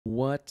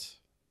What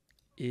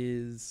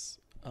is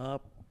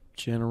up,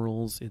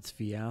 generals? It's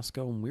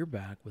Fiasco, and we're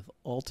back with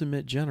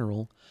Ultimate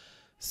General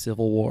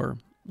Civil War.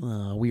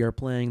 We are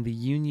playing the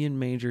Union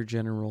Major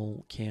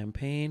General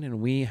campaign, and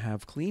we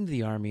have cleaned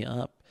the army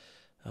up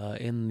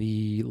in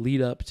the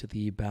lead up to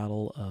the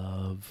Battle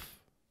of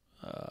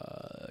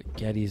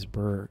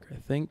Gettysburg. I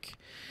think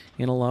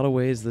in a lot of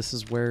ways, this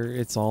is where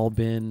it's all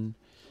been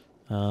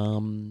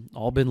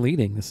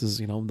leading. This is,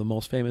 the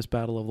most famous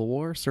battle of the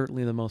war,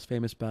 certainly the most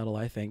famous battle,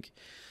 I think,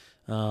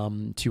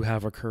 to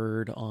have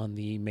occurred on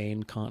the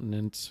main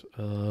continent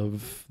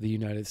of the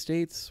United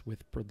States,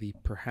 with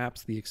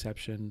perhaps the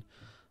exception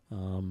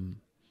of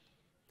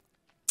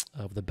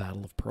the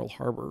Battle of Pearl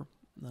Harbor,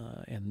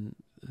 and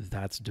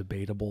that's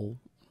debatable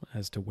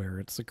as to where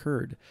it's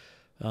occurred.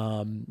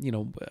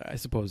 I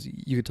suppose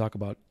you could talk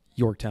about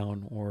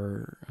Yorktown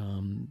or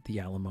the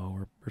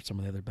Alamo or some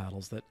of the other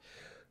battles that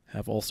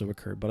have also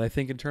occurred. But I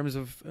think in terms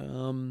of,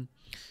 and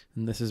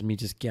this is me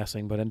just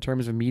guessing, but in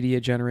terms of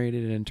media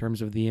generated and in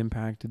terms of the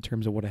impact, in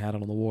terms of what it had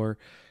on the war,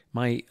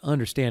 my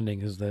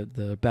understanding is that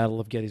the Battle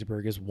of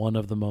Gettysburg is one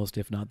of the most,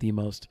 if not the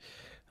most,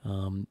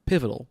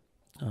 pivotal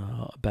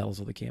battles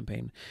of the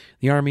campaign.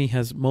 The Army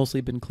has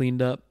mostly been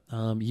cleaned up.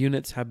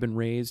 Units have been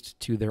raised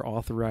to their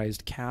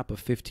authorized cap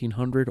of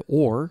 1,500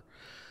 or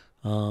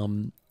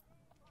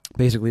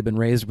basically been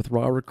raised with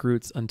raw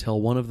recruits until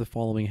one of the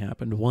following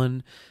happened.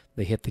 One,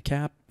 they hit the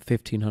cap,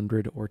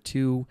 1,500, or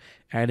two,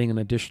 adding an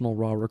additional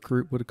raw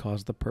recruit would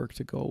cause the perk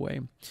to go away.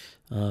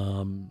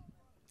 And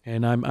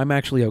I'm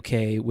actually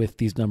okay with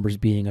these numbers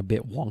being a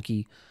bit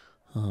wonky.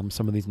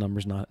 Some of these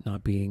numbers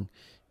not being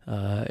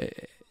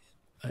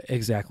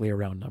exactly a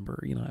round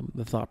number.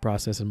 The thought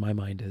process in my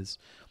mind is,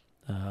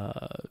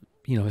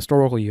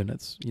 historical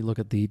units. You look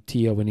at the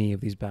TO&E of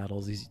these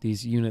battles.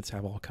 These units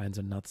have all kinds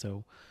of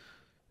nutso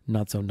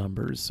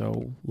numbers.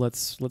 So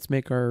let's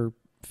make our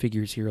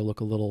figures here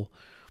look a little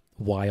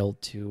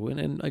wild too.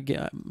 And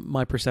again,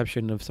 my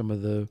perception of some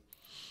of the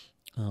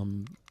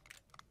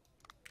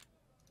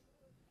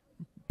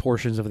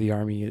portions of the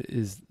army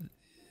is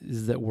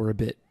that we're a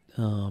bit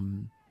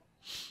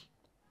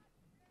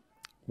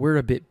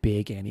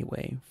big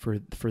anyway for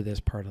this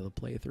part of the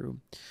playthrough.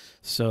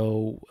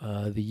 So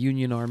the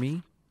Union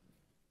Army,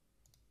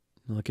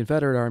 the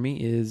Confederate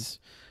Army is,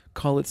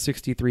 call it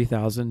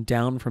 63,000,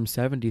 down from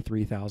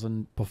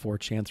 73,000 before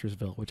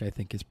Chancellorsville, which I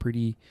think is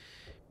pretty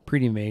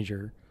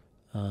major.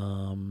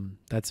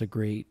 That's a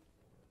great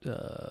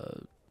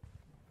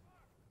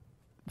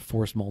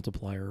force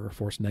multiplier or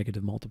force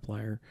negative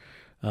multiplier.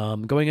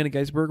 Going into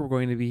Gettysburg, we're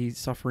going to be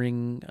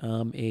suffering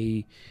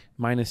a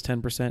minus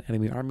 10%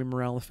 enemy army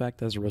morale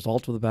effect as a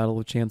result of the Battle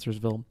of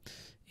Chancellorsville,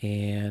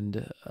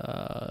 and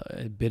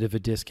a bit of a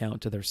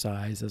discount to their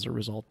size as a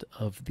result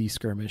of the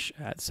skirmish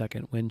at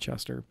 2nd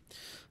Winchester,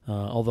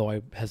 although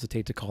I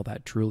hesitate to call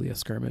that truly a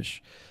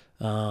skirmish.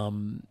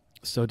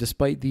 So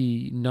despite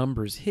the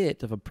numbers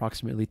hit of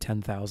approximately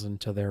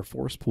 10,000 to their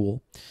force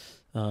pool,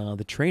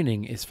 the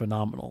training is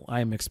phenomenal.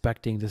 I am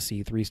expecting to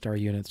see 3-star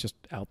units just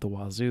out the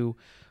wazoo.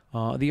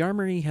 The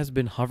armory has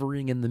been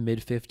hovering in the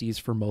mid-50s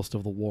for most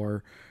of the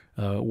war,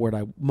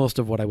 most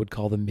of what I would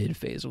call the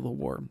mid-phase of the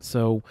war.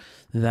 So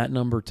that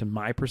number, to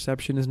my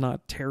perception, is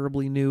not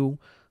terribly new,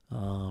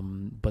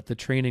 but the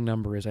training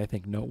number is, I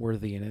think,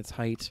 noteworthy in its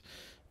height.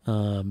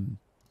 And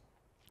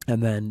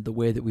then the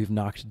way that we've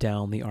knocked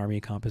down the army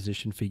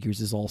composition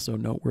figures is also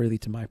noteworthy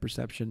to my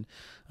perception,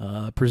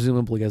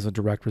 presumably as a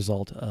direct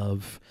result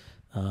of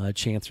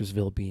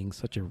Chancellorsville being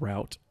such a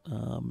rout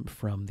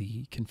from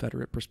the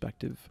Confederate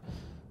perspective.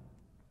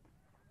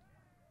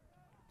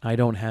 I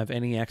don't have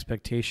any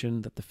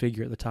expectation that the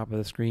figure at the top of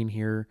the screen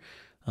here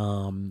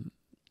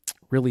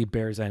really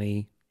bears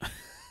any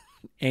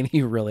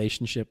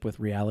relationship with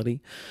reality.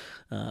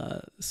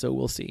 So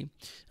we'll see.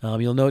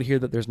 You'll note here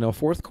that there's no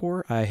 4th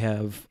Corps. I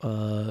have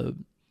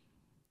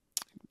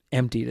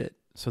emptied it.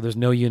 So there's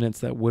no units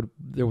that would...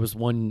 There was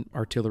one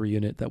artillery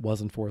unit that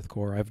wasn't 4th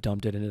Corps. I've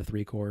dumped it into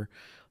 3 Corps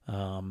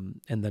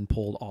and then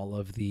pulled all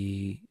of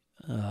the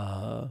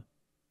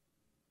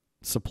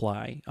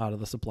supply out of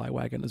the supply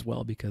wagon as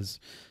well, because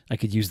I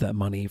could use that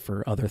money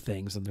for other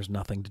things, and there's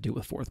nothing to do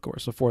with 4th Corps.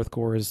 So 4th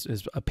Corps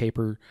is a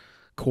paper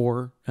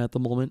corps at the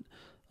moment.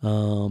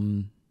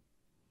 And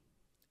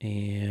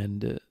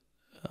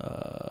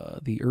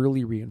the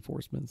early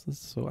reinforcements.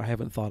 So I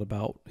haven't thought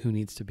about who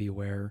needs to be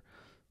where.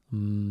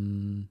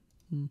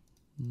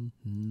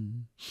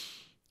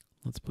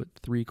 Let's put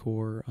 3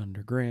 Corps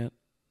under Grant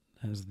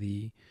as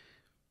the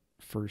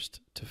first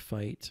to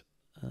fight,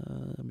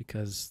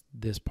 because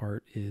this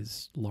part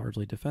is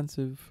largely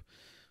defensive.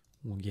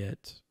 We'll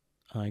get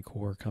I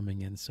Corps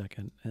coming in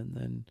second, and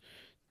then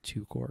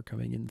 2 Corps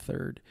coming in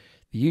third.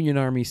 The Union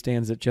Army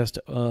stands at just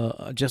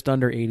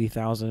under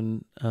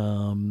 80,000,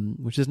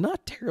 which is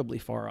not terribly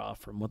far off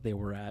from what they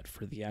were at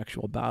for the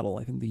actual battle.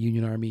 I think the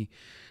Union Army,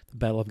 the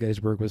Battle of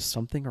Gettysburg, was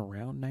something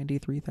around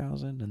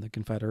 93,000, and the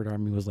Confederate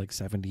Army was like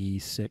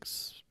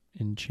 76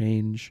 and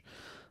change.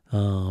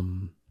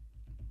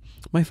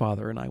 My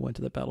father and I went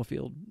to the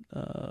battlefield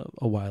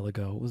a while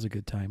ago. It was a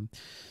good time.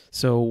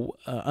 So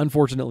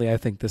unfortunately, I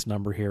think this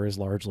number here is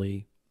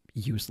largely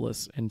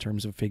useless in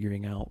terms of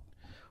figuring out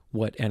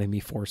what enemy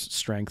force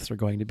strengths are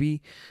going to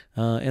be.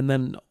 And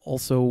then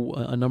also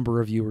a number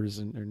of viewers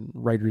and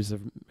writers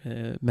have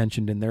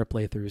mentioned in their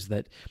playthroughs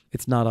that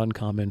it's not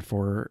uncommon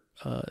for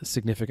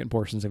significant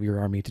portions of your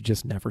army to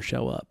just never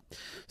show up.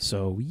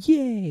 So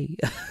yay!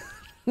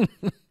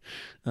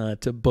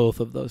 To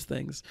both of those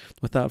things.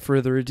 Without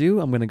further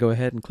ado, I'm going to go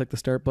ahead and click the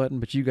start button,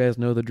 but you guys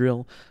know the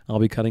drill. I'll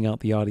be cutting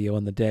out the audio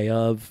on the day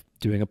of,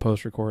 doing a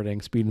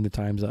post-recording, speeding the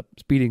times up,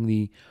 speeding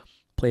the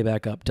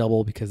playback up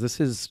double, because this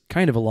is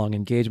kind of a long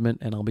engagement,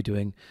 and I'll be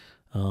doing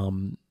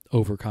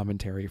over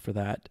commentary for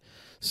that.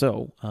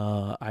 So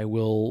I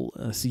will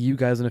see you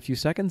guys in a few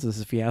seconds. This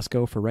is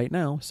Fiasco for right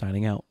now,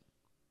 signing out.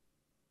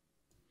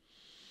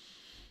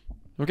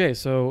 Okay,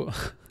 so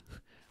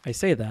I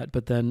say that,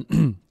 but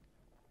then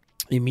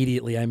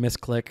immediately I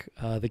misclick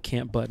the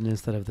camp button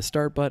instead of the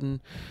start button.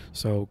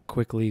 So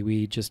quickly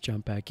we just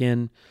jump back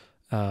in.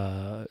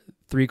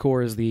 3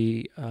 corps is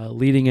the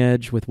leading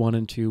edge, with 1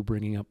 and 2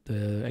 bringing up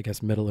the, I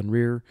guess, middle and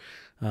rear.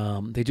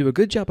 They do a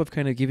good job of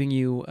kind of giving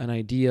you an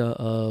idea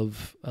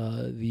of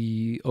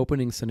the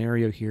opening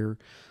scenario here.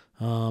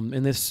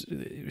 And this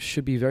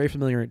should be very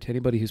familiar to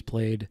anybody who's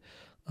played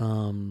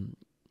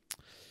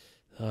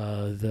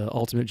the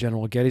Ultimate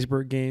General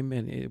Gettysburg game,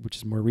 which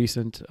is more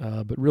recent,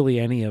 but really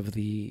any of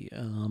the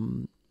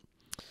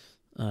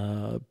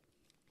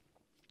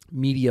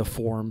media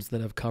forums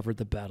that have covered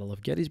the Battle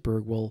of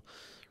Gettysburg will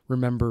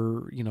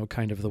remember,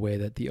 kind of the way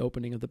that the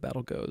opening of the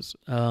battle goes.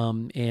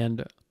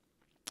 And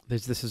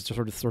this is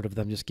sort of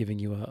them just giving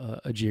you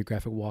a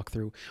geographic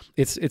walkthrough.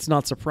 It's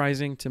not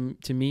surprising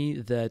to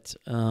me that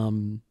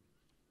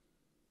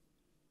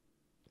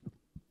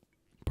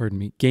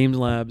Games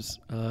Labs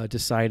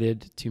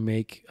decided to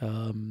make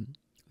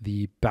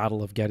the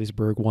Battle of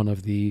Gettysburg one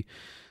of the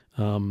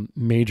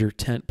major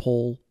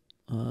tentpole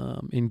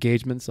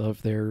engagements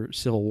of their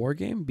Civil War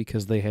game,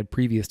 because they had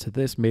previous to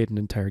this made an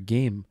entire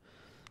game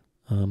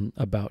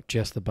about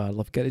just the Battle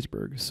of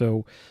Gettysburg.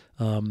 So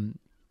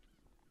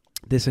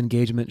this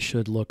engagement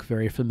should look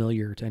very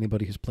familiar to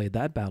anybody who's played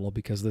that battle,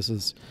 because this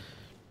is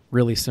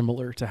really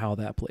similar to how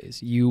that plays.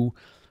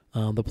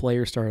 The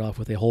players start off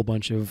with a whole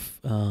bunch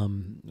of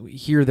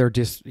here they're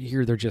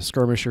just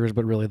skirmishers,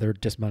 but really they're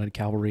dismounted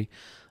cavalry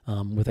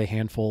with a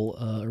handful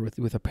or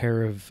with a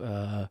pair of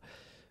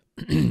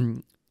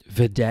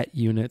vedette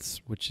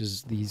units, which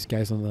is these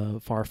guys on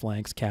the far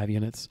flanks, cav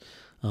units,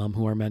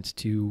 who are meant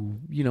to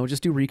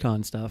just do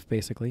recon stuff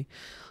basically.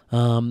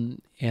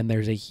 And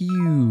there's a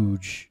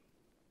huge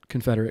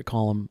Confederate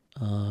column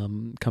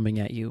coming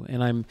at you,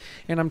 and I'm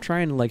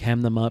trying to like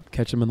hem them up,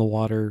 catch them in the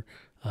water.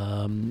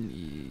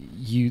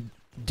 You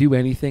do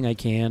anything I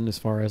can as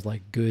far as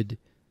like good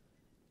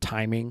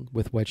timing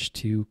with which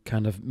to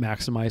kind of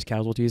maximize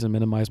casualties and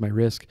minimize my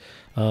risk.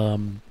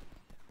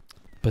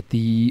 But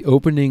the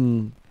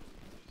opening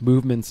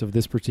movements of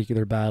this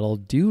particular battle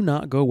do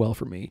not go well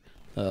for me.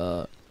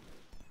 I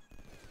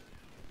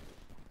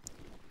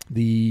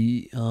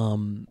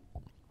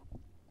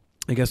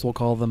guess we'll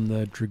call them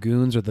the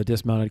dragoons or the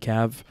dismounted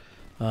cav,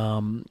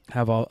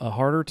 have a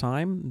harder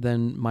time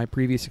than my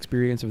previous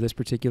experience of this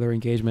particular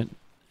engagement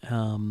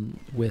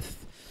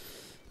with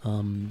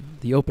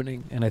the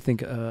opening. And I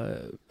think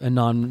a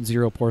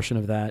non-zero portion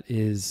of that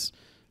is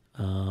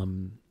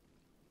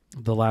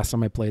the last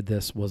time I played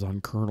this was on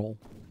Colonel.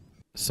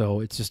 So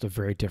it's just a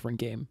very different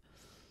game.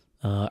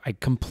 I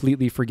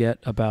completely forget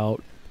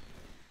about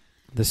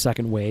the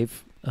second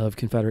wave of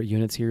Confederate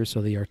units here,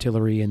 so the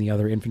artillery and the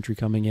other infantry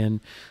coming in.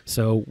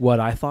 So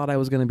what I thought I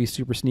was going to be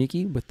super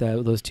sneaky with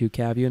those 2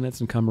 cav units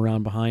and come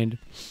around behind,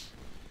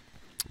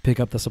 pick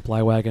up the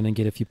supply wagon and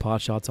get a few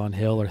pot shots on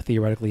Hill, or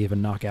theoretically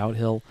even knock out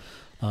Hill,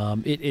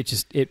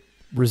 it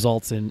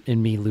results in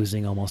me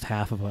losing almost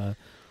half of a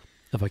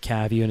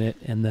cav unit,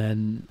 and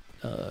then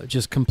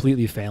just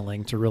completely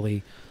failing to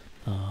really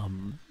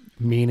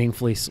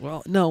meaningfully.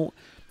 Well, no,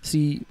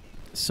 see.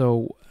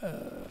 So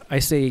I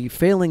say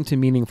failing to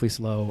meaningfully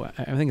slow.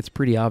 I think it's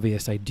pretty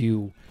obvious I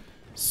do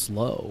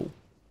slow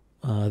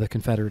the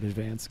Confederate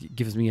advance. It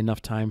gives me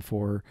enough time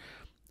for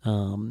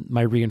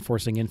my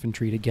reinforcing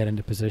infantry to get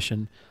into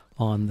position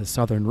on the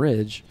southern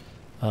ridge.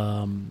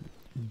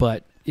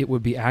 But it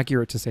would be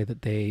accurate to say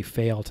that they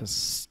fail to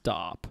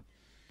stop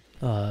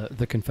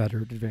the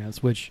Confederate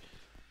advance, which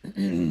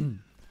I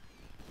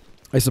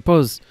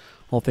suppose,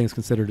 all things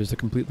considered, is a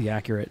completely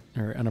accurate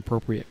or an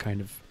appropriate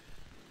kind of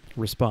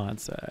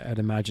response. I'd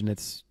imagine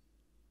it's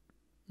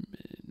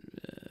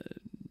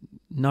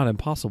not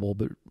impossible,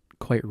 but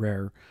quite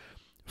rare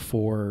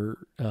for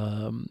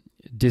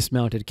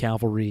dismounted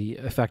cavalry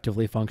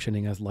effectively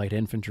functioning as light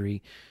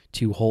infantry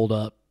to hold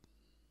up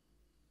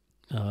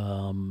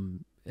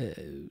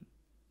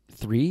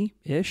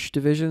 3-ish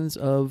divisions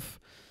of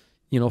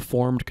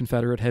formed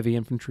Confederate heavy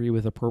infantry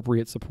with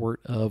appropriate support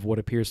of what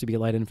appears to be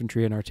light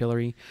infantry and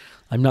artillery.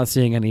 I'm not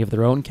seeing any of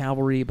their own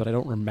cavalry, but I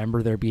don't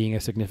remember there being a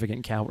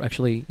significant cavalry.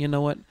 Actually, you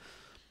know what?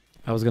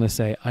 I was going to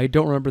say, I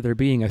don't remember there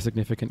being a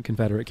significant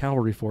Confederate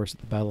cavalry force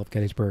at the Battle of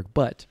Gettysburg,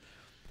 but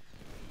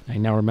I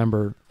now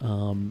remember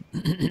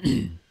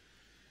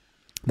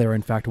there,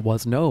 in fact,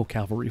 was no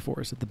cavalry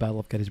force at the Battle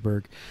of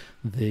Gettysburg.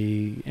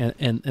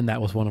 And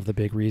that was one of the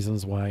big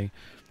reasons why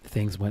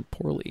things went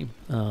poorly.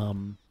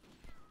 And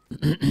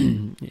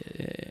come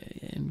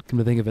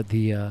to think of it,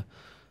 the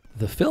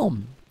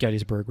film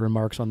Gettysburg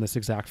remarks on this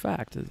exact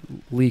fact.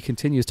 Lee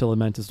continues to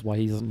lament as to why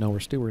he doesn't know where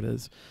Stuart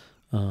is.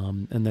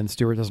 And then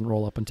Stuart doesn't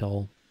roll up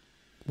until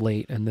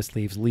late, and this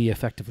leaves Lee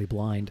effectively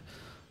blind.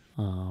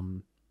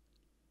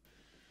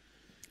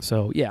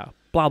 So yeah,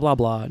 blah blah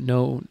blah.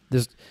 No,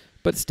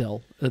 but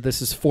still, this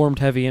is formed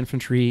heavy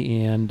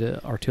infantry and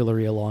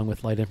artillery along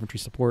with light infantry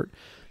support,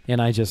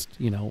 and I just,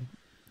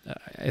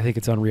 I think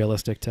it's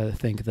unrealistic to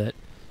think that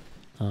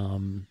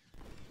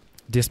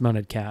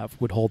dismounted cav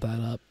would hold that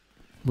up,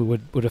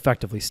 would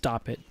effectively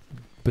stop it,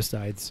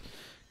 besides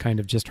kind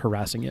of just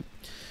harassing it.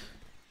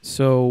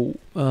 So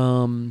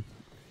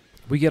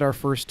we get our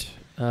first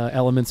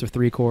elements of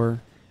 3 Corps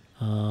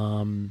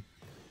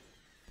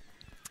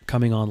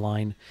coming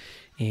online,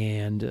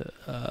 and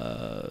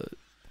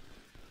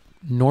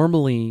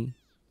normally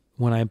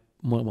when I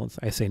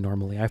say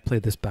normally, I've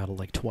played this battle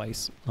like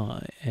twice,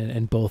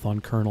 and both on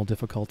Colonel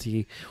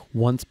difficulty.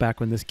 Once back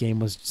when this game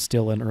was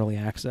still in early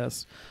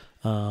access,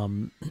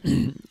 and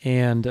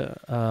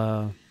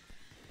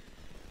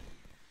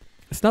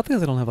it's not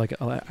because I don't have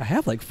I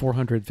have like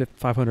 400,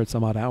 500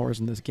 some odd hours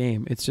in this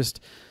game. It's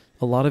just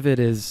a lot of it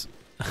is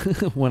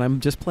when I'm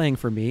just playing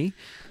for me,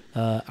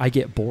 I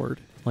get bored.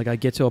 Like I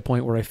get to a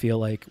point where I feel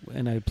like,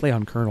 and I play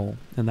on Colonel,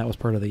 and that was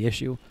part of the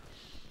issue.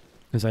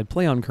 Is I'd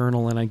play on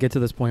Colonel, and I'd get to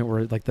this point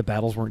where like the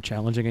battles weren't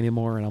challenging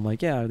anymore, and I'm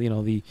like, yeah,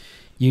 the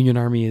Union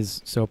Army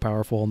is so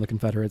powerful, and the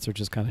Confederates are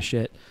just kind of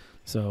shit.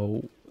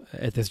 So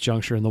at this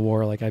juncture in the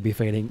war, like I'd be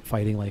fighting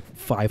like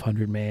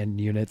 500-man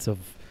units of,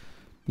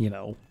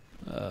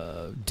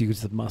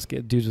 dudes with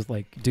musket, dudes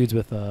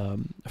with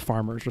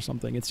farmers or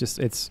something. It's just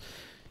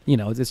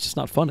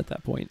not fun at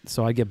that point.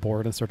 So I get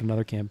bored and start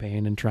another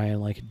campaign and try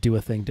and like do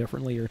a thing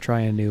differently or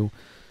try a new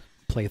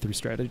playthrough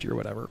strategy or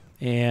whatever.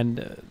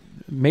 And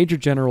Major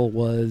General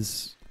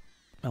was,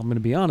 I'm going to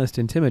be honest,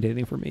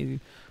 intimidating for me.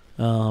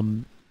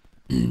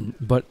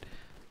 But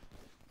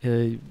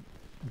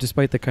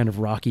despite the kind of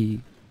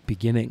rocky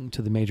beginning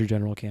to the Major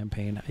General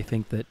campaign, I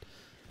think that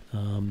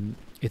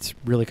it's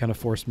really kind of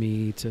forced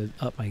me to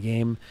up my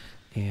game,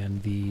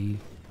 and the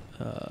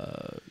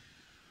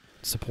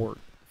support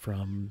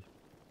from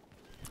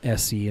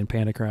SC and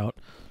Panikraut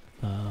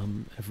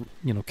have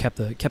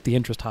kept the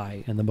interest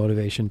high and the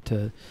motivation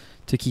to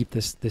keep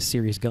this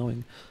series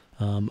going,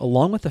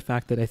 along with the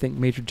fact that I think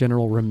Major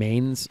General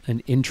remains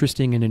an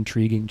interesting and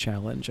intriguing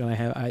challenge, and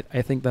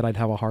I think that I'd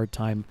have a hard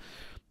time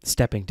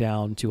stepping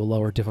down to a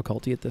lower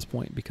difficulty at this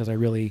point, because I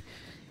really,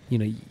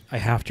 I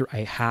have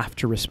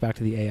to respect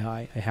the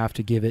AI. I have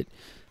to give it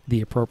the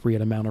appropriate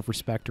amount of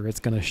respect, or it's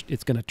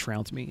gonna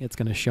trounce me. It's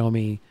gonna show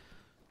me,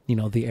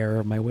 the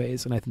error of my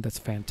ways, and I think that's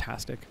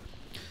fantastic.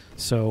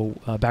 So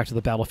back to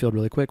the battlefield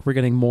really quick. We're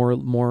getting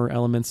more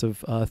elements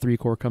of 3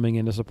 Corps coming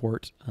in to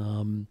support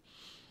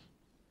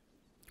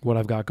what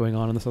I've got going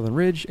on the Southern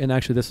Ridge. And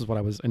actually, this is what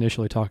I was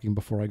initially talking about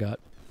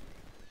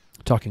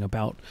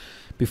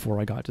before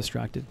I got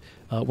distracted.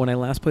 When I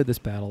last played this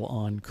battle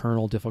on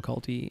Colonel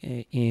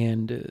difficulty,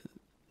 and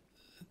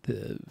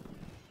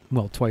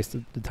twice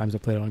the times I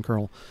played it on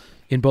Colonel,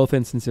 in both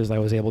instances, I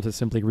was able to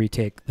simply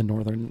retake the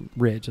Northern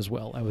Ridge as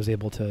well. I was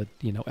able to,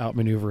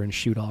 outmaneuver and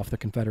shoot off the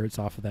Confederates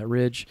off of that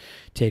ridge,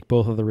 take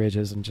both of the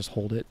ridges and just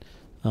hold it.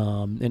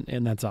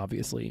 And that's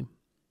obviously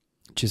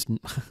just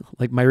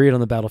like my read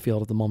on the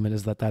battlefield at the moment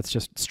is that that's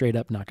just straight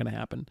up not going to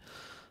happen.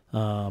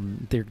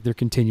 They're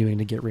continuing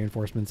to get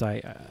reinforcements.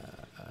 I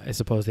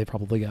suppose they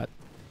probably got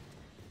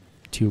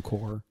 2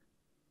 Corps,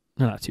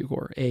 no, not 2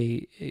 Corps,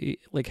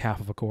 like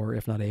half of a corps,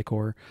 if not a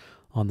corps,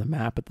 on the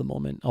map at the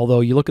moment. Although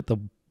you look at the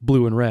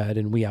blue and red,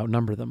 and we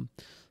outnumber them.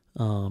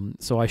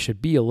 So I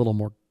should be a little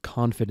more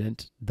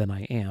confident than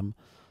I am,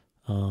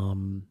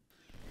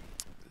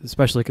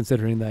 especially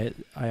considering that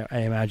I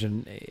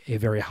imagine a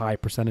very high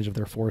percentage of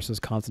their force is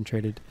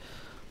concentrated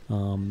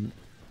in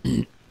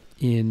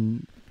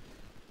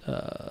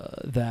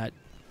that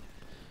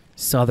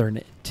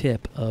southern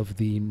tip of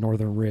the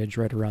Northern Ridge,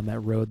 right around that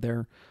road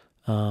there.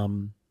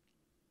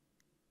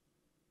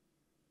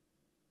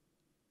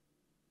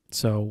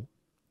 So,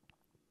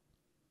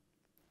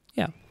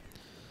 yeah.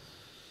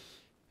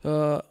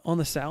 On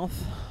the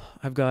south,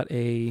 I've got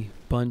a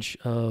bunch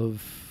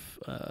of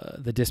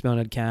the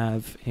dismounted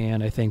cav,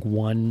 and I think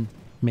one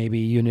maybe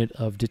unit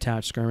of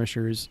detached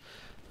skirmishers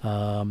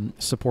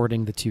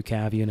supporting the 2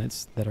 cav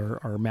units that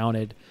are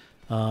mounted.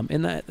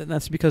 And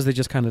that's because they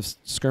just kind of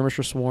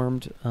skirmisher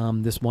swarmed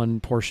this one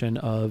portion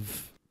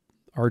of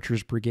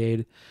Archer's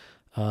brigade.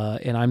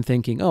 And I'm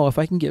thinking, if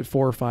I can get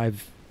 4 or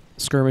 5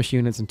 skirmish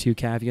units and 2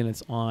 cav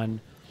units on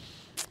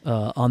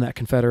that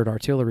Confederate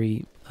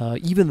artillery,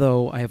 even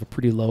though I have a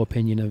pretty low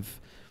opinion of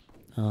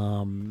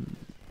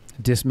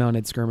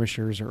dismounted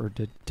skirmishers or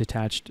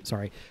detached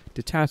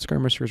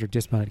skirmishers or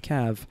dismounted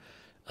cav,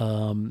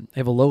 I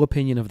have a low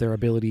opinion of their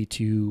ability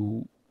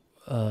to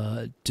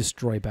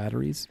destroy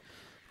batteries.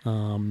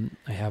 I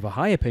have a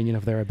high opinion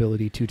of their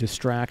ability to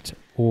distract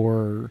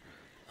or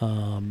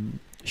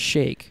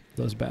shake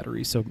those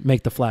batteries. So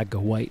make the flag go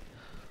white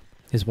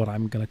is what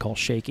I'm going to call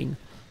shaking.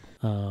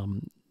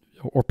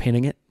 Or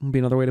pinning it would be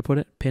another way to put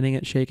it. Pinning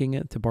it, shaking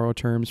it, to borrow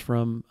terms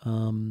from,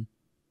 and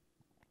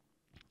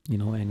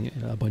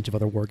a bunch of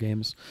other war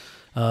games.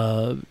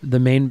 The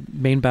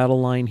main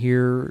battle line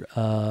here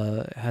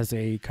has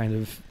a kind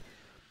of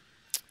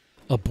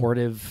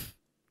abortive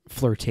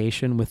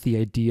flirtation with the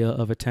idea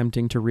of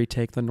attempting to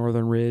retake the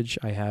Northern Ridge.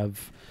 I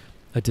have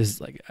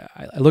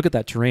I look at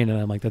that terrain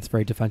and I'm like, that's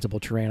very defensible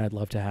terrain. I'd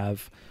love to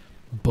have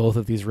both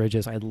of these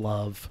ridges. I'd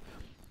love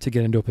to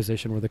get into a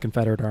position where the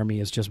Confederate army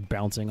is just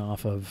bouncing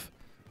off of,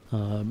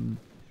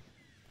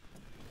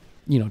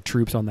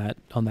 troops on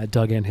that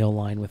dug-in hill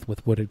line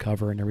with wooded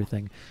cover and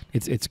everything.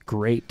 It's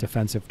great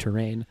defensive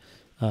terrain,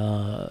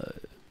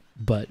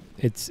 but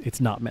it's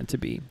not meant to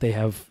be. They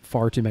have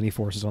far too many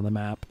forces on the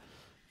map,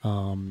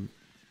 and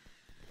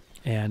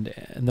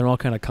they're all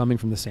kind of coming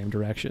from the same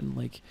direction.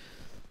 Like,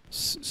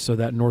 so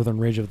that northern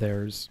ridge of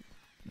theirs,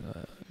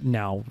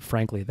 now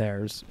frankly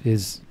theirs,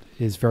 is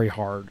very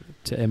hard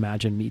to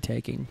imagine me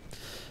taking.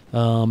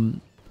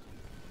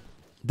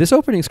 This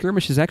opening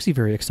skirmish is actually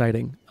very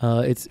exciting.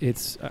 I've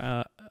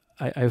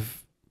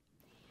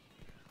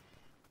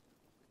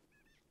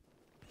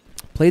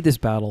played this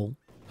battle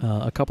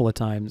a couple of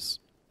times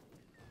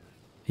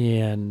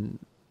in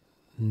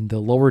the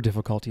lower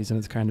difficulties, and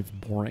it's kind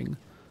of boring.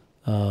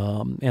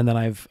 And then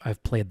I've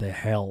played the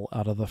hell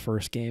out of the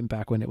first game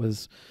back when it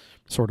was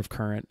sort of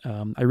current.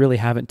 I really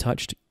haven't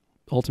touched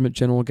Ultimate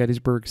General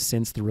Gettysburg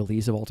since the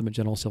release of Ultimate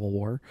General Civil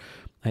War.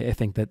 I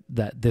think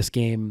that this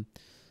game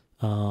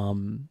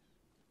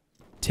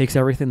takes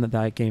everything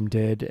that game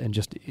did and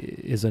just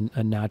is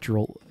a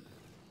natural.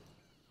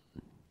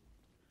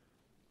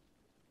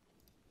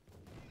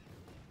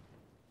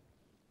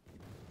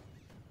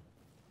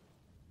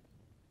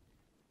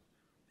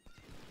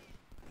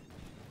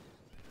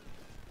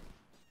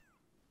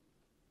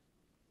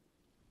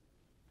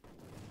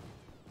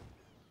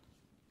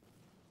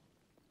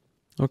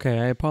 Okay,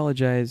 I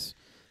apologize.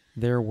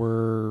 There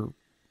were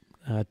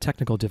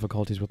technical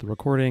difficulties with the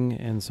recording,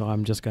 and so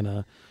I'm just going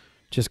to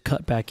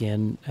cut back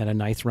in at a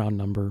nice round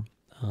number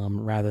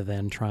rather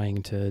than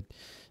trying to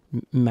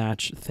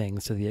match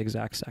things to the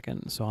exact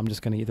second. So I'm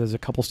just going to, there's a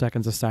couple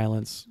seconds of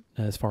silence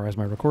as far as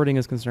my recording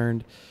is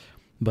concerned,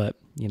 but,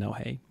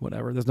 hey,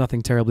 whatever. There's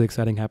nothing terribly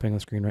exciting happening on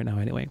the screen right now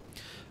anyway.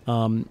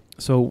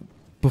 So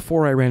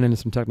before I ran into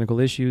some technical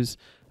issues,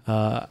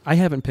 I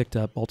haven't picked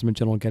up Ultimate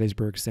General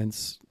Gettysburg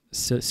since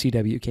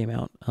CW came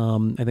out.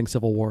 I think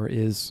Civil War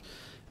is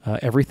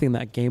everything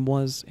that game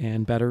was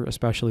and better,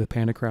 especially with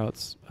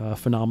Pandakraut's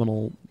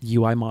phenomenal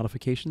UI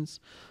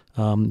modifications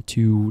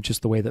to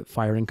just the way that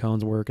firing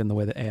cones work and the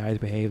way that AI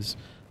behaves.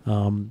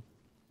 I'm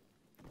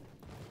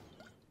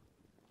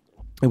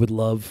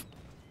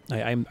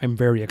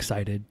very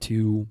excited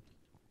to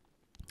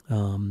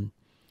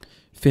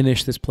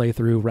finish this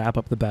playthrough, wrap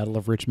up the Battle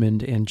of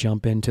Richmond, and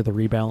jump into the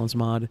rebalance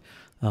mod.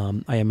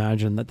 I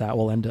imagine that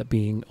will end up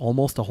being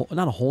almost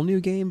not a whole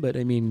new game, but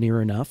I mean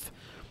near enough,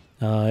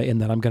 in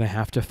that I'm going to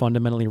have to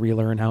fundamentally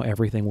relearn how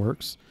everything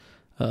works.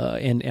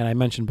 And I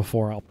mentioned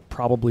before, I'll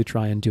probably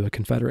try and do a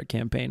Confederate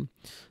campaign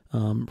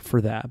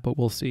for that, but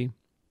we'll see.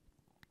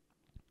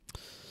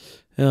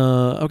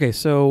 Okay,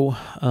 so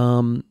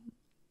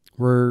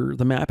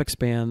the map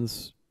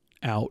expands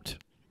out.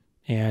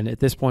 And at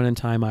this point in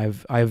time,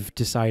 I've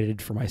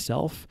decided for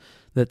myself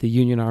that the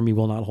Union Army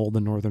will not hold the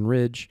Northern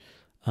Ridge,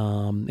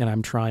 and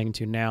I'm trying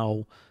to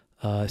now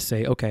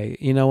say, okay,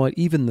 you know what?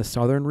 Even the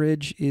Southern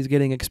Ridge is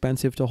getting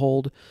expensive to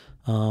hold,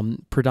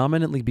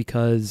 predominantly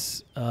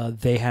because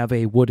they have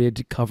a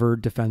wooded,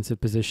 covered defensive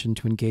position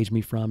to engage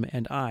me from,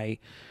 and I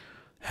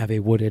have a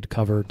wooded,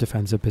 covered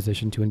defensive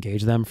position to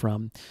engage them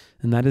from.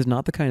 And that is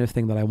not the kind of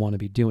thing that I want to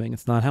be doing.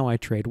 It's not how I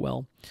trade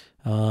well.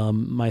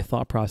 My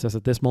thought process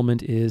at this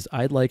moment is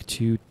I'd like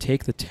to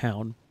take the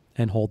town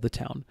and hold the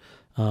town.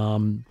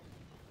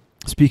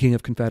 Speaking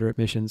of Confederate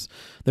missions,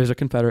 there's a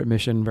Confederate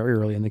mission very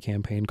early in the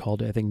campaign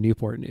called, I think,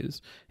 Newport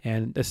News.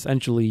 And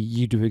essentially,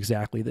 you do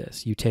exactly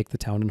this. You take the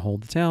town and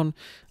hold the town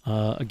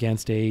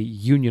against a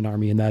Union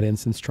army, in that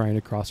instance, trying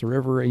to cross a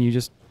river, and you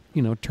just,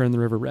 turn the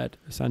river red,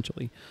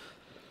 essentially.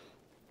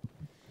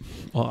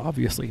 Well,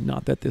 obviously,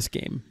 not that this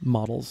game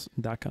models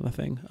that kind of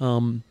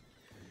thing.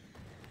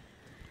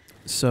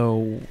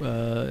 So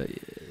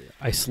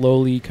I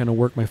slowly kind of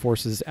work my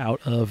forces out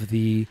of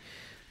the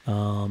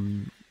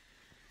Southern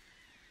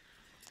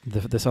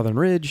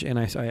Ridge, and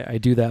I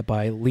do that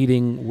by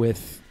leading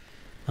with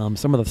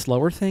some of the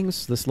slower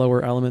things, the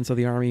slower elements of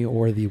the army,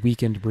 or the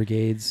weakened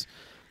brigades.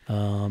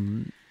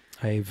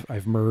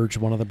 I've merged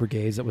one of the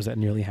brigades that was at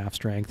nearly half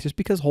strength, just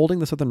because holding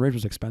the Southern Ridge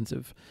was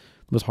expensive.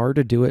 It was hard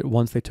to do it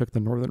once they took the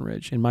Northern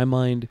Ridge. In my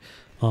mind,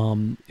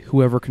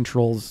 whoever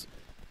controls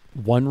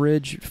one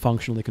ridge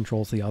functionally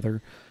controls the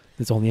other.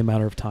 It's only a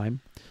matter of time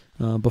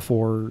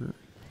before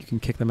you can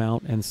kick them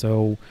out. And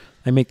so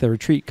I make the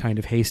retreat kind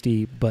of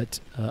hasty, but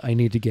I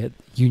need to get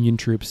Union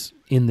troops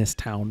in this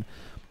town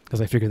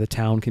because I figure the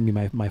town can be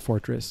my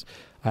fortress.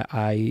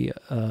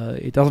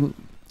 It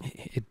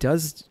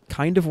does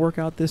kind of work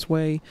out this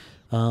way,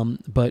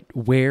 but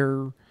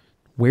where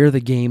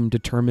the game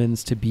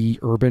determines to be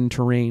urban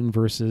terrain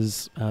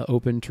versus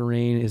open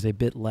terrain is a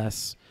bit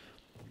less,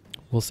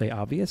 we'll say,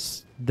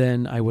 obvious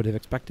than I would have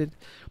expected.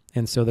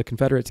 And so the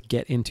Confederates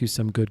get into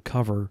some good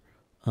cover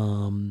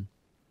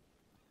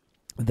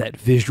that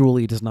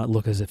visually does not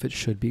look as if it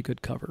should be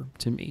good cover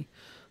to me.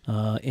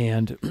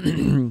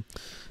 And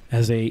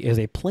as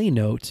a play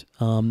note,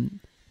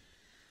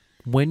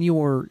 when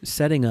you're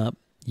setting up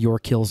your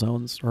kill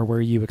zones or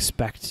where you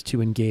expect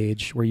to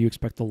engage, where you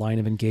expect the line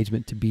of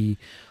engagement to be,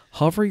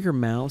 hover your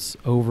mouse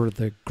over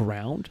the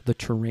ground, the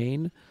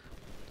terrain,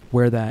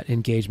 where that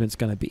engagement's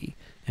going to be,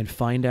 and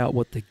find out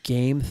what the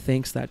game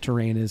thinks that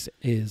terrain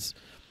is.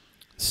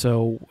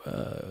 So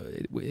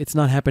it's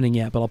not happening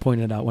yet, but I'll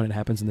point it out when it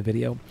happens in the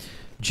video.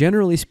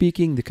 Generally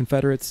speaking, the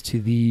Confederates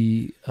to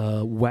the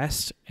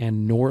west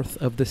and north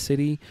of the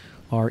city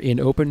are in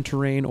open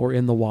terrain or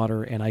in the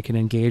water, and I can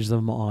engage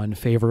them on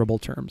favorable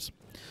terms.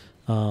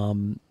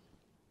 When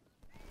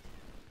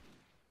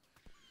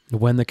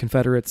the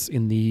Confederates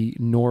in the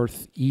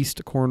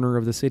northeast corner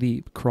of the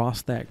city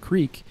cross that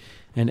creek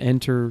and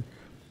enter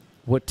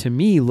what to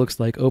me looks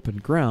like open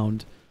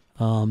ground,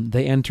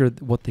 they enter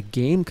what the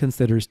game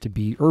considers to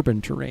be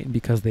urban terrain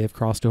because they have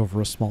crossed over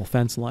a small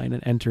fence line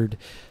and entered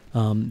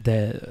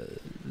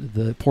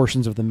the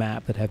portions of the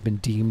map that have been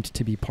deemed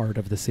to be part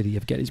of the city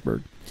of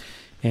Gettysburg.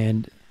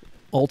 And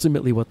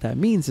ultimately what that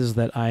means is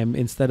that I'm,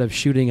 instead of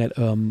shooting at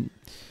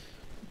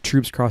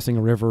troops crossing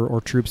a river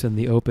or troops in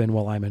the open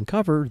while I'm in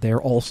cover,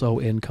 they're also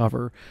in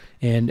cover.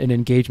 And an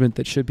engagement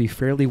that should be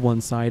fairly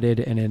one-sided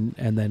and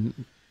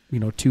then, you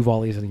know, 2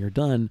 volleys and you're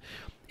done,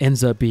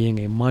 ends up being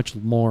a much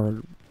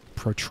more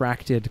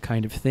protracted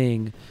kind of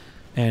thing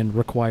and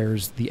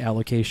requires the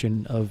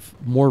allocation of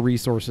more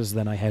resources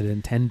than I had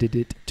intended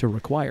it to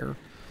require.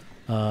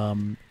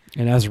 And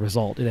as a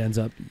result, it ends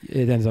up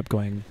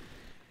going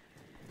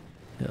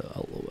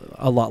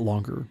a lot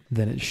longer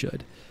than it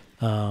should.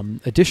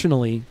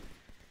 Additionally,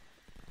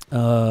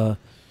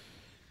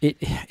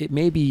 it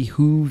may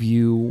behoove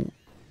you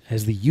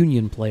as the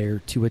Union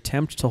player to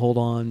attempt to hold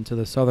on to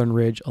the southern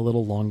ridge a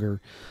little longer,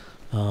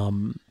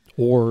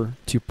 or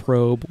to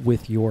probe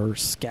with your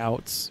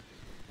scouts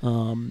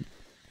along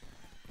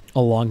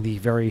the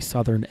very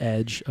southern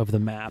edge of the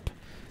map,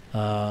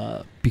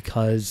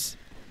 because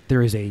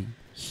there is a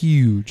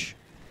huge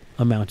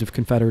amount of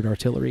Confederate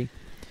artillery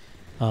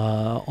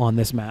on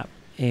this map,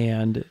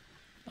 and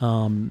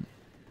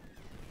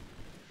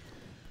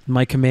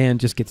my command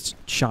just gets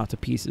shot to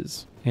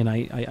pieces, and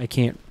I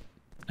can't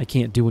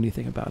do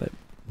anything about it.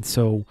 And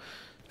so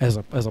as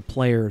a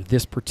player,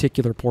 this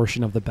particular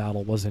portion of the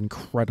battle was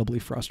incredibly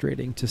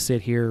frustrating to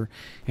sit here,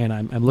 and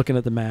I'm looking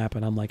at the map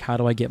and I'm like, how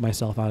do I get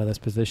myself out of this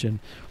position?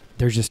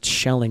 They're just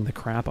shelling the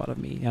crap out of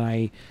me, and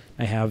I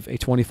have a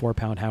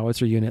 24-pound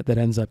howitzer unit that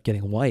ends up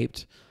getting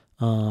wiped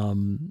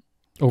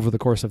over the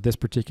course of this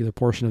particular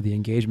portion of the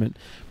engagement,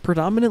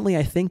 predominantly,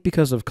 I think,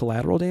 because of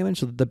collateral damage.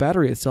 So the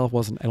battery itself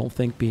wasn't, I don't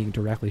think, being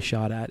directly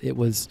shot at. It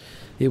was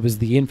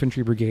the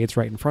infantry brigades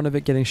right in front of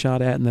it getting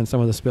shot at, and then some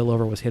of the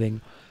spillover was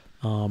hitting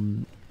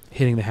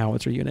the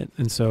howitzer unit.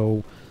 And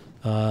so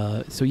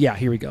yeah,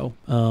 here we go.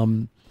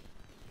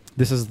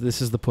 This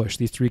is the push.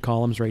 These 3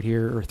 columns right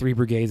here, or 3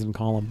 brigades in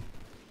column,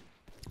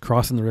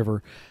 crossing the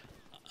river.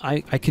 I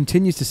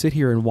continue to sit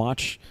here and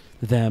watch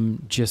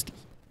them just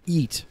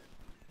eat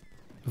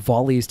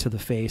volleys to the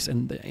face,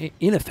 and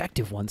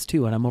ineffective ones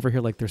too. And I'm over here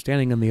like, they're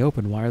standing in the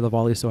open. Why are the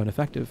volleys so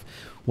ineffective?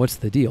 What's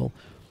the deal?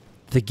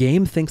 The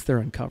game thinks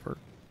they're in cover.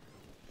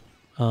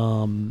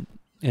 And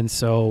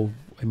so,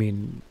 I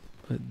mean,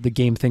 the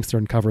game thinks they're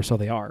in cover, so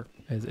they are,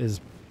 is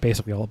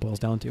basically all it boils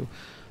down to.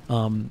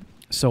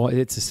 So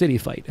it's a city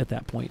fight at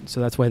that point.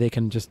 So that's why they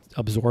can just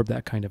absorb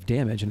that kind of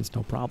damage, and it's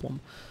no problem.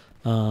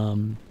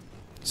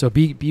 So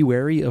be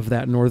wary of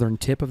that northern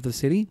tip of the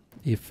city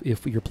if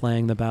you're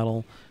playing the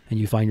battle and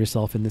you find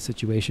yourself in this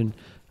situation.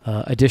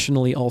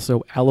 Additionally,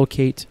 also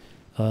allocate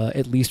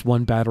at least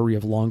 1 battery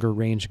of longer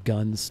range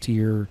guns to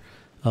your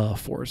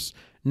force.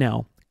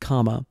 Now,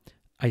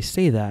 I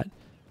say that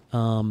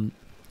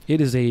it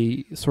is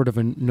a sort of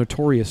a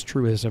notorious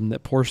truism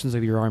that portions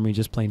of your army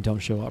just plain don't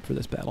show up for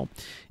this battle,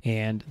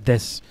 and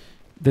this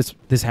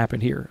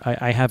happened here.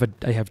 I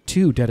have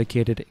 2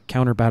 dedicated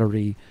counter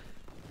batteries,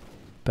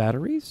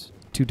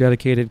 2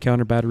 dedicated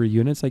counter battery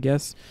units, I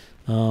guess,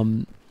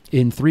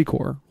 in 3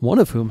 corps, one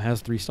of whom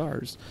has 3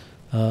 stars.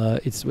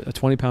 It's a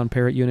 20-pound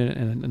Parrott unit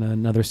and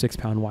another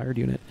 6-pound wired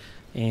unit,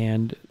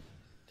 and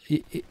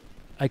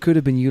I could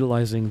have been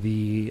utilizing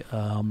the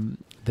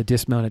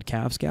dismounted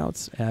Cav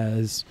scouts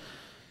as,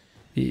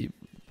 I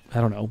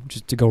don't know,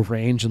 just to go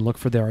range and look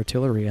for their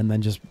artillery and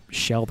then just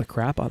shell the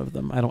crap out of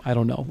them. I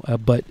don't know,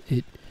 but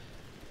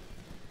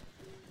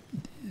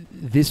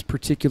this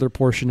particular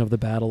portion of the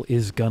battle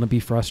is gonna be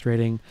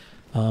frustrating.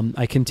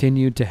 I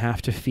continued to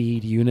have to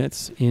feed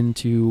units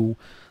into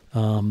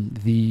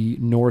the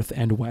north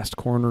and west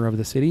corner of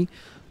the city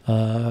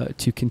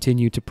to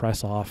continue to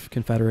press off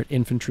Confederate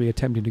infantry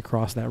attempting to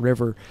cross that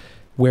river,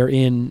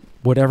 wherein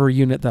whatever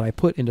unit that I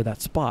put into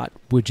that spot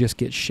would just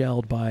get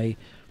shelled by,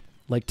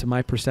 like, to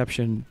my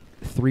perception,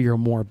 3 or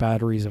more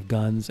batteries of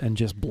guns and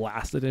just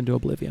blasted into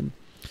oblivion.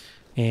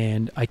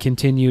 And I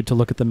continued to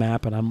look at the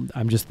map, and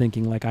I'm just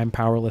thinking, like, I'm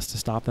powerless to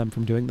stop them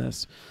from doing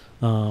this.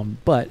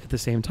 But at the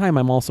same time,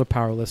 I'm also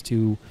powerless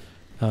to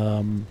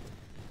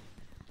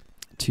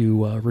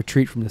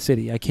retreat from the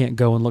city. I can't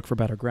go and look for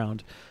better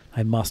ground.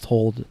 I must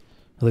hold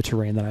the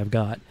terrain that I've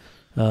got.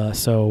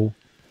 So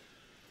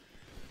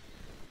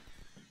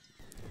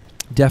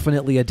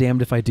definitely a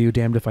damned if I do,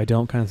 damned if I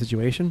don't kind of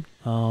situation.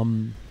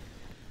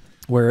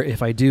 Where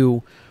if I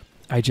do,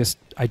 I just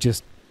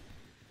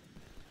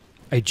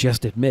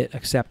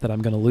accept that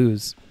I'm going to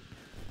lose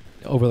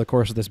over the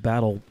course of this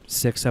battle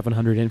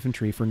 600-700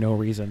 infantry for no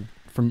reason,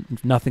 for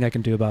nothing I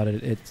can do about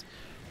it.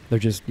 They're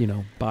just,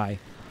 bye.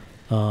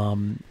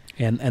 And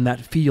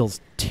that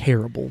feels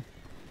terrible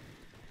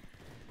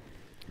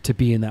to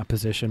be in that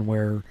position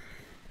where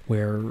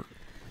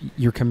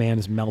your command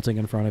is melting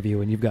in front of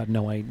you and you've got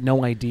no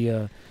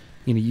idea.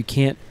 You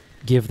can't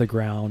give the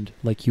ground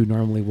like you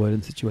normally would in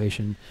the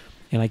situation.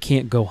 And I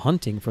can't go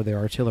hunting for their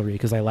artillery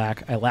because I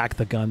lack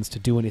the guns to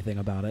do anything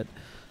about it.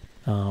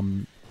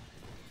 So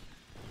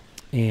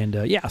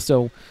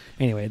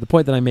anyway, the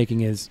point that I'm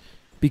making is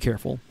be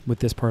careful with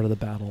this part of the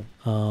battle.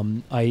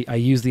 I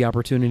use the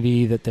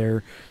opportunity that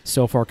they're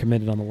so far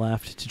committed on the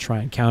left to try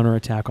and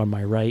counterattack on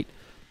my right.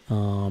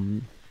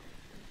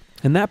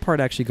 And that part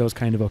actually goes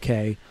kind of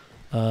okay.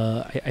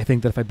 I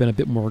think that if I'd been a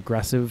bit more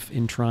aggressive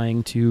in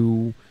trying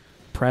to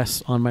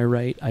press on my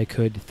right, I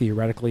could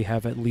theoretically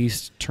have at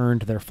least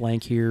turned their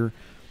flank here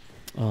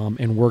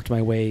and worked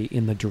my way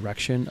in the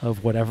direction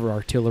of whatever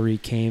artillery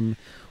came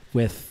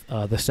with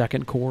the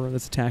second corps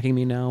that's attacking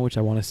me now, which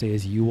I want to say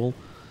is Ewell.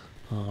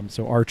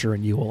 So Archer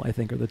and Ewell, I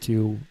think, are the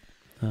two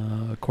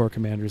corps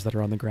commanders that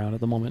are on the ground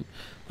at the moment.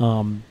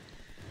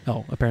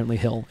 Apparently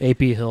Hill. AP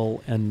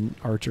Hill and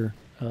Archer.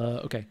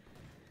 Okay.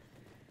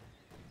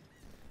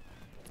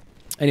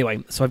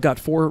 Anyway, so I've got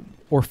 4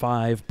 or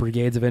 5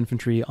 brigades of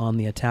infantry on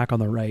the attack on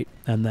the right,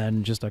 and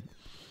then just a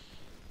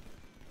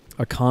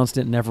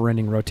constant,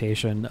 never-ending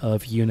rotation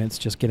of units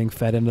just getting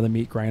fed into the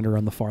meat grinder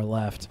on the far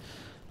left.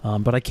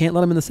 But I can't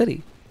let them in the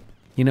city.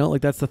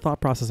 That's the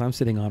thought process I'm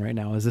sitting on right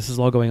now, is this is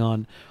all going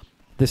on.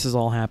 This is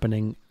all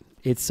happening.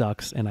 It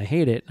sucks, and I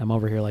hate it. I'm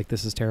over here like,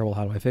 this is terrible.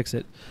 How do I fix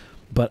it?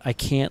 But I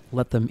can't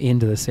let them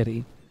into the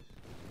city.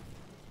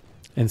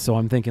 And so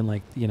I'm thinking,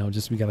 like, we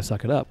got to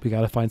suck it up. We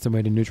got to find some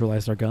way to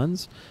neutralize our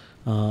guns.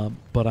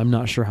 But I'm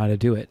not sure how to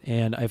do it.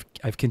 And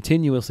I've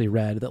continuously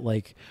read that,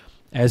 like,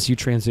 as you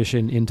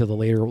transition into the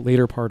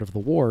later part of the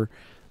war,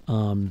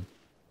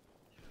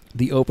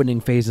 the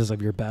opening phases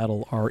of your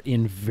battle are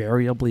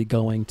invariably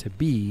going to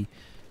be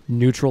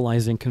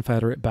neutralizing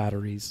Confederate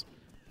batteries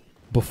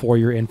before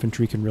your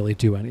infantry can really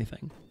do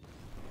anything.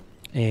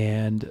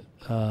 And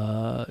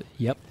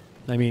yep.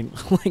 I mean,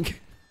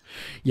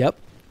 yep.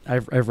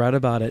 I've read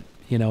about it,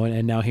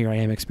 and now here I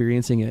am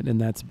experiencing it,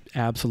 and that's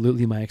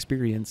absolutely my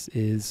experience.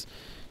 Is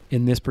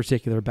in this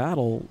particular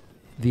battle,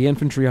 the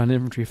infantry on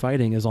infantry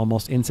fighting is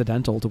almost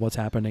incidental to what's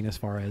happening as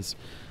far as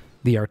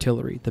the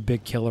artillery. The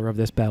big killer of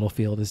this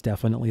battlefield is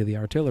definitely the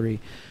artillery.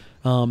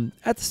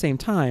 At the same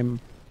time,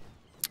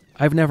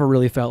 I've never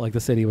really felt like the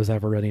city was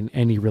ever in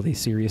any really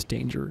serious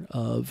danger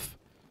of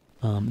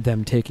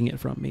them taking it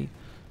from me.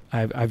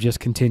 I've just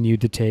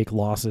continued to take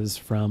losses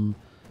from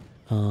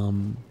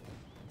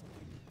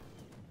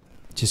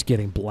just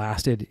getting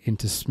blasted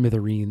into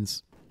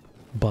smithereens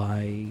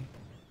by,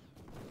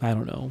 I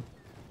don't know,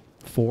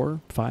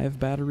 4, 5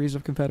 batteries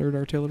of Confederate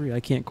artillery. I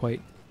can't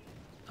quite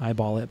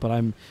eyeball it, but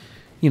I'm,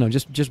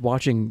 just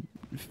watching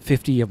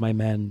 50 of my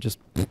men just,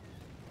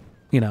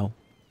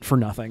 for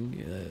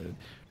nothing.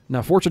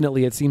 Now,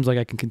 fortunately, it seems like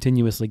I can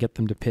continuously get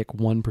them to pick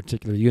one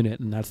particular unit,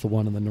 and that's the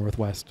one in the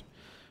northwest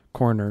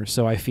corner.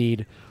 So I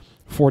feed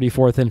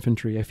 44th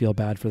Infantry. I feel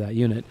bad for that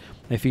unit.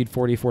 I feed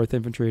 44th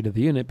Infantry to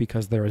the unit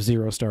because they're a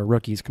 0-star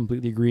rookies,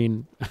 completely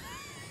green.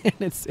 And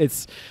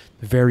it's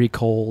very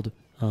cold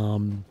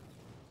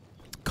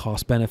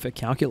cost-benefit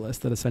calculus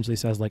that essentially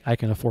says, like, I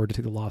can afford to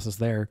take the losses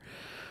there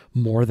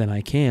more than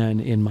I can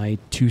in my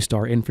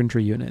 2-star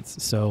infantry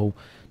units. So,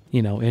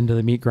 into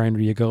the meat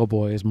grinder you go,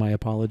 boys. My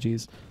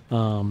apologies.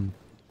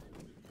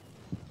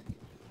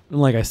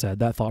 Like I said,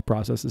 that thought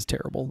process is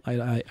terrible.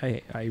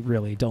 I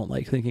really don't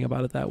like thinking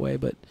about it that way,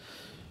 but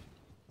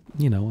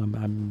it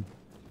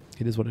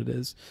is what it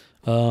is.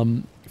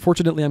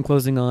 Fortunately, I'm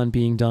closing on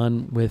being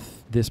done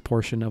with this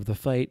portion of the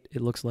fight.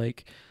 It looks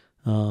like,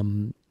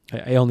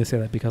 I only say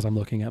that because I'm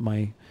looking at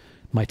my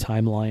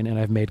timeline, and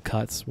I've made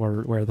cuts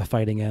where the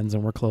fighting ends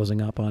and we're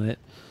closing up on it.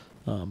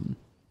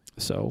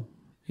 So,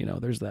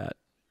 there's that.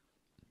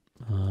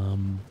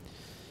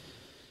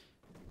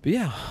 But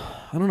yeah,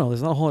 I don't know.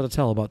 There's not a whole lot to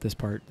tell about this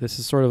part. This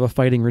is sort of a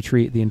fighting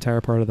retreat the entire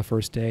part of the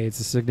first day. It's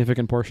a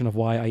significant portion of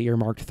why I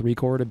earmarked 3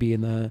 Corps to be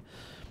in the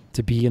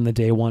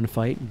day one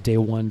fight. Day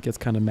one gets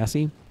kind of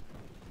messy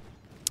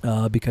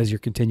because you're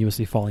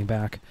continuously falling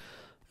back,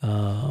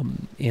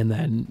 and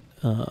then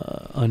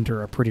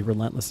under a pretty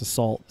relentless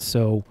assault.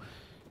 So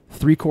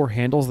 3 Corps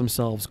handles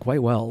themselves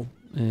quite well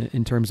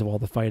in terms of all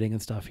the fighting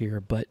and stuff here,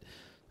 but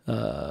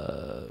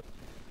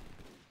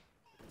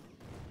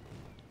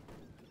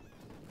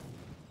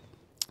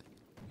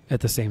at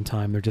the same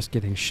time, they're just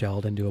getting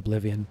shelled into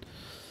oblivion.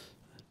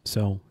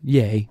 So,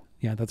 yay.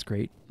 Yeah, that's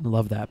great. I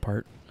love that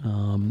part.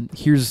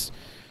 Here's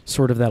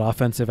sort of that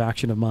offensive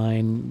action of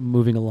mine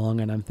moving along,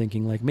 and I'm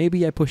thinking, like,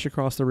 maybe I push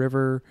across the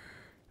river,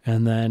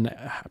 and then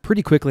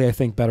pretty quickly I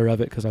think better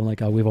of it because I'm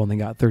like, oh, we've only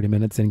got 30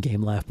 minutes in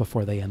game left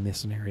before they end this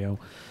scenario.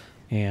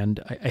 And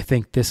I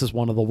think this is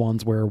one of the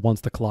ones where once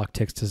the clock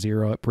ticks to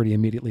 0, it pretty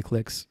immediately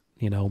clicks,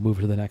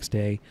 move to the next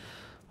day.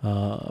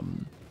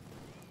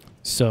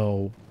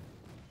 So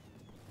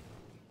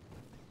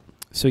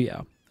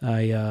yeah,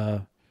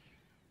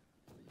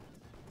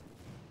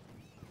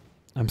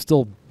 I'm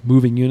still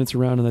moving units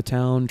around in the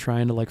town,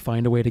 trying to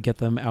find a way to get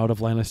them out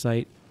of line of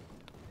sight.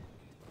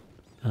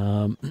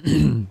 While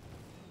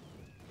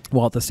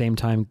at the same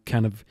time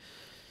kind of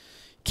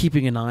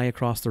keeping an eye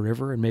across the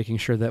river and making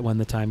sure that when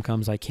the time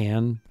comes I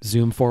can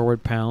zoom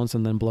forward, pounce,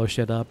 and then blow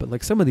shit up.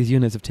 But some of these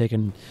units have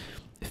taken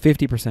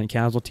 50%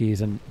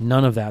 casualties, and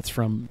none of that's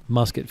from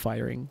musket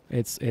firing.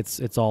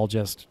 It's all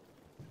just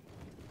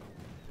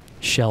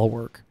shell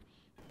work,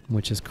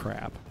 which is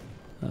crap.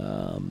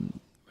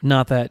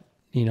 Not that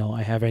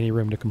I have any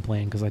room to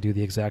complain because I do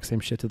the exact same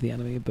shit to the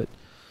enemy, but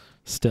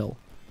still.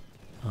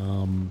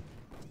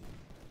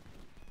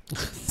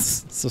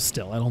 So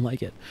still, I don't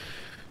like it.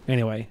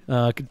 Anyway,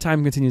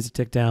 time continues to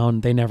tick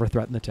down. They never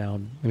threaten the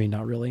town. I mean,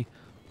 not really.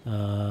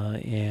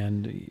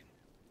 And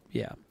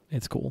yeah,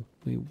 it's cool.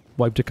 We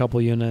wiped a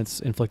couple units,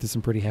 inflicted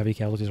some pretty heavy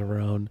casualties of our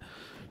own.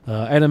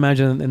 I'd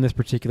imagine in this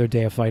particular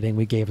day of fighting,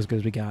 we gave as good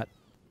as we got.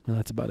 And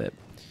that's about it.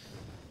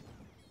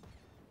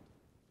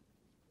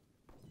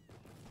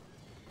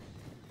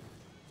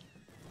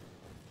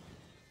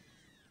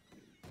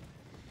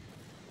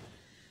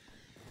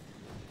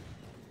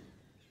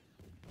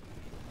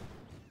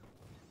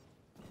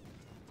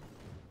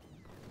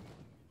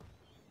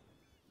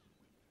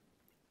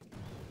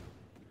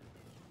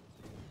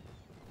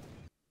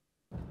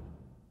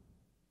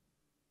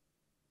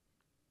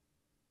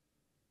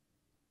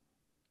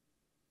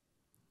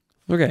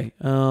 Okay,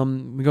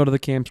 we go to the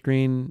camp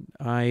screen.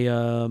 I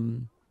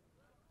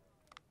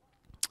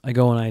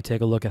go and I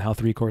take a look at how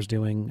 3 Corps is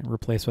doing,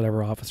 replace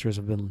whatever officers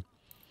have been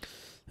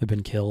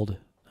killed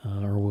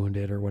or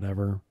wounded or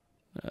whatever,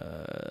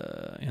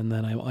 and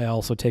then I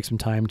also take some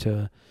time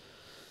to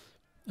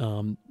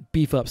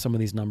beef up some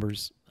of these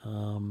numbers.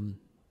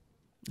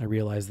 I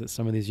realize that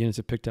some of these units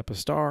have picked up a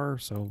star,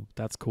 so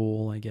that's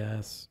cool, I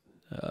guess.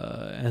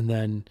 And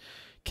then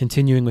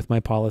continuing with my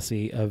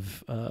policy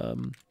of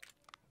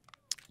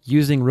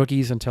using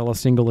rookies until a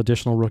single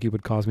additional rookie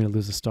would cause me to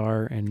lose a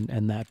star,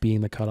 and that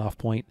being the cutoff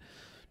point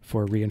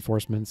for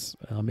reinforcements.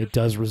 It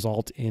does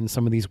result in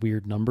some of these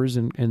weird numbers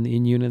in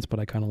units, but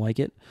I kind of like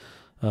it.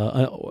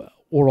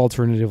 Or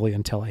alternatively,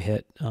 until I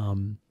hit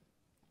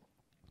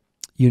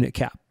unit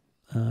cap.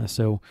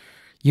 So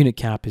unit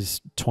cap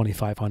is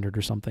 2,500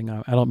 or something.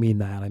 I don't mean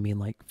that. I mean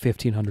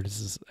 1,500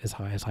 is as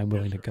high as I'm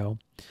willing to go.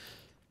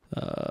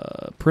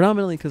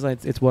 Predominantly because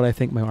it's what I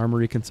think my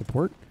armory can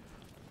support.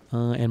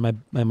 And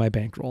my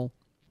bankroll.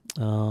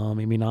 I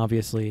mean,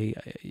 obviously,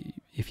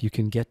 if you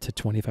can get to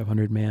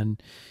 2,500 man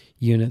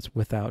units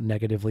without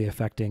negatively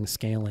affecting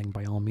scaling,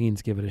 by all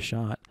means, give it a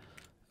shot.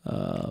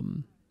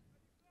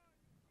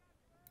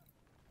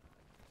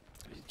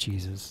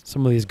 Jesus,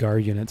 some of these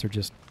guard units are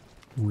just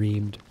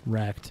reamed,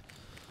 wrecked.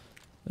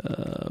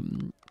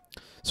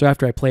 So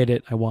after I played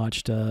it, I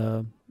watched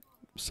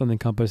Southern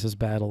Compass's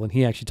battle, and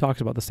he actually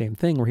talks about the same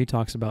thing, where he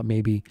talks about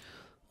maybe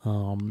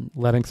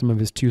letting some of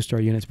his 2-star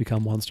units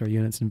become 1-star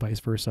units and vice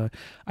versa.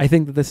 I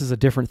think that this is a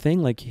different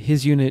thing. Like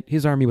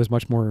his army was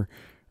much more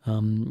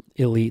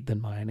elite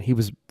than mine. He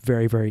was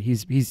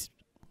he's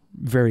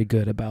very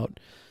good about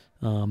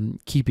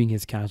keeping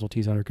his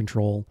casualties under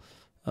control.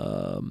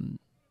 And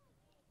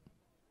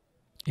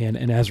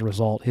as a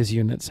result, his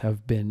units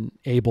have been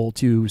able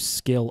to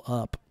scale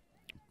up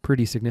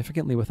pretty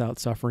significantly without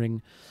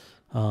suffering,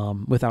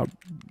 without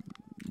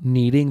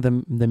needing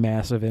the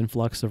massive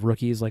influx of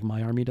rookies like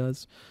my army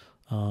does.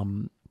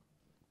 And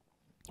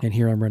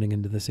here I'm running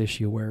into this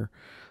issue where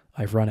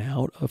I've run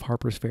out of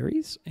Harper's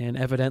Ferries, and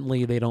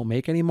evidently they don't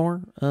make any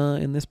more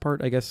in this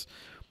part. I guess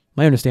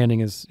my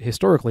understanding is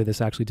historically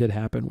this actually did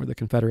happen, where the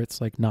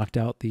Confederates knocked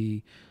out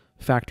the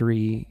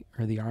factory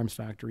or the arms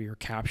factory, or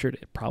captured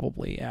it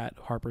probably at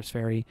Harper's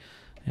Ferry,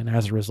 and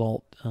as a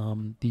result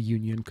the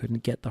Union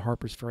couldn't get the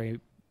Harper's Ferry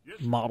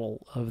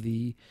model of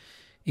the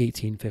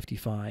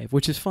 1855,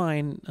 which is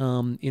fine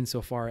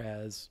insofar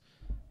as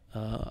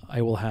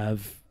I will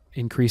have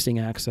increasing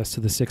access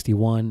to the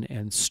 61,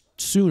 and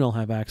soon I'll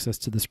have access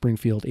to the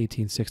Springfield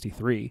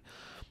 1863,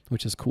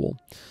 which is cool.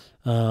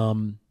 All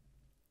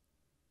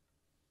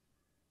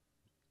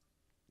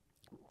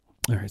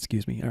right,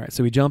 excuse me. All right,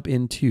 so we jump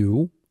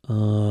into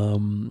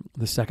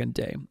the second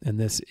day, and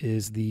this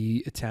is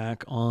the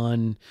attack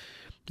on,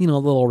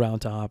 Little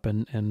Round Top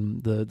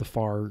and the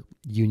far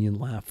Union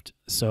left.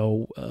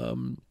 So,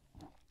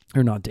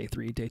 or not day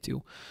 3, day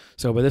 2.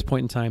 So by this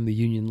point in time, the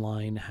Union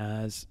line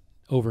has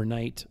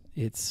overnight.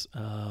 It's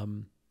or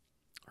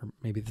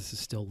maybe this is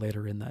still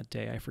later in that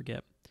day. I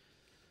forget.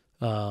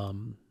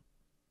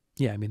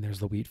 Yeah, I mean, there's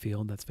the wheat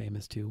field that's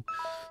famous too.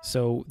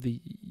 So the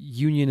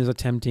Union is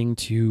attempting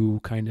to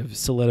kind of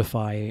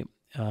solidify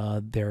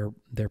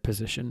their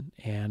position,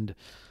 and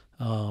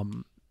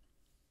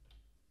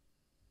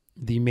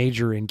the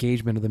major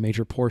engagement, or the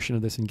major portion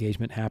of this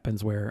engagement,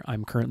 happens where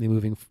I'm currently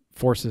moving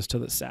forces to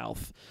the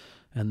south,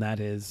 and that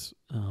is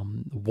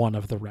one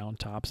of the Round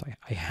Tops.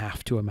 I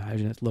have to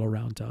imagine it's Little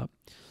Round Top,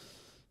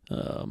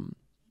 and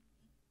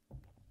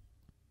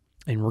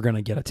we're going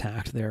to get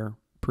attacked there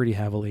pretty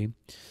heavily.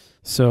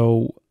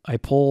 So I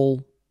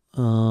pull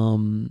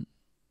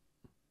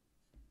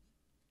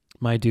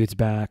my dudes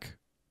back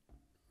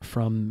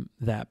from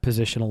that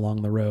position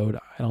along the road.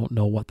 I don't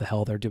know what the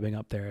hell they're doing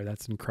up there.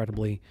 That's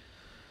incredibly...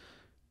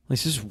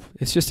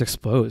 It's just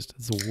exposed.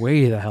 It's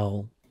way the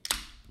hell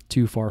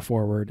too far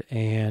forward.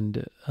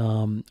 And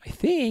I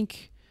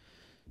think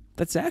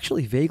that's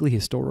actually vaguely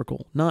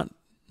historical. Not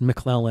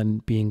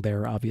McClellan being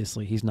there,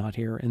 obviously. He's not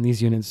here. And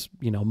these units,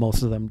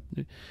 most of them...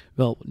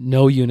 Well,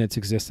 no units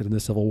existed in the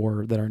Civil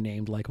War that are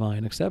named like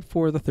mine, except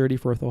for the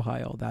 34th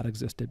Ohio. That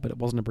existed, but it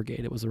wasn't a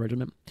brigade. It was a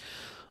regiment.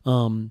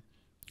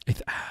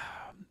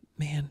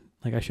 Man,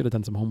 I should have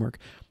done some homework.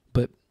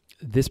 But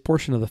this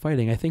portion of the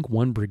fighting, I think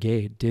one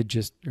brigade did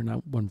just... Or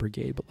not one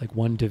brigade, but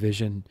one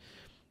division...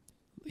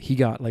 He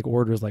got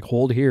orders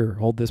hold here,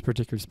 hold this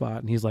particular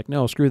spot. And he's like,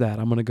 no, screw that.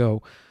 I'm going to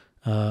go.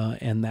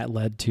 And that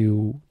led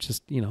to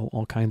just,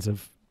 all kinds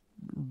of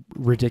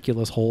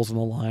ridiculous holes in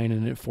the line,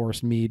 and it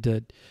forced me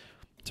to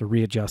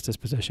readjust his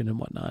position and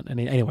whatnot. And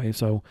anyway,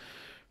 so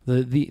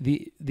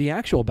the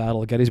actual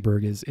Battle of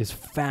Gettysburg is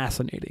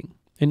fascinating.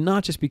 And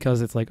not just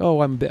because it's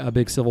I'm a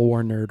big Civil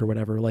War nerd or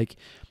whatever.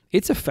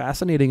 It's a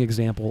fascinating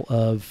example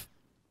of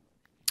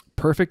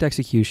perfect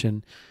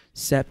execution,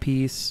 set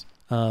piece,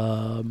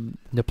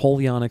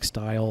 Napoleonic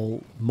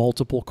style,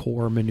 multiple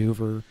corps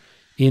maneuver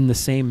in the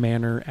same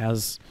manner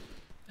as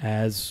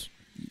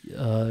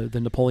the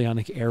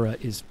Napoleonic era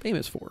is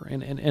famous for.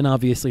 And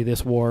obviously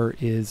this war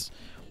is,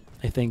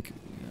 I think,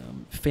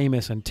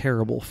 famous and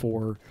terrible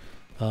for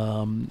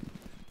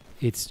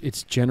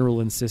its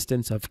general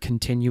insistence of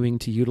continuing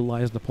to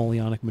utilize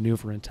Napoleonic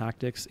maneuver and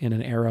tactics in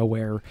an era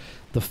where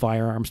the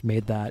firearms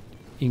made that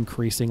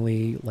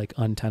increasingly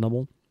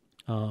untenable.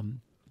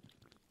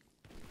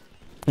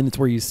 And it's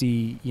where you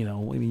see,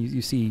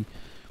 you see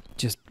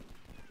just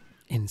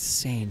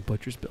insane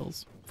butcher's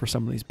bills for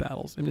some of these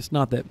battles. And it's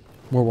not that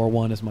World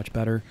War I is much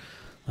better,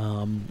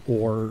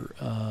 or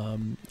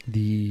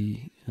the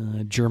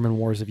German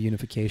wars of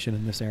unification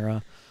in this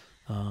era.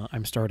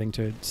 I'm starting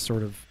to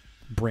sort of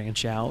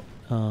branch out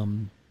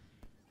of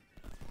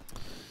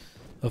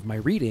my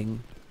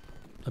reading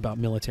about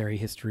military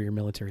history or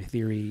military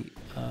theory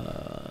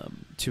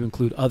to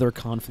include other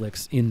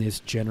conflicts in this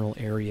general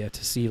area,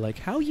 to see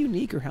how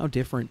unique or how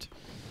different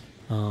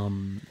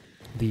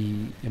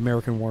the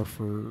American War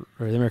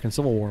or the American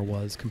Civil War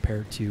was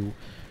compared to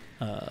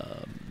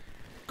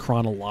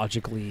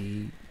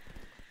chronologically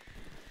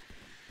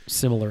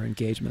similar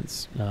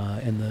engagements.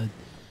 And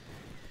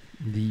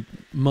the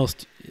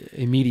most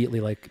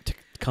immediately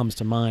comes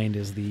to mind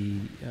is the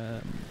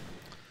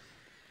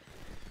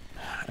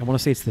I want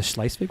to say it's the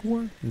Schleswig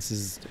War. This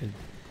is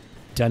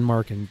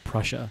Denmark and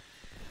Prussia.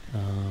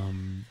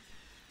 And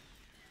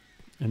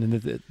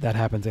then that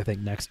happens, I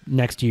think,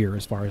 next year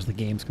as far as the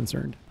game's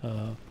concerned.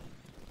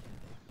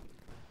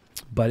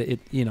 But it,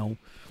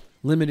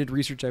 limited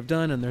research I've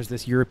done, and there's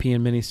this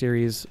European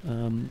miniseries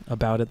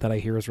about it that I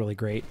hear is really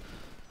great.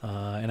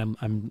 And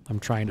I'm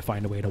trying to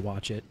find a way to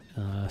watch it,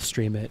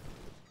 stream it,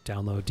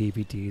 download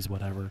DVDs,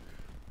 whatever.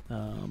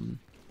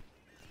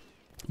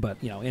 But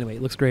anyway,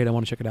 it looks great. I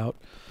want to check it out.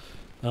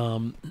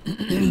 I'm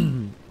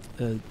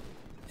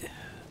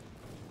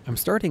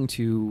starting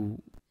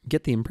to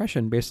get the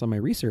impression, based on my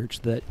research,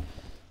 that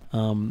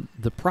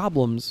the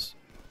problems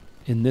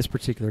in this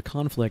particular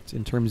conflict,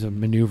 in terms of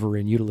maneuver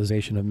and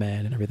utilization of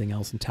men and everything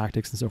else and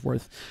tactics and so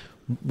forth,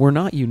 were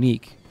not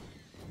unique,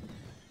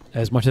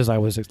 as much as I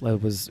was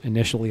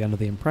initially under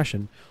the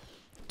impression,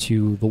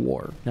 to the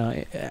war. Now,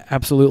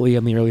 absolutely,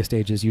 in the early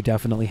stages, you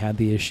definitely had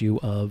the issue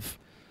of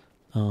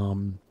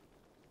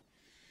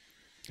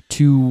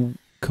two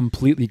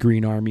completely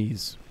green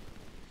armies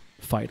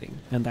fighting,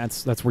 and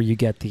that's where you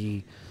get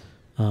the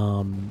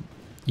on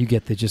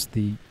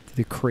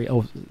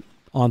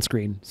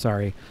screen.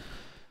 Sorry,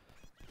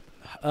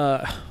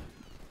 I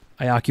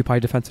occupy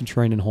defensive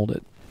terrain and hold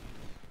it.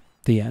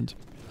 The end.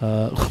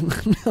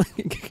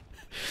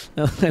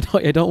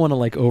 I don't want to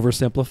like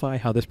oversimplify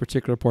how this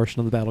particular portion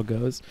of the battle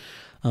goes,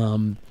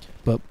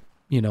 but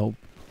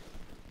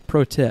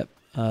pro tip: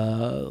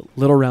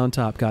 Little Round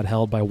Top got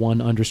held by one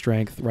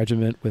understrength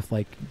regiment with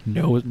like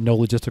no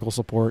logistical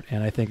support,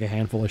 and I think a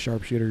handful of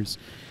sharpshooters,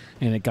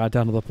 and it got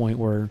down to the point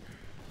where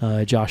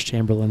Josh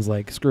Chamberlain's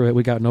like, "Screw it,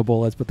 we got no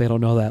bullets, but they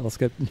don't know that. Let's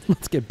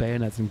get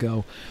bayonets and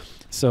go."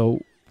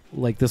 So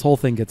like this whole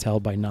thing gets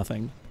held by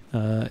nothing.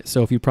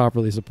 So if you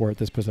properly support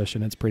this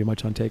position, it's pretty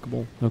much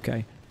untakeable.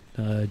 Okay,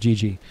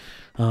 GG.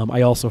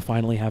 I also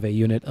finally have a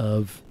unit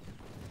of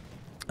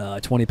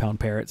 20-pound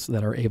parrots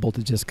that are able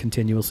to just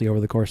continuously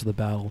over the course of the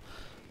battle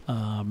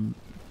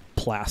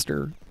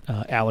plaster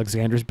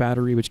Alexander's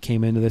battery, which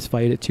came into this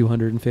fight at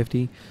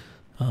 250.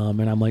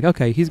 And I'm like,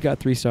 okay, he's got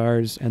 3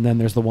 stars, and then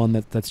there's the one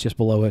that's just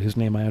below it, whose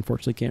name I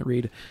unfortunately can't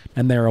read,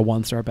 and they're a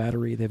 1-star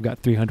battery. They've got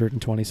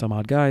 320 some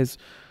odd guys.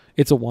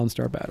 It's a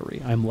 1-star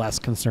battery. I'm less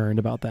concerned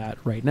about that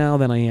right now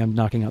than I am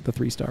knocking out the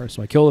 3 stars.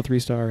 So I kill the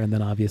 3-star, and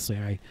then obviously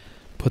I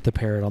put the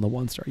parrot on the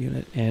 1-star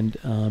unit.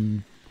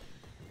 And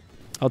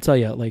I'll tell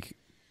you, like,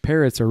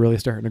 parrots are really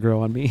starting to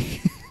grow on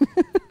me.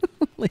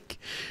 Like,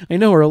 I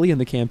know early in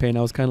the campaign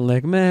I was kind of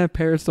like, meh,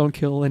 parrots don't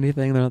kill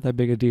anything. They're not that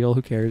big a deal.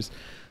 Who cares?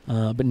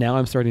 But now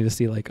I'm starting to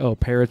see like, oh,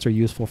 parrots are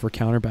useful for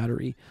counter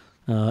battery.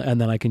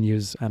 And then I can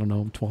use, I don't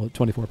know,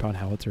 24-pound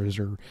howitzers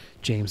or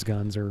James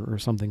guns or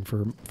something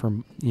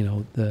from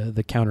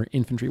the counter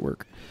infantry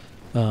work.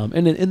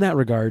 And in that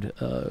regard,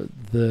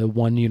 the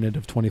one unit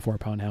of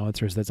 24-pound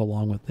howitzers that's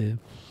along with the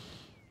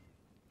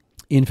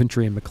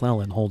infantry and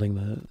McClellan holding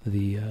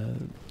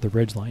the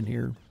ridge line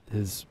here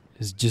is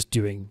just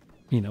doing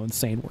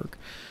insane work.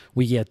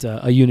 We get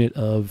a unit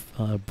of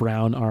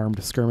brown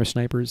armed skirmish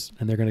snipers,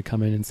 and they're going to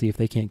come in and see if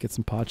they can't get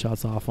some pot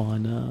shots off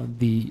on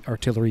the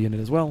artillery unit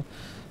as well,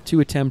 to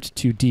attempt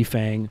to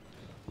defang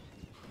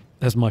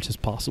as much as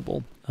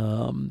possible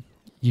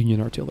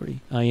Union artillery.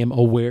 I am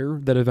aware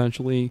that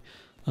eventually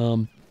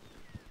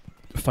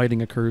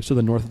fighting occurs to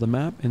the north of the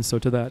map, and so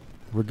to that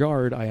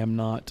regard, I am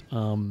not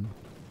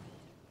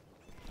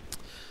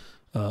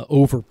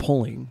over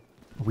pulling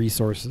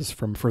resources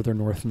from further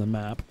north in the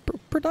map,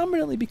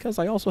 predominantly because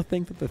I also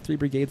think that the 3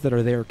 brigades that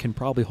are there can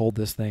probably hold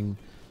this thing,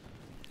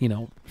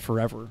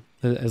 forever,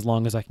 as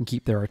long as I can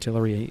keep their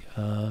artillery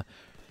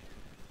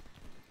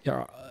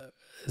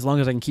as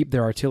long as I can keep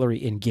their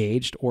artillery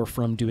engaged or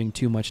from doing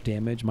too much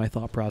damage. My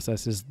thought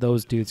process is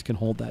those dudes can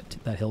hold that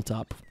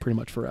hilltop pretty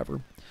much forever.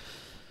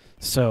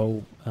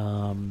 So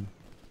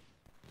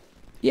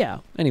yeah,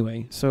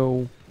 anyway,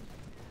 so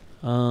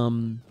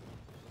trying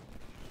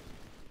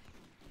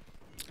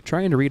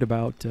to read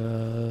about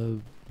the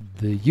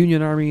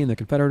Union Army and the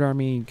Confederate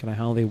Army, kind of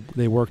how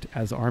they worked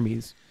as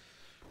armies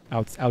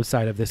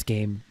outside of this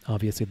game,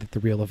 obviously the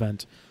real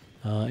event.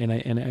 And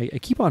I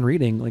keep on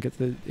reading, like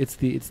it's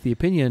the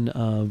opinion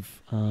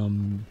of oh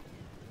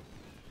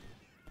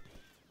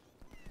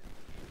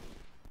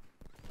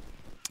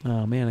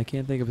man, I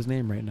can't think of his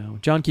name right now.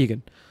 John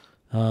Keegan.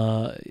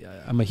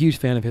 I'm a huge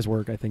fan of his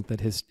work. I think that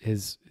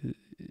his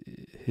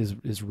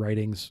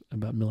writings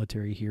about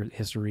military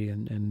history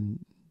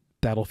and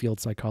battlefield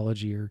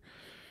psychology are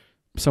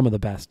some of the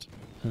best.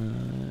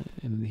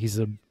 And he's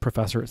a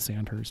professor at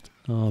Sandhurst.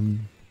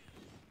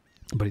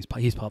 But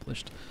he's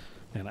published.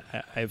 And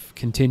I've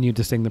continued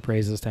to sing the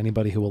praises to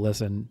anybody who will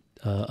listen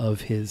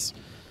of his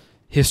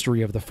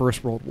history of the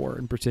First World War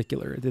in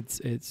particular. It's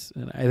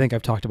and I think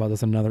I've talked about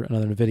this in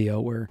another video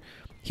where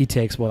he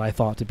takes what I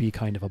thought to be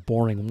kind of a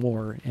boring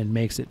war and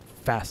makes it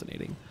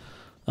fascinating.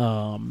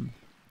 And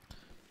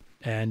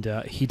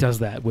he does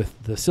that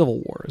with the Civil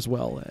War as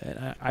well.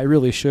 And I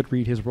really should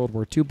read his World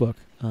War II book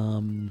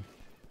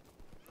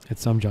at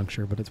some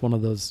juncture, but it's one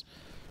of those,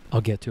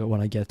 I'll get to it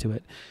when I get to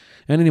it.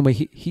 And anyway,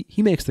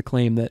 he makes the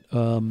claim that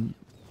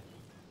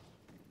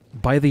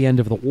by the end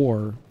of the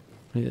war,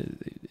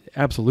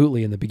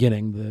 absolutely in the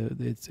beginning,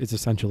 it's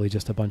essentially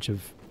just a bunch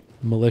of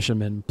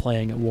militiamen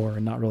playing at war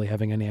and not really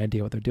having any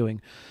idea what they're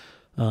doing.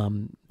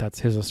 That's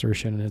his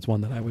assertion, and it's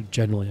one that I would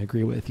generally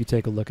agree with. You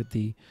take a look at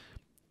the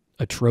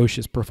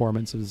atrocious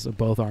performances of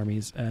both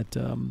armies at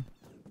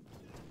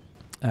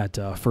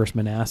First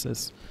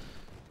Manassas,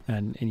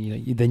 and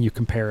then you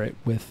compare it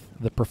with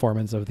the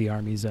performance of the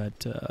armies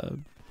at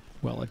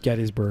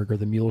Gettysburg or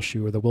the Mule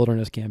Shoe or the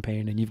Wilderness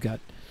Campaign, and you've got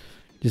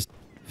just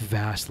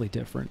vastly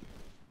different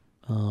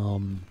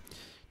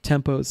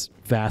tempos,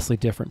 vastly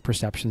different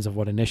perceptions of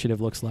what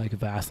initiative looks like,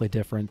 vastly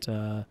different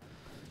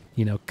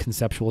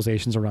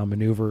conceptualizations around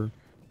maneuver,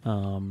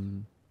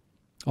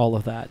 all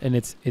of that. And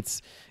it's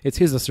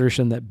his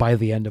assertion that by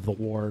the end of the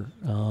war,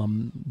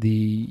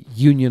 the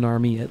Union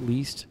Army at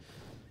least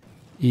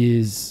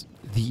is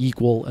the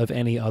equal of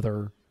any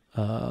other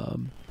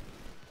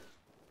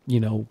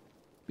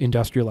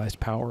industrialized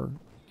power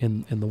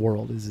in the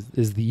world,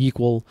 is the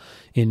equal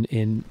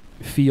in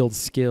field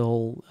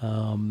skill,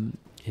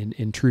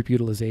 in troop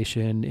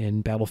utilization,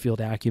 in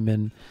battlefield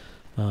acumen,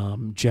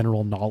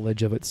 general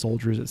knowledge of its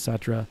soldiers,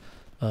 etc.,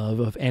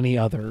 of any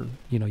other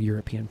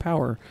European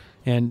power.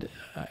 And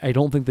I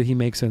don't think that he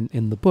makes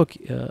in the book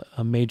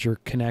a major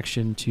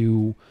connection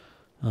to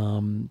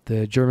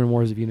the German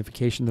wars of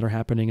unification that are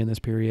happening in this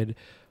period,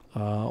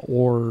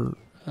 or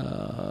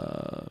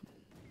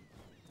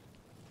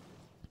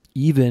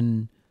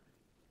even,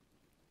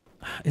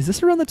 is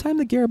this around the time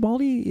that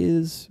Garibaldi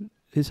is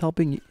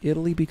helping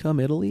Italy become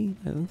Italy?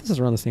 I think this is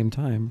around the same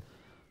time.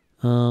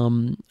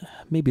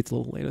 Maybe it's a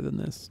little later than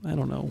this. I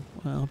don't know.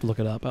 I'll have to look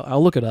it up.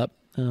 I'll look it up.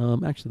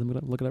 Actually, I'm going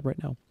to look it up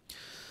right now.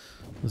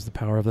 This is the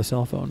power of the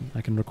cell phone.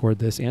 I can record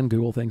this and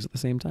Google things at the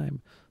same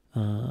time.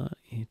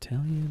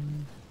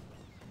 Italian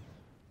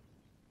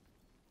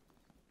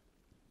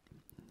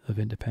of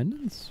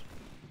independence?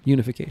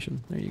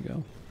 Unification. There you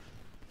go.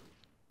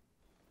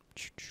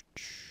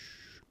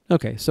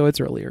 Okay, so it's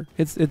earlier.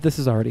 This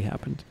has already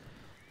happened.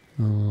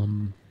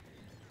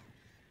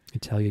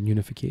 Italian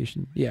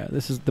unification. Yeah,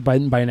 this is by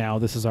now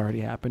this has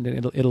already happened,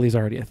 and Italy's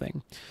already a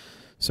thing.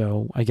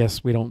 So I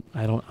guess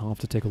I'll have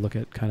to take a look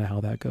at kind of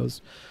how that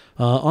goes.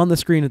 On the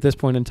screen at this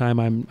point in time,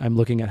 I'm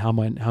looking at how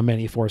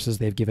many forces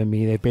they've given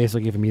me. They've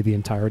basically given me the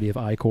entirety of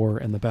I Corps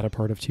and the better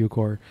part of 2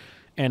 Corps.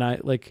 And I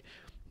like,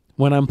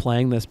 when I'm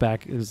playing this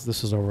back, this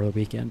was over the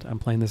weekend. I'm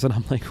playing this and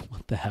I'm like,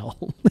 what the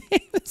hell?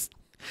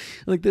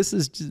 Like this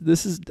is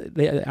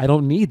I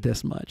don't need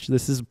this much.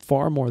 This is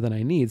far more than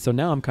I need. So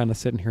now I'm kind of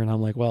sitting here and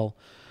I'm like, well,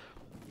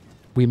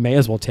 we may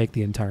as well take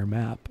the entire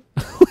map.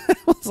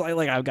 So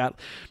I've got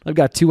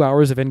 2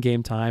 hours of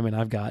in-game time, and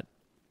I've got,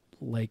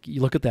 like,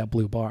 you look at that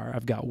blue bar,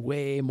 I've got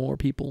way more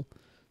people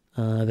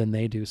than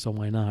they do, so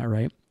why not,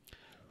 right?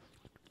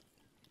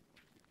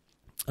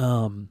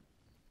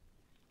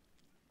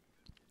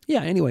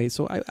 Yeah, anyway,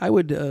 so I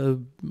would,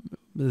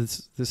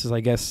 this is, I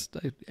guess,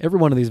 every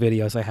one of these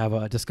videos I have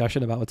a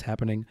discussion about what's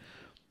happening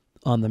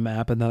on the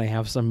map, and then I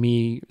have some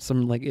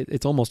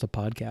it's almost a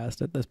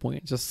podcast at this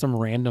point, just some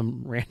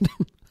random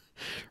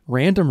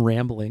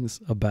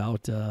ramblings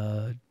about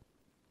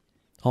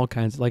all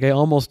kinds. Like I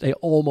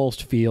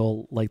almost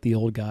feel like the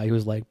old guy who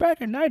was like,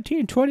 back in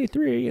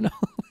 1923, you know.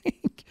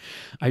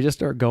 I just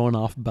start going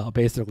off about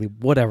basically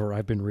whatever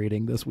I've been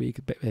reading this week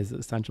is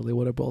essentially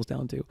what it boils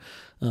down to.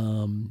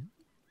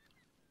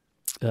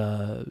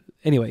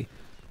 Anyway,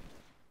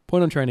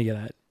 point I'm trying to get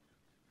at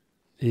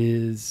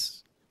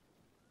is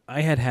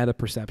I had a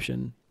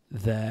perception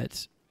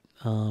that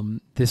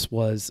this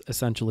was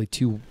essentially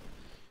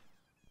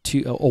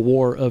a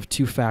war of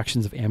 2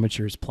 factions of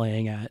amateurs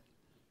playing at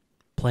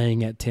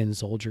Tin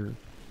Soldier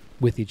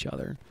with each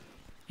other.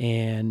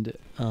 And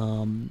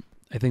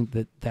I think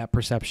that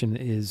perception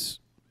is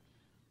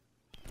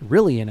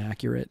really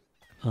inaccurate,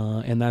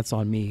 and that's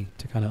on me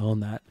to kind of own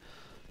that.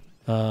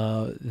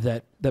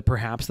 That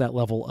perhaps that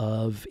level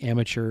of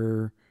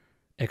amateur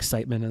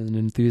excitement and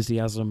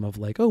enthusiasm of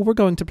like, oh, we're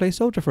going to play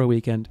soldier for a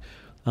weekend,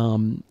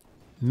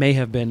 may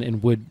have been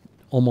and would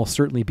almost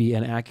certainly be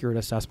an accurate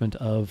assessment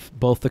of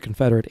both the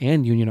Confederate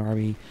and Union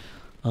Army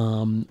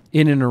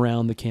in and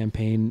around the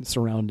campaign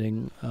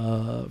surrounding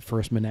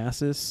First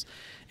Manassas,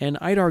 and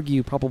I'd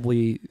argue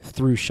probably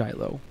through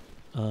Shiloh.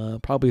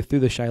 Probably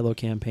through the Shiloh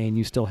campaign,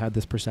 you still had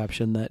this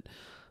perception that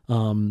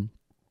one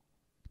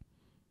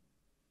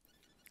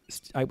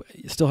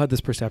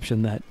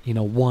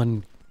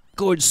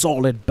good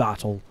solid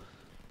battle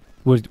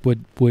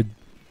would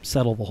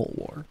settle the whole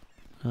war,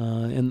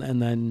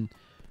 and then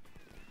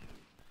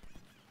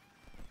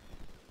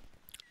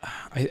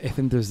I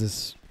think there's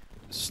this,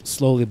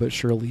 slowly but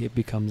surely it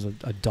becomes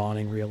a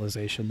dawning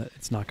realization that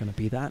it's not going to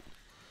be that.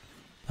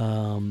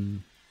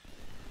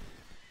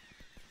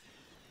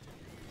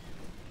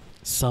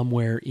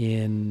 Somewhere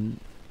in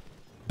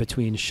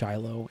between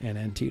Shiloh and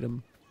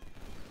Antietam.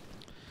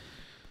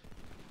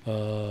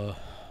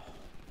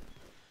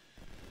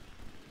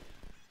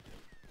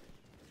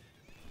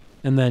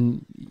 And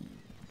then,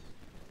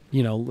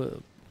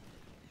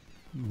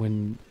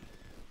 when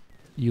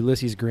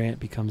Ulysses Grant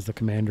becomes the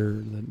commander,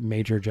 the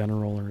major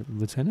general or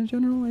lieutenant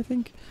general, I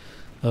think,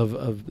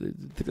 of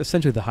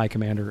essentially the high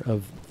commander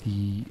of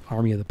the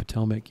Army of the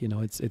Potomac.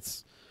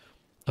 It's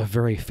a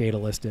very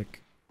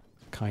fatalistic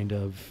kind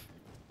of,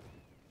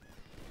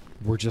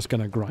 we're just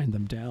going to grind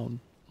them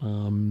down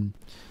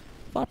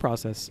thought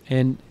process.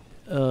 And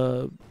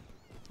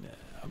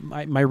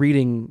my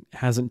reading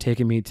hasn't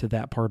taken me to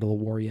that part of the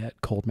war yet,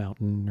 Cold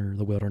Mountain or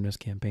the Wilderness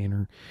Campaign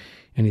or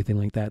anything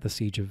like that, the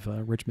Siege of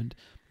Richmond.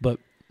 But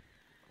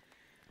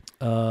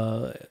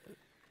the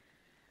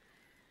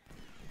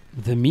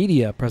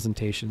media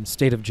presentation,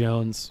 State of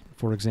Jones,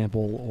 for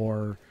example,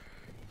 or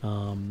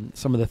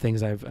some of the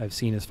things I've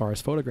seen as far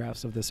as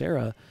photographs of this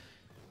era,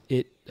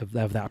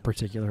 of that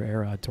particular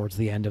era towards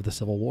the end of the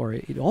Civil War,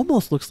 it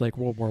almost looks like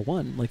World War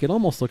I. Like, it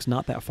almost looks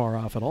not that far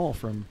off at all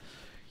from,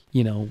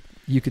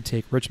 you could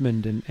take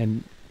Richmond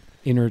and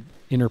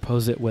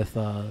interpose it with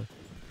the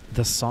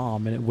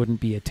Somme, and it wouldn't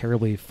be a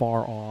terribly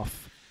far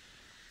off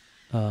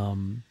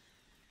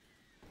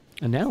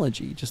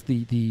analogy. Just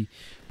the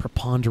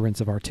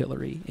preponderance of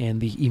artillery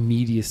and the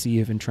immediacy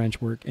of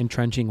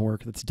entrenching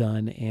work that's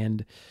done,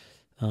 and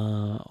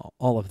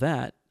all of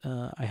that.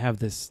 I have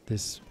this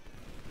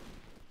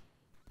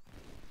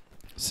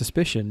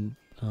suspicion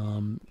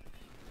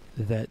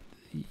that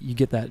you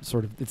get that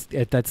sort of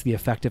that's the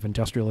effect of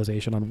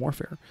industrialization on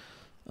warfare,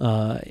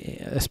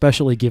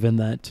 especially given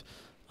that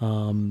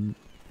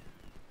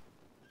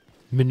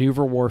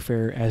maneuver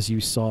warfare, as you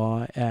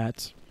saw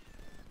at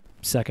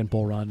Second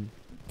Bull Run,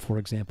 for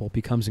example,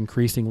 becomes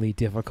increasingly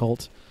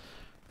difficult,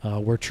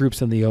 where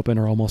troops in the open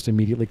are almost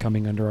immediately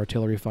coming under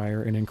artillery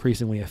fire, and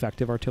increasingly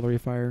effective artillery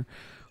fire.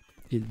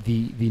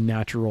 The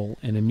natural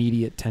and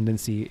immediate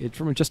tendency,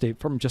 from just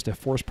a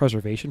force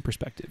preservation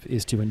perspective,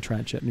 is to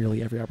entrench at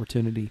nearly every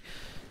opportunity,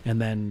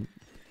 and then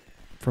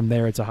from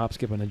there it's a hop,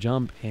 skip, and a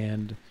jump,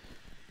 and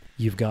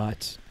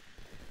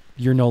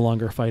you're no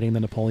longer fighting the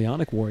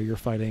Napoleonic War. You're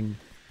fighting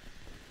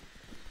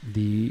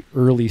the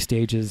early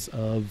stages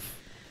of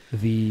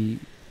the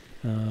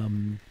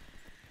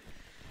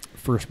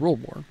First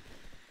World War.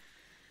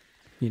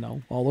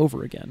 All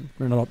over again,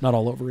 or not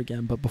all over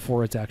again, but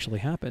before it's actually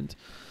happened.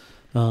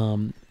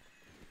 And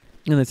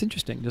it's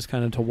interesting just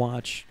kind of to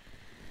watch,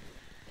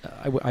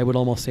 I would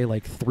almost say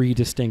like 3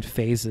 distinct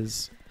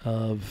phases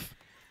of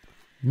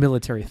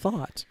military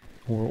thought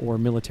or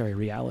military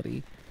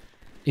reality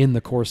in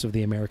the course of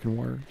the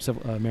American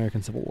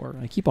Civil War.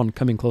 I keep on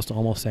coming close to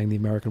almost saying the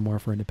American War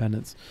for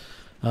Independence.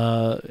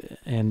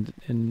 And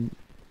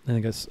I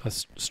think a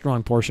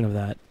strong portion of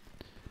that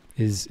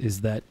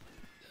is that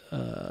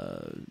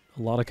a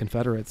lot of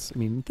Confederates, I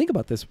mean, think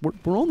about this,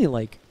 we're only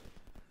like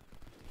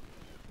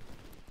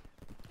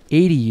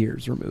 80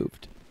 years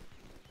removed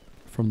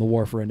from the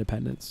War for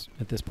Independence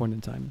at this point in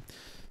time.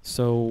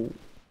 So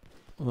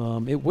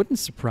it wouldn't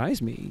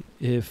surprise me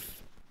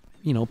if,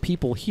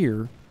 people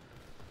here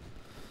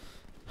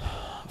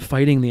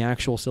fighting the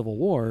actual Civil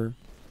War,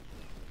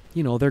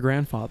 their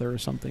grandfather or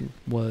something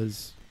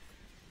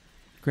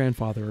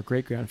grandfather or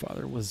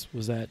great-grandfather was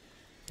at,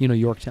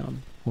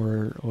 Yorktown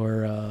or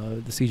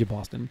the Siege of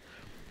Boston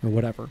or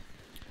whatever.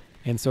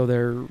 And so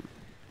there's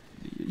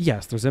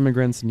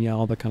immigrants and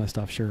all that kind of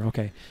stuff, sure,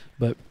 okay.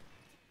 But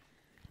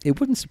it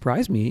wouldn't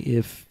surprise me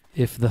if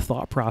the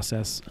thought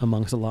process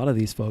amongst a lot of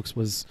these folks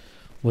was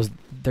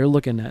they're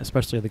looking at,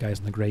 especially the guys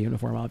in the gray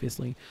uniform,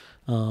 obviously,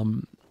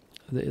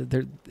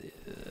 they're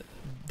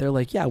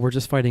like, yeah, we're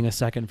just fighting a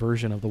second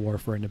version of the War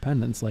for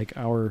Independence. Like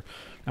our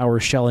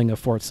shelling of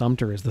Fort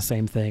Sumter is the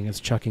same thing as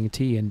chucking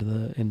tea into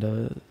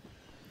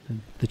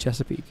the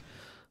Chesapeake.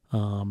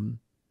 I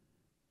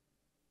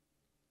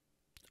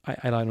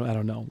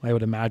don't know. I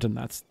would imagine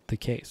that's the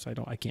case.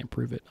 I can't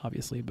prove it,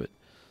 obviously, but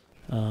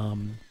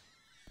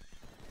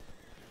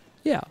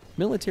yeah,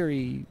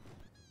 military,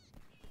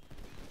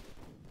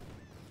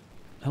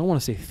 I don't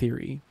want to say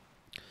theory,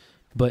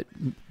 but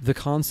the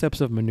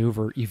concepts of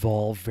maneuver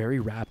evolve very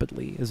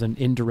rapidly as an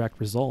indirect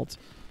result,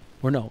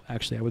 or no,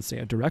 actually I would say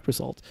a direct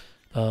result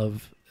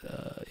of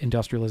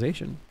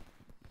industrialization.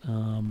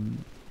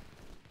 And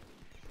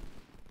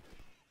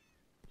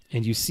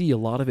you see a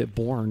lot of it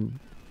born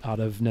out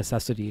of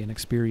necessity and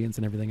experience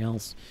and everything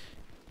else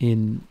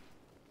in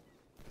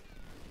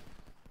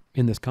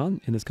this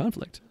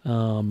conflict.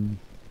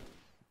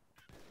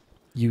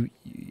 You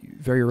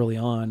very early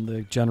on,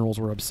 the generals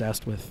were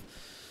obsessed with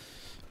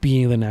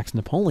being the next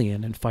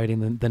Napoleon and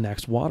fighting the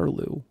next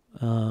Waterloo,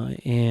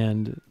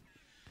 and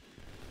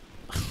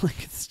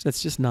like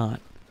that's just not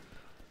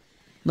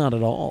at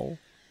all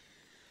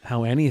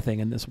how anything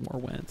in this war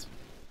went.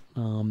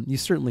 You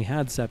certainly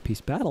had set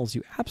piece battles.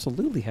 You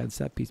absolutely had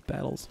set piece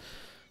battles,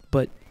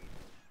 but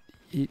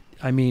you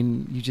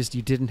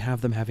didn't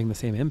have them having the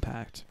same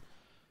impact.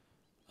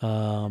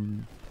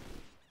 And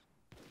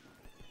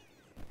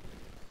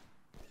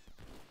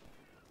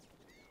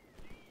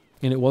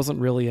it wasn't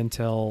really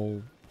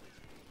until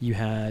you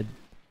had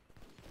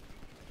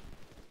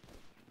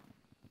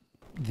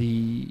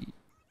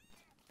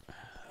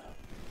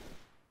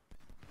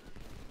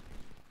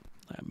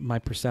my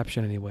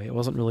perception anyway, it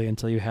wasn't really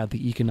until you had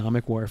the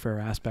economic warfare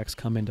aspects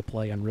come into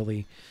play and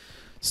really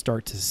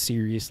start to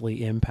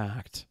seriously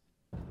impact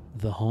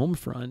the home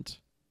front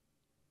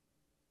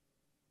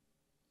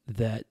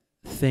that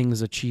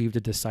things achieved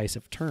a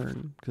decisive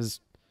turn. Because,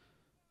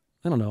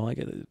 I don't know,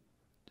 like,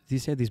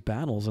 these had these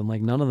battles, and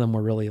like none of them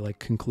were really like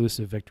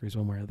conclusive victories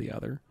one way or the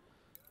other.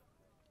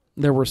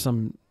 There were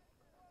some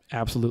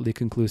absolutely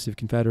conclusive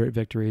Confederate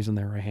victories, and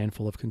there were a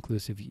handful of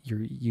conclusive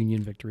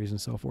Union victories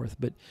and so forth.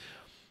 But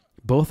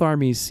both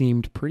armies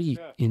seemed pretty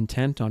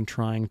intent on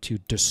trying to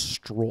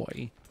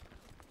destroy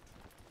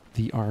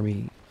the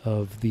army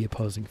of the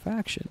opposing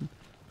faction,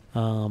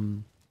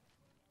 in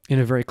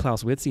a very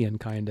Clausewitzian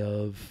kind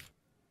of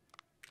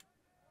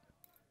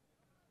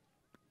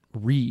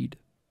read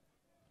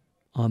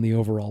on the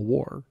overall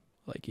war.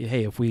 Like,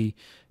 hey, if we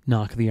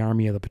knock the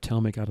Army of the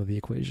Potomac out of the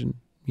equation,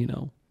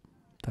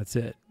 that's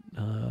it.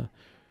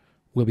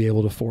 We'll be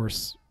able to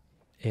force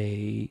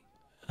a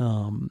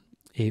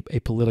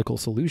political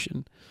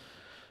solution.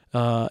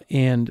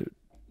 And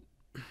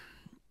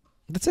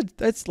it's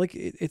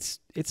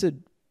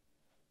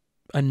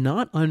a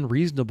not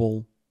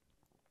unreasonable,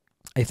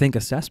 I think,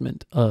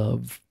 assessment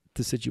of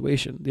the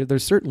situation.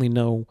 There's certainly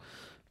no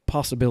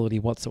possibility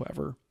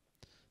whatsoever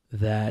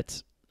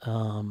that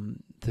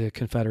the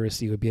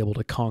Confederacy would be able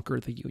to conquer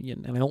the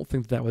Union. And I don't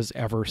think that was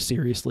ever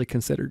seriously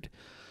considered.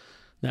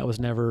 That was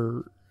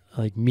never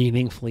like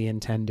meaningfully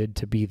intended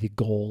to be the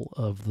goal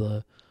of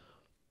the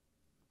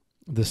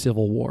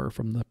Civil War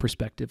from the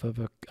perspective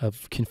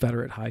of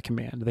Confederate high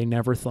command. They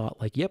never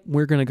thought like, yep,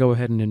 we're going to go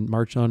ahead and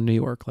march on New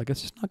York. Like,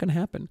 it's just not going to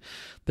happen.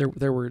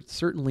 There were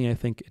certainly, I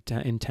think,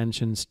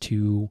 intentions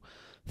to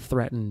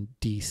threaten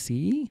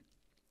D.C.,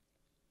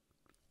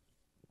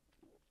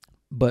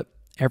 but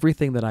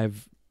everything that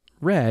I've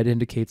read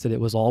indicates that it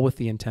was all with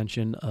the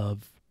intention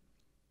of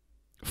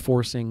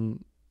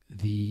forcing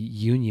the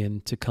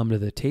Union to come to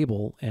the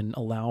table and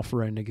allow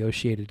for a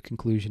negotiated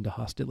conclusion to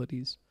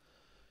hostilities.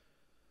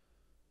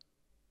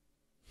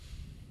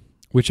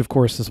 Which, of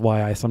course, is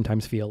why I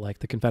sometimes feel like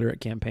the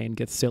Confederate campaign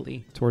gets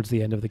silly towards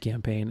the end of the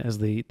campaign, as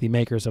the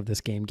makers of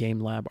this Game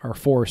Lab, are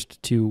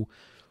forced to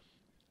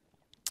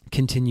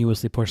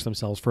continuously push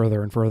themselves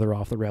further and further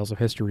off the rails of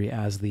history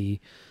as the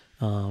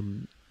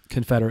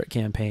Confederate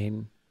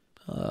campaign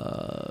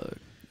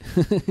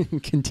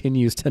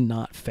continues to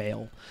not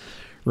fail,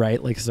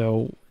 right? Like,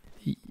 so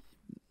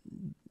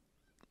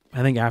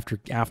I think after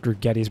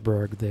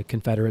Gettysburg, the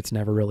Confederates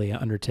never really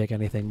undertake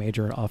anything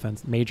major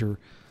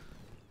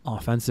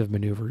offensive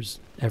maneuvers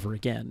ever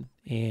again.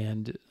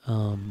 And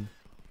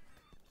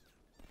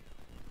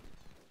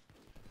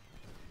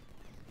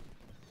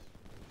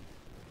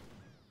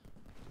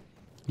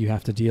you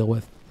have to deal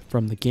with,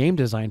 from the game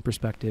design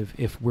perspective,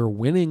 if we're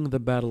winning the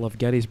Battle of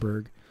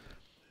Gettysburg,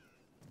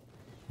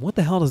 what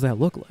the hell does that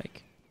look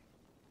like?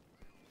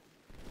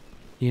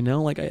 You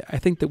know, like I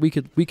think that we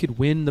could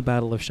win the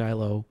Battle of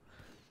Shiloh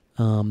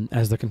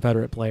as the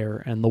Confederate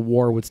player, and the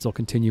war would still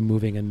continue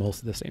moving in most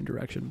of the same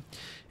direction.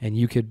 And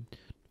you could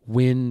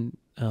win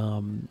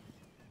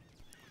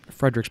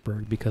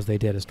Fredericksburg because they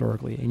did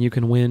historically, and you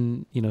can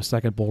win,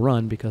 Second Bull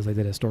Run because they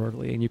did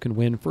historically, and you can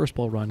win First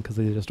Bull Run because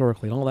they did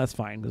historically, and all that's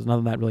fine because none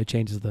of that really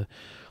changes the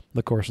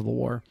course of the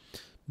war.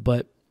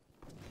 But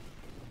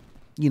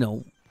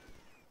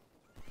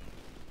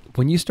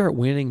when you start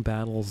winning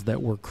battles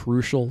that were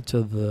crucial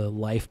to the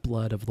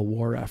lifeblood of the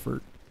war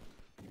effort,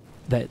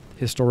 that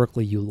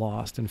historically you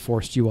lost and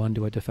forced you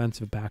onto a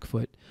defensive back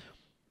foot,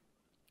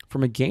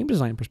 from a game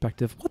design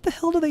perspective, what the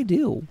hell do they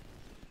do?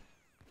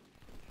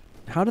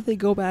 How do they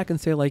go back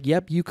and say, like,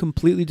 yep, you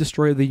completely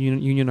destroyed the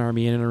Union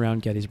Army in and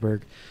around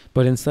Gettysburg,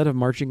 but instead of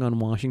marching on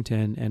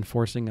Washington and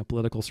forcing a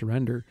political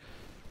surrender,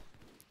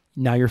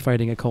 now you're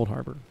fighting at Cold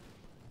Harbor?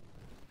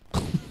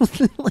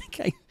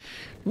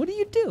 What do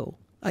you do?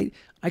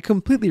 I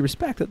completely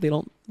respect that they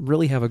don't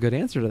really have a good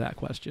answer to that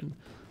question.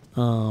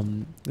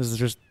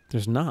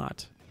 There's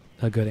not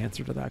a good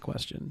answer to that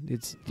question.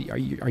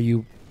 Are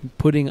you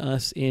putting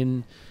us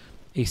in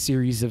a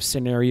series of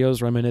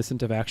scenarios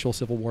reminiscent of actual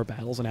Civil War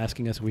battles and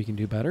asking us if we can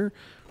do better?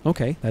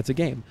 Okay, that's a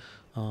game.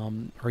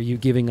 Are you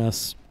giving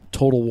us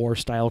total war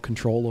style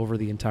control over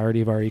the entirety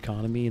of our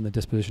economy and the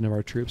disposition of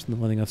our troops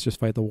and letting us just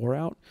fight the war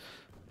out?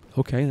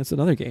 Okay, that's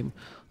another game.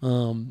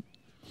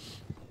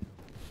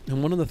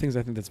 And one of the things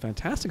I think that's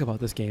fantastic about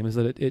this game is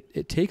that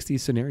it takes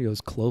these scenarios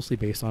closely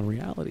based on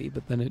reality,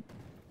 but then it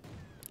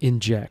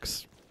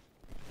injects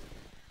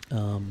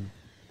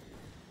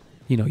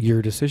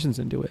your decisions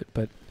into it.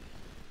 But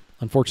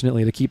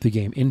unfortunately, to keep the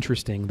game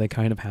interesting, they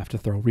kind of have to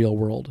throw real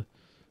world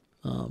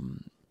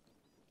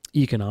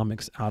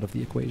economics out of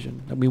the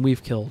equation. I mean,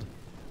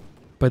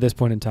 by this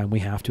point in time, we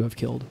have to have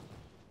killed,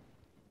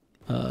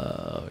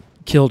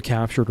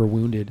 captured, or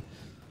wounded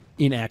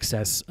in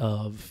excess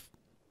of,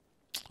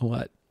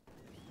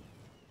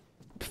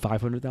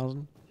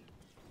 500,000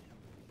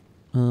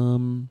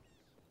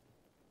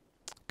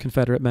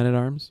 Confederate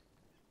men-at-arms,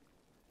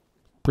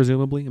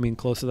 presumably. I mean,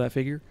 close to that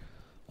figure.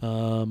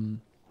 And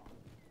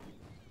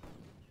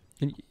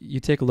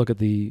you take a look at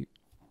the,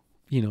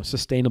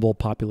 sustainable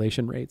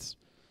population rates.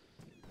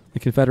 The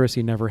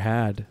Confederacy never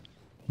had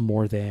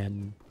more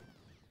than,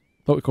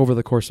 over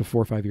the course of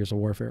 4 or 5 years of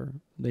warfare,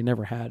 they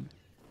never had,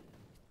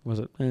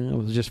 it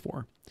was just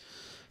 4.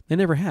 They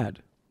never had,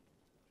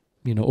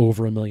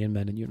 over 1 million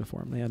men in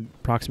uniform. They had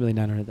approximately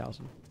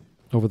 900,000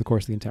 over the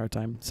course of the entire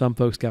time. Some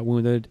folks got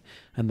wounded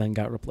and then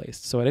got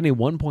replaced. So at any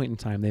one point in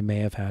time, they may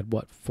have had,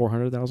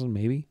 400,000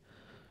 maybe?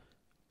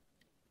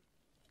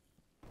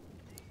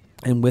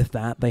 And with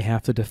that, they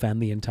have to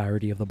defend the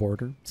entirety of the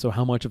border. So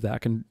how much of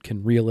that can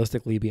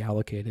realistically be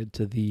allocated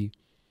to the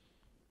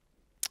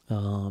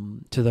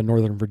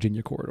Northern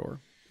Virginia corridor,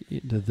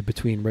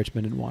 between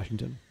Richmond and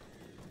Washington?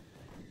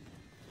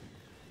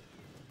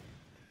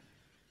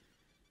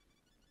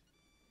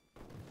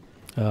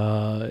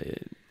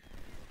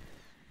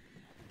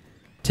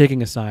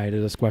 Taking aside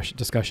a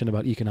discussion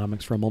about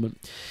economics for a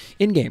moment,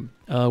 in game,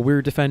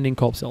 we're defending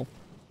Culp's Hill.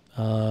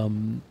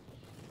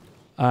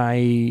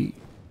 I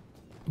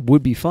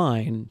would be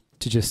fine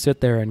to just sit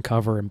there and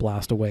cover and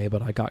blast away,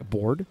 but I got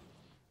bored.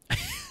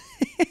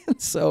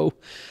 So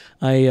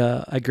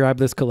I grabbed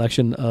this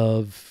collection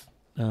of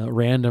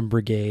random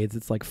brigades.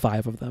 It's like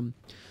 5 of them,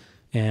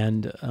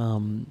 and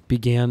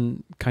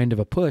began kind of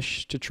a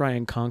push to try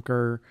and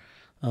conquer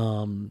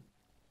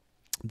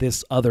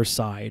this other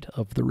side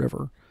of the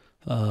river,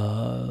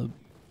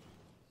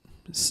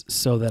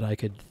 so that I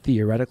could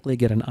theoretically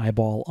get an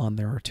eyeball on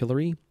their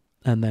artillery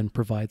and then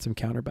provide some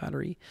counter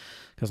battery,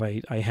 because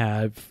I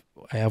have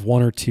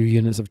 1 or 2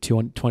 units of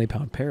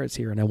 20-pound Parrots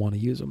here, and I want to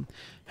use them.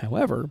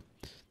 However,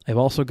 I've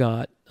also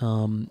got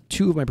 2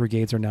 of my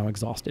brigades are now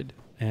exhausted,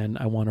 and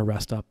I want to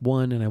rest up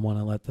one, and I want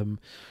to let them,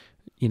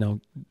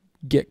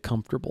 get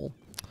comfortable.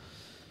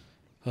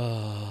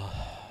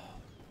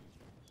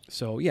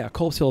 So yeah,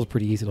 Culp's Hill is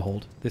pretty easy to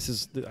hold. This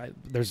is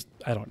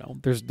I don't know.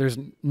 There's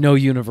no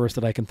universe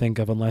that I can think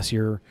of, unless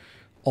you're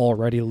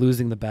already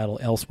losing the battle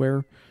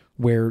elsewhere,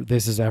 where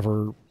this is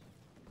ever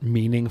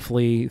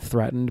meaningfully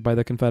threatened by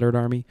the Confederate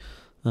Army.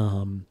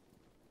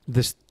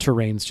 This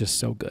terrain's just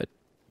so good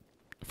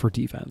for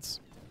defense.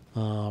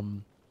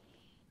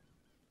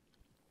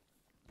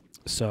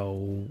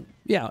 So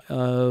yeah,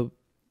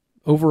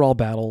 overall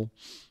battle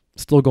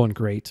still going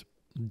great.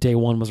 Day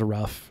 1 was a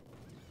rough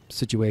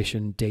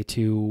situation. Day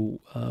 2,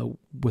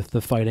 with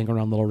the fighting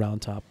around Little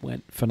Round Top,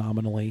 went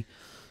phenomenally.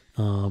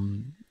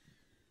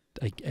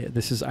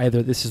 This is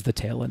the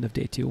tail end of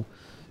Day 2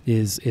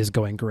 is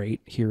going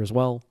great here as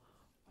well.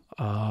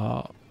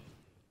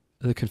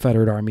 The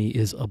Confederate Army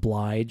is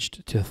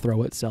obliged to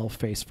throw itself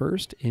face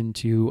first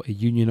into a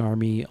Union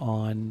Army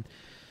on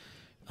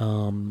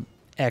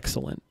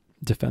excellent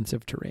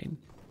defensive terrain,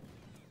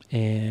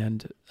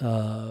 and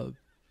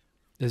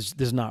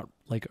there's not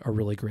like a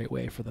really great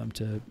way for them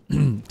to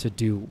to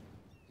do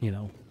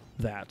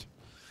that.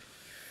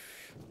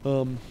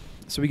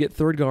 So we get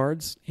 3rd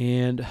Guards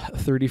and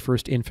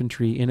 31st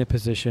Infantry in a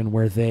position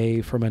where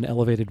they, from an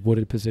elevated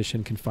wooded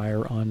position, can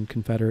fire on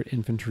Confederate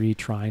infantry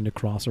trying to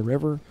cross a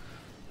river.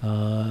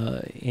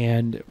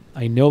 And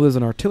I know there's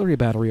an artillery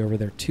battery over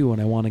there too, and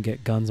I want to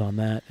get guns on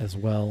that as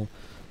well.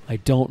 I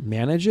don't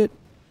manage it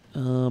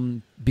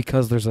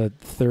because there's a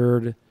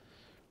 3rd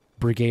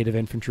Brigade of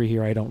Infantry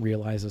here I don't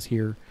realize is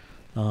here.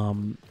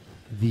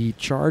 The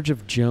charge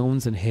of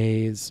Jones and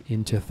Hayes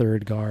into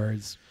 3rd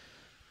Guards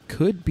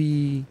could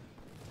be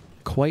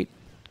quite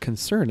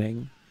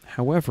concerning.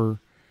 However,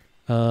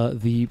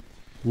 the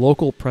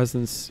local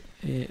presence,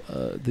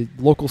 the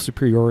local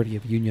superiority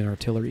of Union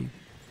artillery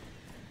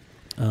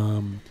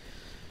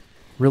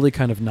really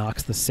kind of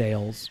knocks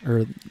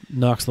the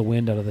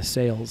wind out of the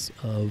sails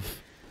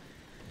of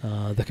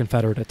the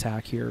Confederate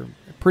attack here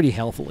pretty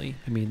healthily.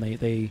 I mean,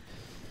 they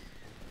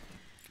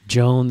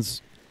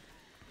Jones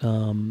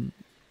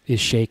is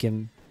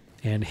shaken,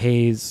 and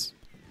Hayes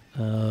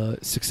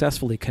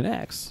successfully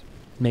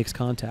makes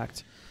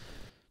contact,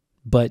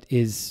 but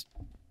is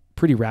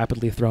pretty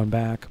rapidly thrown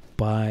back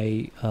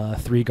by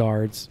 3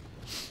 Guards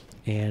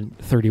and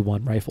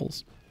 31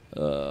 rifles.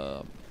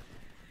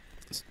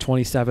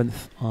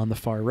 27th on the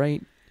far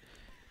right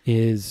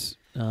is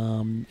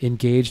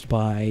engaged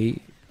by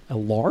a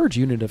large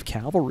unit of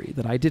cavalry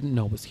that I didn't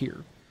know was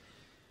here.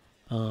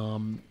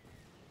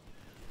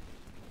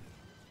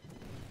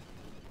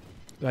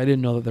 I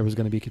didn't know that there was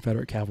going to be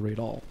Confederate cavalry at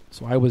all,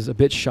 so I was a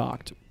bit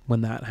shocked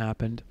when that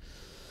happened.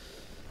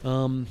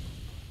 And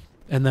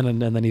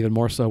then even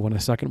more so when a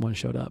second one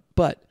showed up.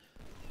 But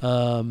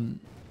I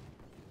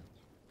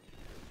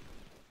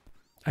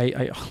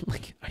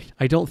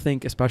don't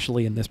think,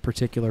 especially in this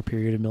particular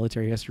period of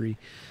military history,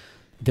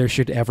 there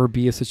should ever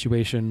be a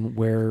situation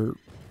where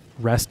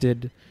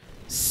rested,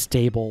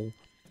 stable,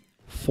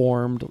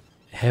 formed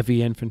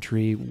heavy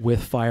infantry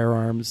with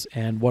firearms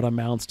and what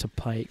amounts to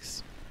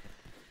pikes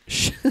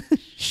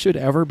should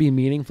ever be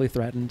meaningfully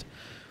threatened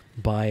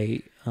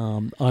by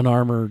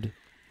unarmored,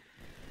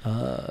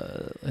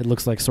 it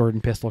looks like sword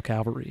and pistol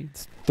cavalry.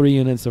 It's 3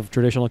 units of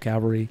traditional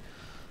cavalry,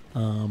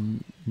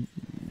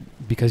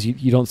 because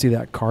you don't see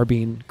that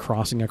carbine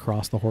crossing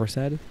across the horse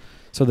head.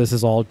 So this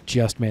is all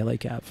just melee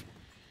cav.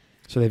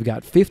 So they've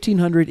got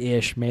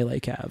 1,500-ish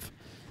melee cav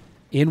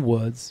in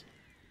woods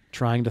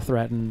trying to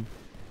threaten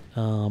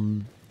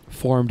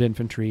formed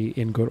infantry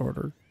in good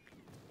order.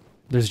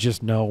 There's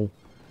just no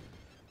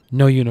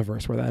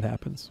universe where that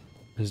happens.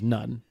 There's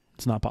none.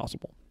 It's not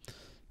possible.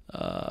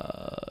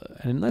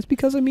 And that's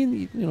because,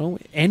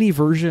 any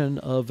version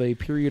of a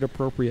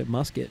period-appropriate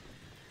musket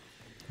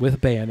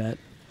with bayonet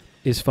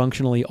is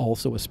functionally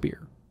also a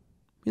spear.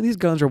 These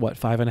guns are,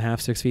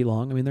 5.5, 6 feet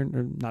long? They're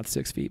not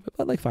 6 feet,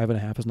 but like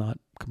 5.5 is not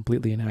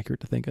completely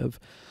inaccurate to think of.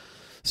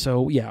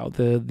 So, yeah,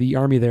 the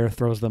army there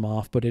throws them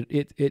off, but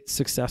it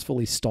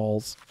successfully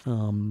stalls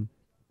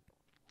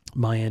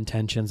my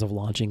intentions of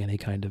launching any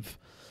kind of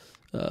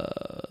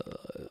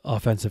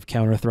offensive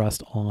counter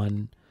thrust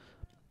on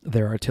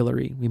their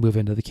artillery. We move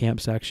into the camp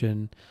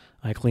section.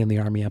 I clean the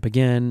army up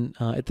again.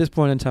 At this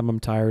point in time, I'm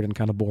tired and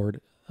kind of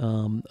bored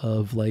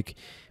of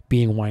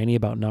being whiny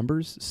about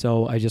numbers.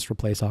 So I just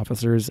replace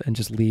officers and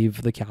just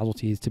leave the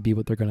casualties to be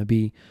what they're going to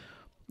be,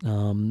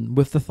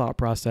 with the thought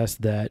process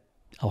that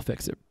I'll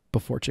fix it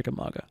before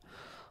Chickamauga.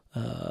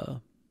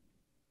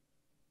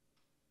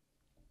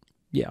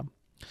 Yeah.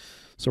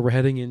 So we're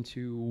heading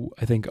into,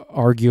 I think,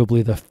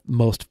 arguably the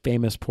most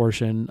famous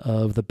portion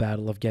of the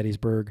Battle of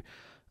Gettysburg,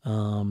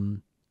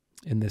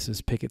 and this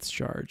is Pickett's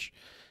charge.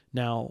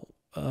 Now,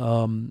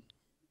 with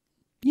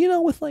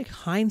like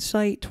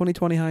hindsight,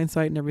 2020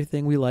 hindsight and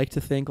everything, we like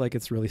to think like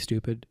it's really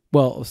stupid.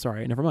 Well,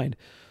 sorry, never mind.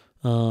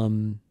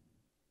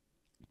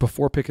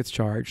 Before Pickett's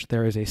charge,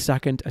 there is a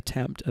second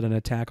attempt at an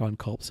attack on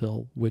Culp's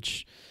Hill,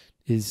 which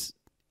is,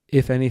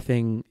 if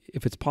anything,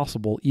 if it's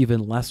possible,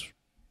 even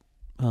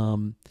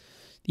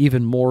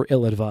more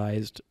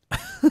ill-advised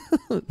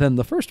than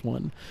the first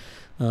one,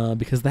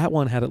 because that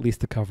one had at least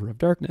the cover of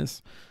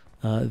darkness.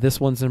 This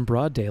one's in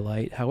broad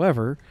daylight.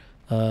 However,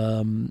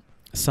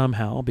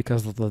 somehow,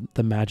 because of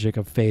the magic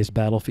of phased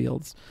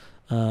battlefields,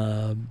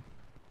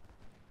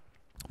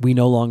 we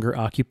no longer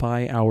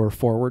occupy our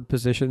forward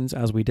positions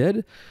as we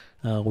did.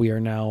 We are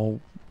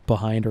now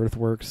behind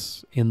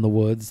earthworks in the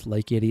woods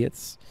like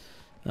idiots.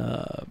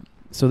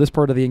 So this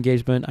part of the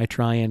engagement, I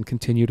try and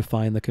continue to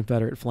find the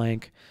Confederate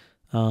flank.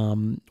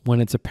 When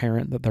it's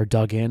apparent that they're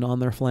dug in on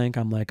their flank,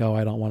 I'm like, oh,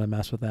 I don't want to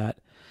mess with that.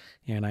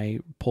 And I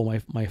pull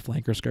my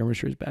flanker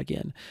skirmishers back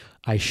in.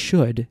 I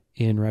should,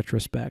 in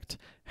retrospect,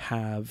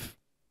 have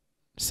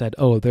said,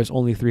 oh, there's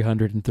only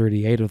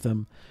 338 of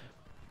them,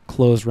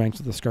 closed ranks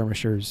of the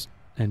skirmishers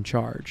and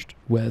charged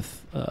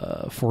with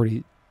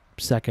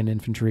 42nd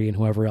Infantry and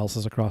whoever else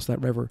is across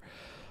that river.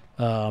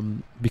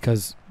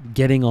 Because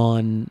getting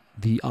on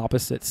the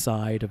opposite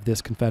side of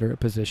this Confederate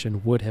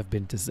position would have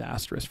been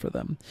disastrous for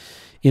them.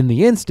 In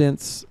the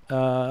instance,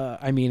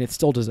 it's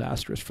still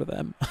disastrous for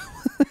them.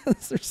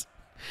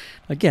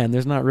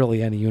 There's not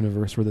really any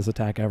universe where this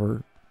attack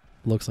ever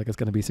looks like it's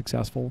going to be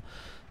successful.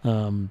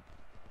 They're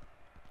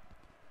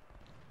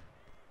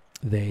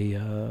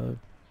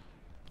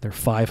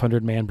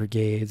 500-man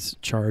brigades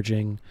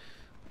charging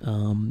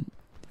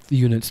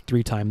units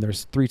three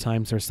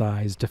times their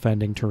size,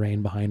 defending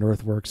terrain behind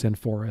earthworks and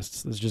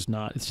forests. It's just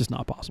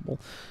not possible.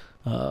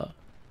 So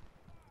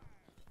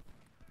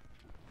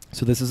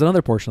this is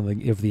another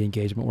portion of the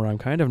engagement where I'm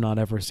kind of not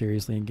ever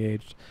seriously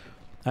engaged.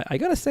 I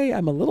gotta say,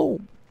 I'm a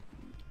little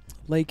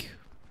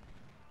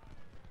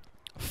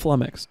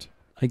flummoxed,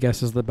 I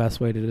guess is the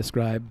best way to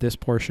describe this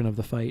portion of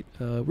the fight.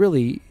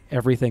 Really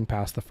everything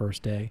past the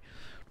first day,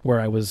 where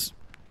I was,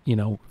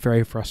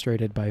 very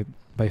frustrated by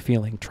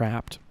feeling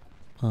trapped.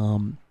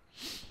 And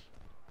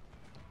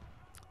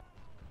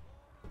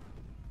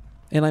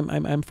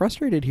I'm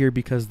frustrated here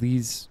because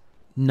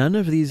none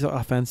of these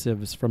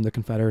offensives from the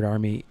Confederate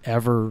Army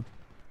ever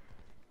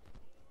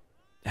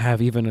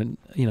have even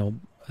a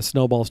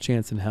snowball's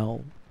chance in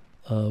hell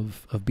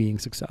of being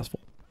successful.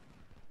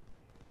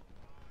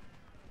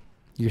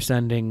 You're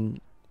sending,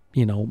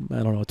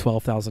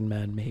 12,000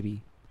 men,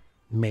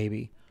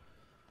 maybe.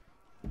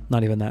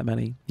 Not even that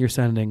many. You're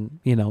sending,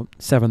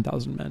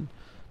 7,000 men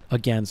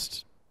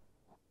against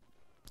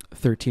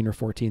 13 or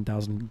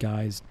 14,000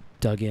 guys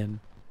dug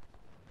in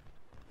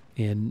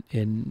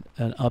an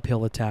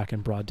uphill attack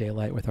in broad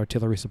daylight with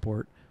artillery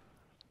support,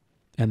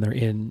 and they're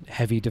in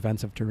heavy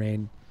defensive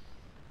terrain.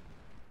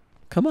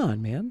 Come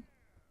on, man.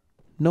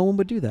 No one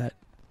would do that.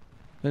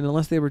 And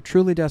unless they were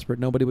truly desperate,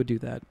 nobody would do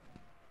that.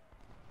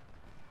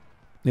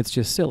 It's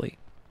just silly.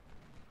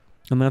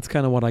 And that's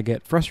kind of what I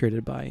get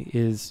frustrated by,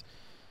 is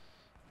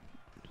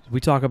we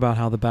talk about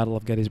how the Battle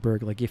of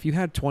Gettysburg, like if you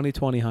had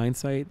 2020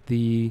 hindsight,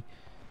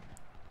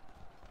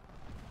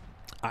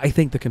 I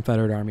think the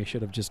Confederate Army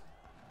should have just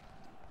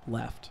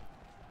left.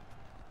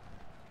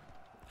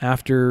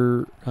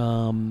 After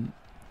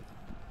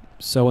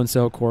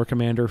so-and-so Corps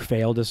commander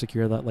failed to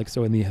secure that,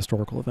 so in the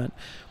historical event,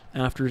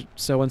 after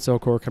so-and-so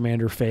Corps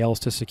commander fails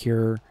to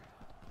secure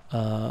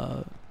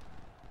the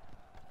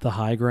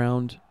high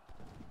ground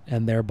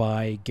and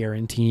thereby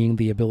guaranteeing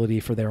the ability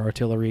for their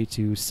artillery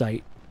to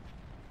sight,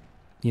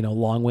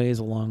 long ways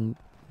along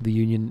the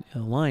Union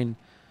line,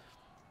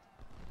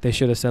 they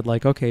should have said,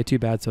 okay, too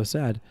bad, so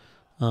sad.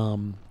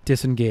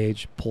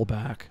 Disengage, pull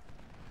back,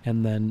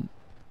 and then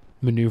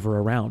maneuver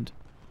around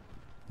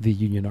the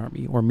Union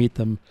Army or meet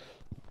them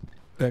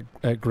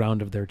at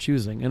ground of their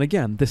choosing. And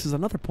again, this is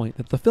another point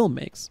that the film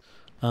makes.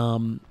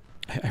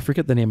 I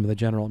forget the name of the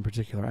general in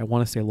particular. I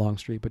want to say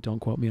Longstreet, but don't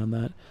quote me on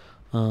that.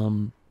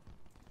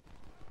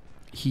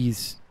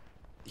 He's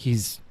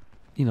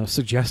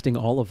suggesting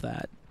all of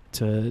that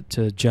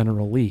to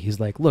General Lee.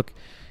 He's like, look,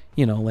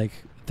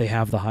 they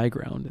have the high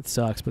ground. It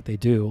sucks, but they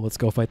do. Let's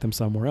go fight them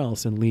somewhere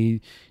else. And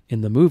Lee,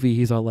 in the movie,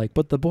 he's all like,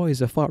 but the boys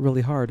have fought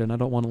really hard, and I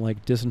don't want to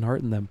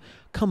dishearten them.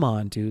 Come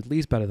on, dude.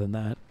 Lee's better than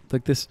that.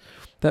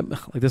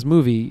 That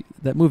movie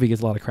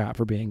gets a lot of crap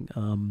for being,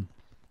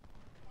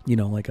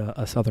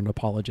 a Southern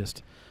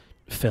apologist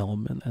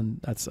film, and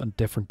that's a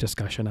different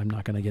discussion I'm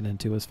not going to get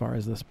into as far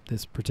as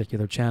this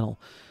particular channel.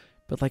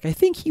 But I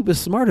think he was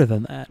smarter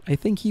than that. I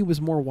think he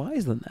was more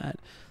wise than that.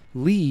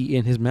 Lee,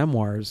 in his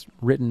memoirs,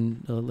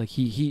 written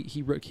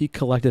he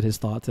collected his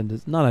thoughts, and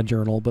it's not a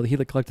journal, but he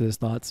collected his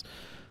thoughts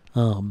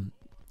on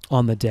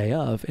the day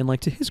of,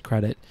 and to his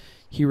credit,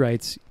 he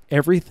writes,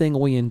 everything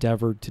we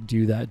endeavored to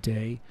do that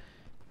day,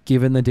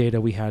 given the data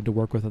we had to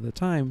work with at the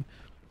time,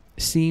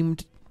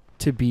 seemed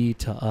to be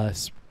to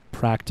us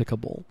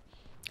practicable.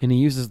 And he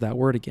uses that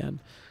word again,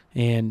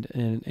 and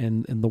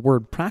the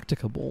word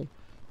practicable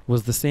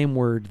was the same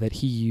word that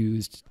he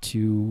used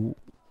to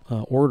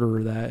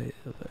order that,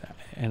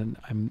 and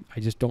I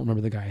just don't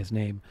remember the guy's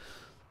name,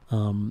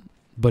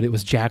 but it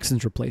was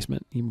Jackson's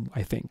replacement,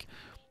 I think.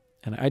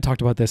 And I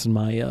talked about this in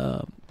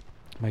my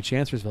my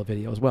Chancellorsville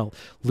video as well.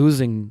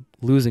 Losing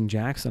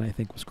Jackson, I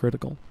think, was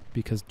critical,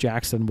 because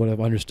Jackson would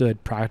have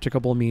understood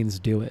practicable means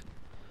do it,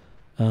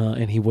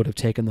 and he would have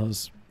taken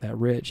that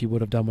ridge. He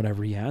would have done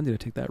whatever he had to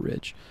take that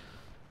ridge,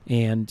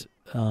 and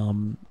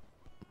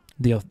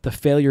the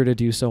failure to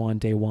do so on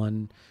day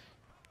one,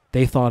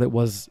 they thought it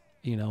was,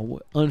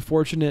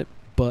 unfortunate,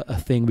 but a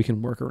thing we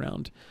can work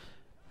around.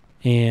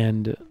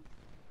 And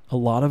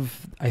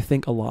I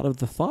think a lot of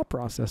the thought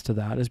process to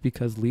that is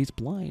because Lee's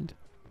blind.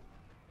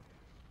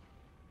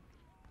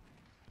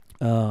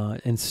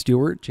 And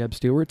Jeb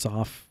Stewart's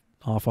off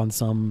on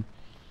some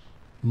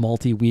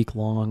multi-week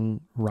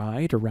long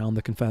ride around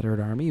the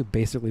Confederate Army,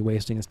 basically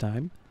wasting his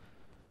time.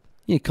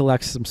 He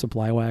collects some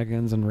supply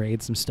wagons and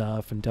raids some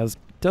stuff and does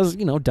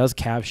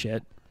cav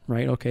shit,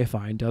 right? Okay,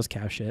 fine, does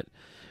cav shit.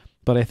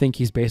 But I think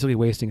he's basically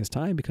wasting his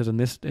time, because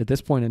at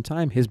this point in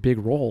time, his big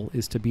role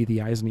is to be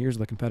the eyes and ears of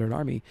the Confederate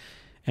Army,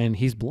 and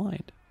he's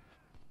blind.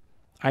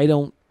 I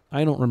don't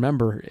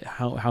remember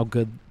how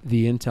good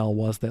the intel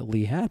was that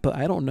Lee had, but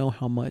I don't know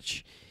how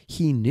much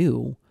he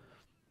knew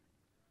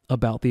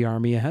about the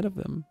army ahead of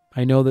them.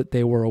 I know that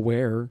they were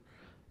aware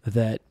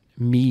that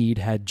Meade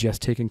had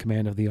just taken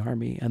command of the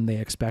army, and they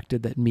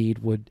expected that Meade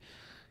would,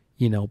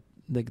 I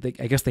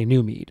guess they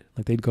knew Meade.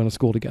 Like, they'd gone to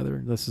school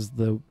together. This is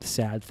the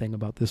sad thing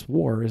about this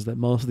war, is that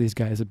most of these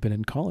guys have been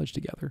in college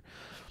together.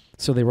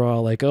 So they were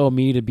all like, oh,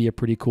 Meade would be a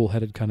pretty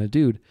cool-headed kind of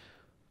dude.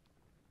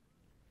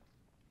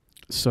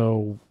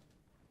 So,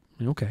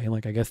 okay,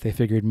 I guess they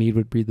figured Meade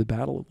would breed the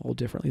battle a little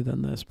differently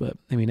than this. But,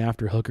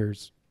 after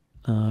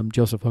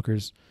Joseph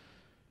Hooker's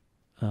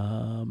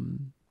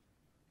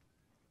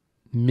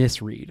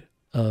misread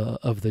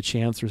of the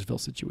Chancellorsville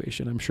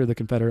situation, I'm sure the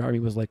Confederate Army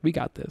was like, we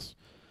got this.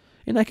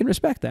 And I can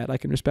respect that. I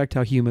can respect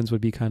how humans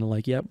would be kind of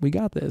like, yep, we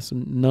got this.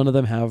 And none of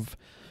them have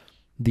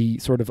the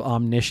sort of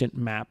omniscient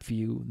map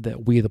view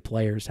that we, the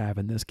players, have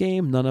in this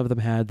game. None of them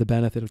had the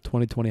benefit of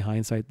 20/20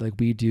 hindsight like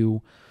we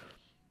do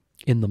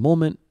in the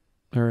moment,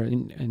 or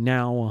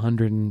now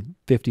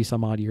 150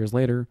 some odd years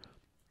later.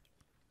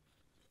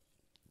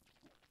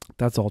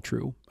 That's all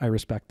true. I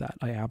respect that.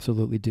 I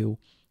absolutely do.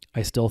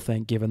 I still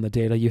think, given the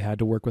data you had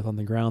to work with on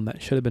the ground,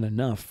 that should have been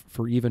enough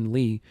for even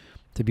Lee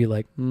to be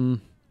like,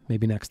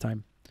 maybe next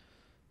time.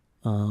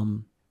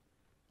 And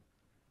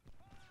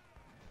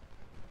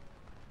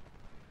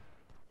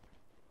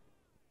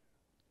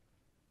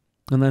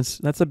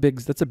that's a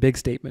big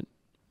statement,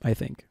 I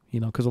think,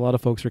 because a lot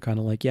of folks are kind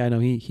of like, yeah, no,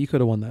 he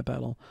could have won that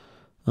battle.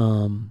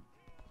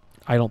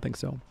 I don't think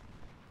so.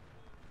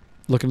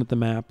 Looking at the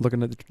map,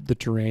 looking at the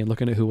terrain,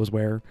 looking at who was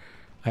where,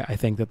 I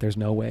think that there's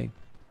no way.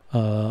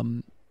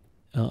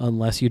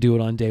 Unless you do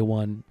it on day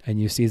one and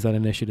you seize that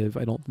initiative,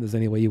 I don't think there's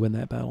any way you win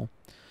that battle.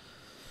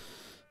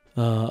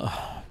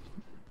 I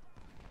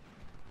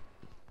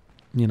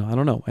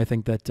don't know. I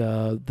think that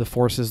the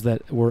forces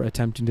that were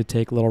attempting to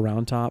take Little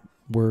Round Top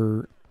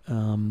were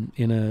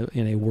in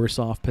a worse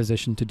off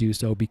position to do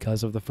so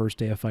because of the first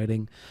day of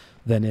fighting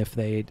than if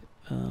they'd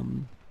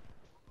done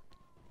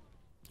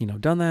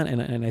that.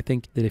 And I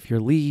think that if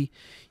you're Lee,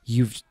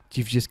 you've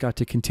just got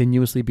to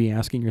continuously be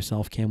asking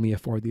yourself, can we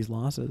afford these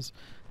losses?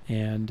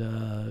 And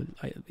I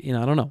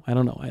don't know.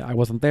 I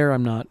wasn't there.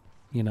 I'm not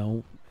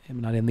in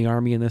the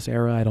Army in this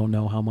era. I don't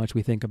know how much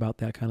we think about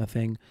that kind of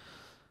thing.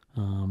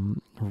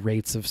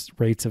 Rates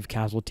of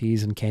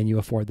casualties, and can you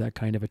afford that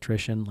kind of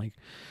attrition? Like,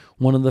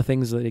 one of the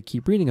things that I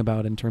keep reading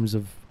about in terms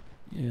of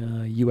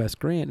U.S.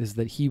 Grant is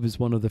that he was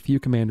one of the few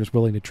commanders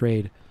willing to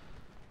trade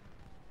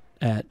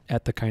at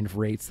the kind of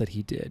rates that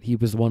he did. He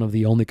was one of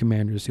the only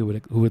commanders who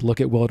would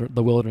look at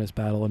the Wilderness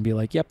Battle and be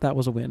like, yep, that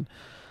was a win.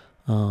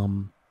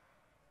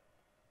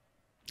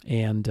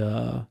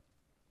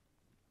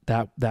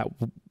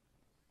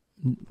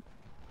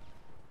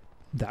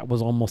 That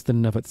was almost in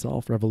and of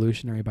itself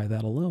revolutionary by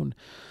that alone.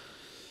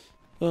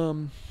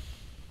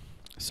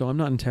 So I'm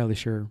not entirely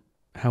sure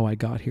how I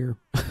got here.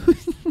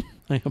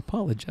 I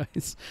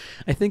apologize.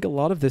 I think a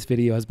lot of this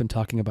video has been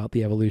talking about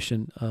the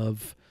evolution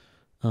of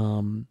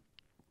the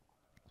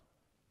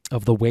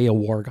way a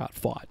war got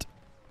fought,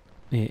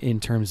 in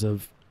terms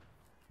of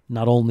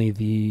not only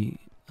the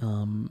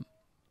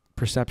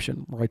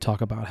perception, where I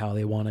talk about how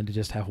they wanted to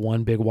just have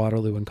one big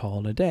Waterloo and call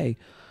it a day.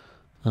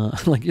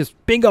 Like, just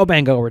bingo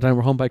bango, we're done,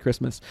 we're home by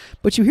Christmas.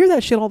 But you hear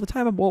that shit all the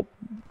time about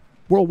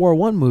World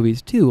War I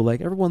movies too.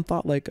 Like, everyone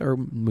thought, or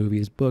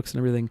movies, books and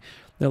everything,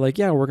 they're like,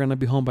 yeah, we're going to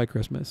be home by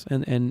Christmas.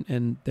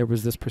 And there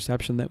was this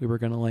perception that we were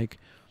going to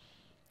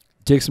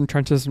dig some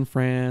trenches in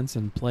France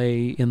and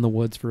play in the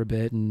woods for a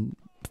bit and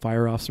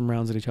fire off some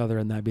rounds at each other,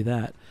 and that'd be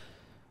that.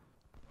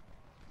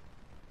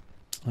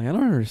 I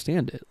don't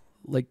understand it.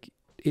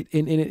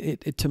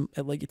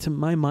 To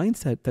my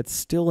mindset, that's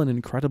still an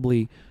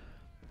incredibly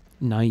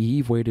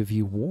naive way to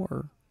view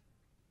war,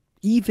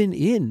 even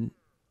in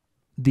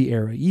the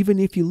era. Even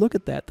if you look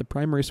at that, the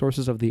primary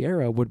sources of the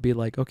era would be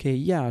like, okay,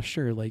 yeah,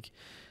 sure,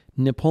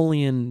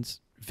 Napoleon's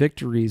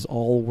victories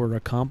all were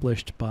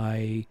accomplished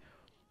by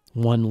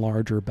one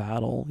larger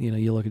battle. You know,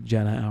 you look at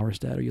Jena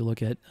Auerstedt, or you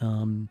look at I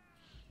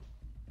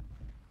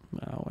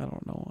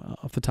don't know,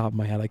 off the top of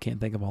my head, I can't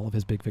think of all of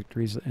his big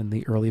victories in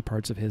the early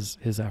parts of his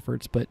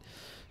efforts, but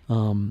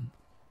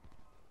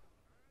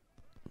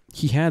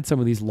he had some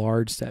of these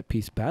large set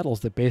piece battles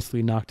that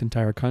basically knocked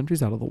entire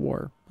countries out of the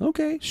war.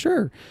 Okay,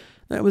 sure.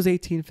 That was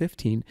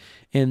 1815.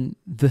 And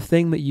the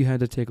thing that you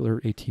had to take,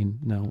 or 18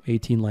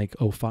 like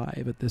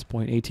 05 at this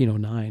point,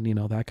 1809, you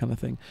know, that kind of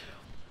thing.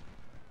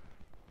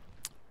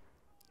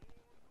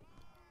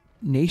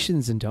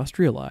 Nations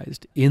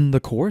industrialized in the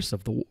course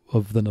of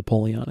the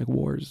Napoleonic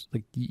Wars.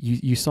 Like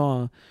you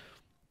saw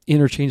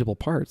interchangeable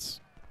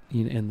parts,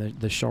 you know, in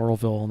the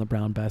Charleville and the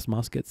Brown Bess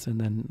muskets,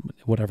 and then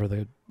whatever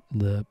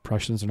the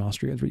Prussians and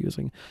Austrians were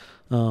using.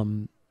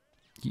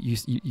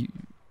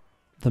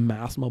 The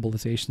mass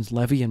mobilizations,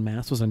 levy and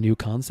mass, was a new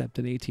concept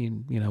in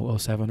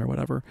 1807 or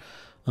whatever.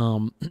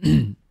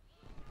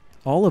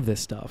 All of this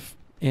stuff,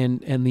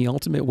 and the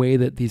ultimate way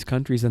that these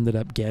countries ended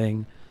up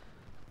getting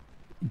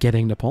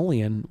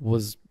Napoleon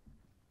was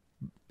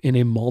in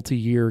a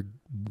multi-year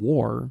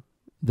war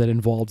that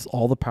involves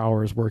all the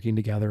powers working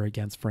together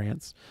against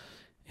France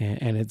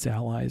and its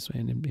allies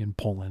in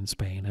Poland,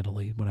 Spain,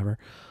 Italy, whatever.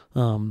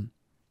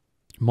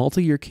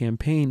 Multi-year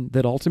campaign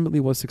that ultimately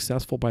was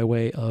successful by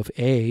way of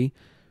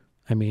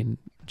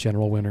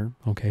general winner,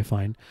 okay,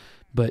 fine,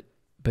 but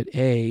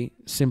A,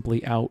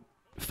 simply out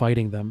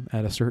fighting them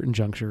at a certain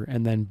juncture,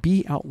 and then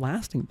B,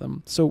 outlasting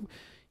them. So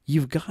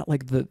you've got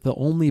like the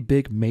only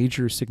big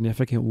major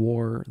significant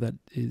war that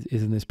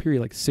is in this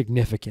period, like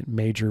significant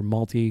major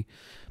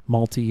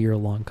multi-year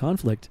long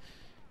conflict,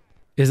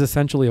 is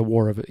essentially a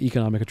war of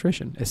economic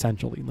attrition.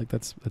 Essentially, like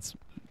that's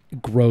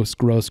gross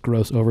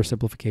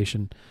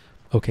oversimplification.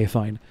 Okay,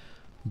 fine,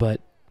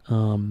 but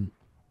a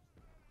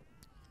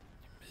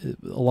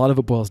lot of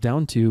it boils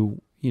down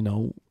to, you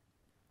know,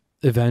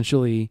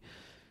 eventually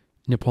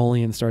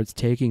Napoleon starts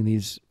taking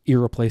these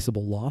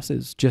irreplaceable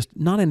losses, just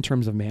not in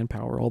terms of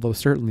manpower, although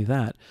certainly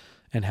that,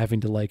 and having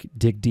to like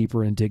dig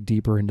deeper into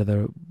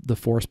the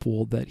force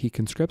pool that he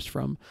conscripts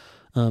from.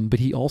 But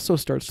he also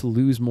starts to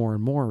lose more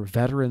and more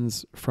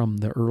veterans from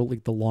the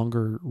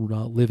longer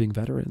living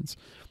veterans.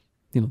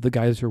 You know, the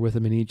guys who are with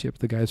him in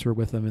Egypt, the guys who are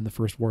with him in the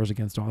first wars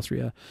against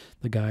Austria,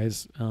 the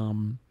guys,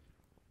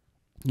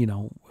 you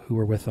know, who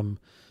were with him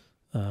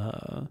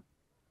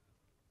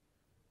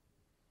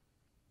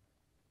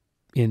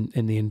in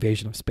the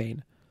invasion of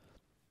Spain.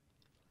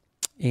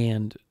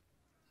 And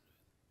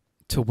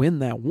to win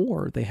that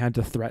war, they had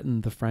to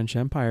threaten the French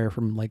Empire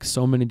from like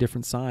so many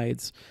different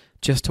sides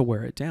just to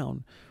wear it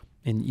down.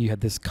 And you had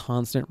this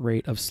constant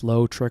rate of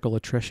slow trickle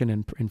attrition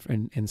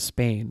in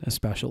Spain,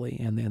 especially,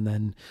 and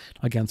then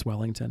against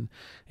Wellington.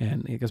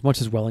 And as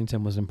much as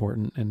Wellington was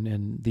important,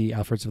 and the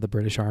efforts of the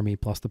British Army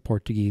plus the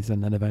Portuguese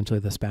and then eventually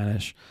the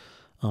Spanish,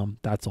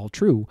 that's all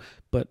true.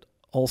 But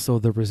also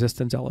the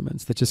resistance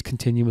elements that just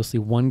continuously,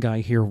 one guy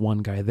here,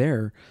 one guy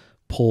there,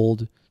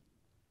 pulled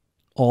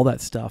all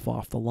that stuff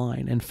off the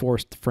line and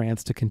forced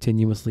France to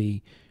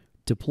continuously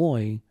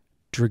deploy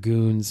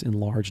dragoons in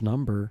large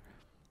number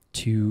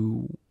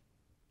to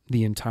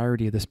the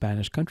entirety of the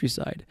Spanish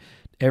countryside.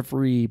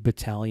 Every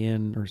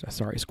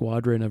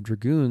squadron of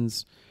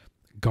dragoons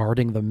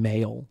guarding the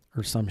mail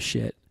or some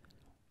shit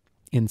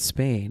in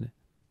Spain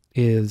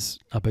is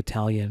a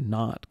battalion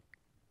not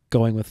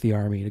going with the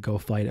army to go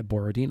fight at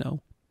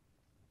Borodino.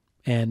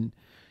 And,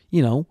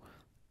 you know,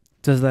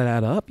 does that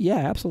add up? Yeah,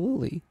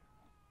 absolutely.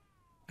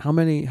 How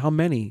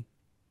many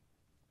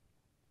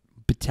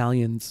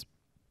battalions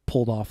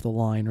pulled off the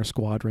line, or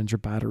squadrons or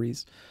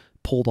batteries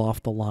pulled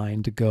off the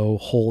line to go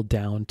hold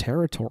down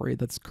territory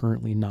that's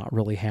currently not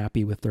really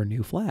happy with their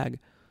new flag?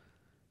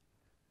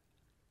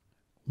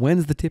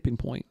 When's the tipping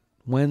point?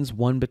 When's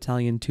one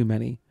battalion too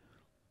many?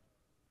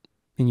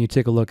 And you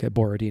take a look at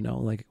Borodino,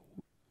 like,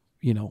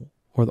 you know,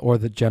 or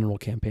the general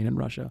campaign in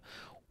Russia.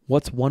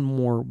 What's one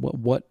more?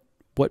 What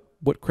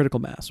critical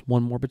mass?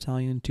 One more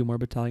battalion, two more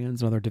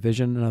battalions, another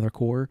division, another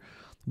corps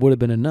would have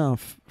been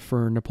enough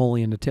for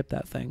Napoleon to tip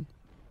that thing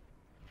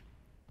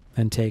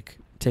and take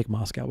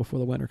Moscow before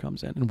the winter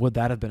comes in. And would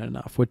that have been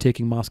enough? Would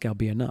taking Moscow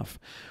be enough?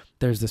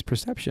 There's this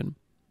perception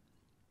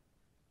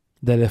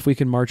that if we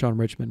can march on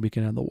Richmond, we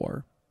can end the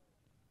war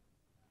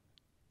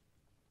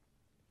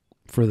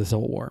for the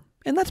Civil War.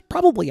 And that's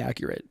probably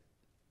accurate,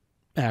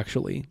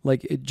 actually.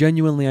 Like,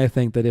 genuinely, I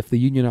think that if the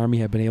Union Army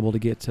had been able to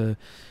get to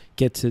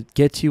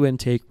and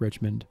take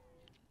Richmond,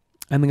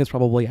 I think it's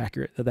probably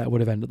accurate that would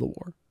have ended the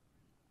war.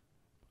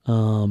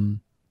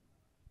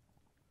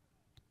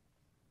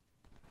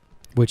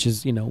 Which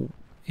is, you know,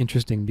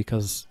 interesting,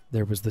 because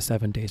there was the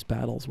 7 Days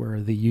battles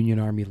where the Union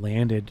Army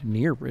landed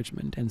near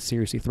Richmond and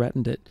seriously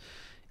threatened it.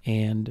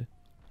 And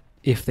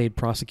if they'd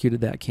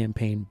prosecuted that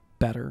campaign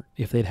better,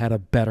 if they'd had a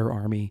better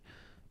army,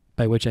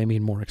 by which I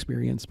mean more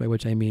experience, by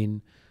which I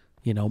mean,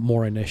 you know,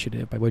 more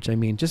initiative, by which I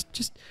mean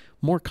just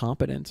more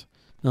competent,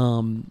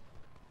 one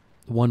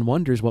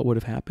wonders what would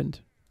have happened,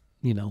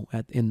 you know,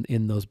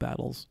 in those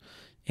battles.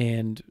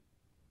 And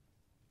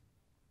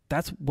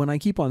that's when I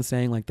keep on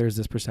saying like there's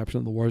this perception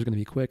that the war is going to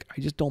be quick.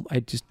 I just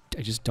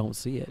don't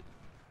see it.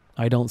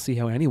 I don't see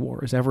how any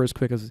war is ever as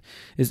quick as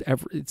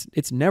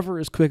it's never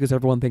as quick as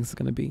everyone thinks it's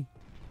going to be.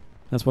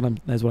 That's what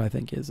I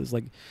think is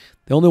like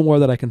the only war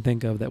that I can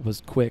think of that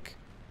was quick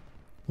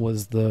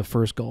was the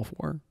first Gulf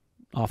War,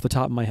 off the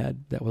top of my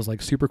head. That was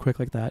like super quick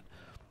like that.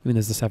 I mean,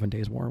 there's the 7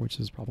 Days War, which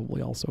is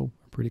probably also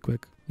pretty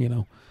quick,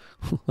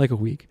 like a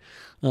week.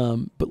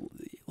 But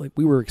like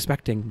we were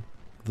expecting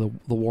the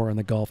war in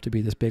the Gulf to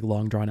be this big,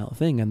 long, drawn out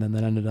thing, and then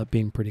that ended up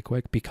being pretty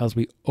quick because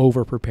we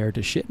over prepared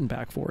to shit and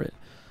back for it,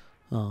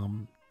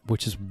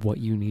 which is what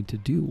you need to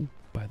do,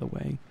 by the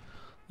way.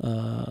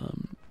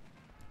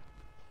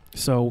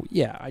 So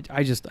yeah,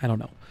 I don't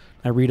know.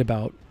 I read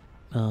about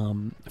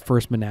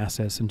First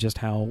Manassas and just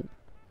how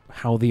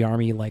the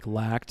army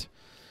lacked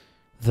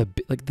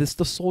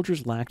the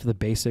soldiers lacked the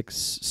basic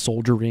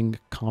soldiering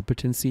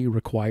competency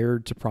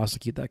required to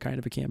prosecute that kind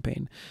of a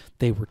campaign.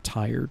 They were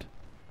tired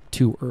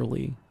too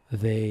early.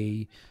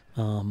 They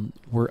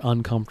were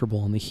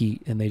uncomfortable in the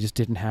heat, and they just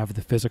didn't have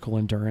the physical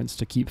endurance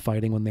to keep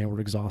fighting when they were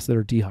exhausted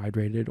or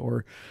dehydrated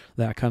or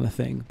that kind of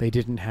thing. They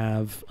didn't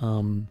have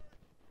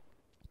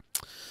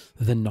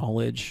the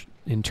knowledge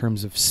in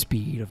terms of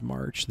speed of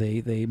march.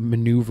 They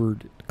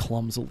maneuvered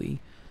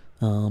clumsily.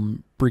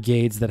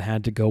 Brigades that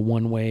had to go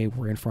one way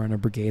were in front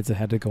of brigades that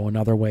had to go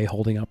another way,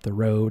 holding up the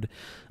road.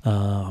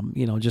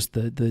 Just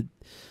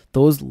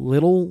those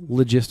little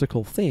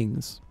logistical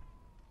things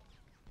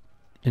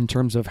in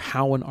terms of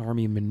how an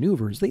army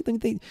maneuvers.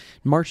 They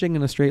marching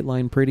in a straight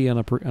line pretty on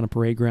a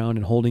parade ground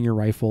and holding your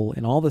rifle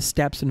and all the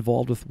steps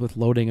involved with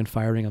loading and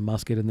firing a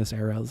musket in this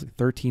era. It's like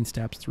 13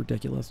 steps. It's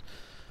ridiculous.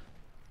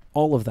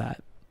 All of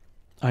that,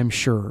 I'm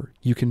sure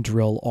you can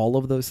drill all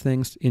of those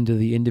things into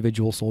the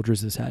individual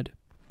soldier's head.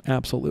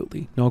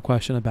 Absolutely. No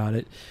question about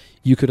it.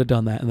 You could have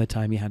done that in the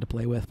time you had to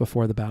play with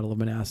before the Battle of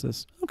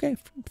Manassas. Okay,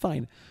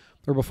 fine.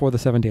 Or before the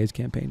 7 Days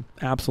campaign.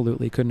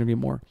 Absolutely. Couldn't agree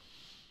more.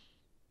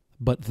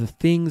 But the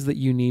things that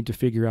you need to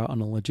figure out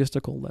on a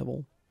logistical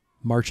level,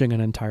 marching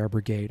an entire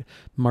brigade,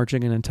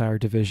 marching an entire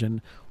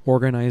division,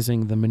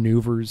 organizing the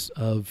maneuvers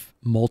of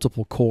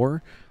multiple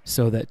corps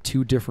so that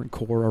 2 different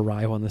corps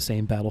arrive on the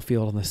same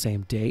battlefield on the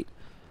same date,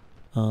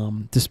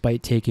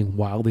 despite taking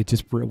wildly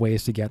disparate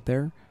ways to get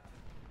there.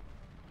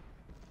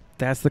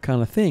 That's the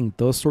kind of thing.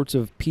 Those sorts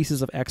of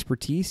pieces of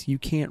expertise you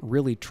can't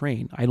really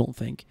train, I don't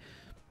think.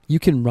 You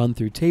can run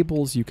through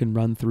tables, you can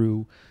run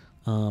through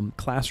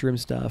classroom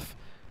stuff,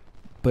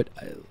 but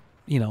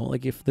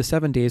if the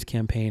 7 Days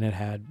campaign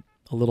had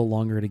a little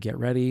longer to get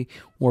ready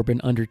or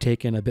been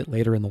undertaken a bit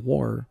later in the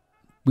war,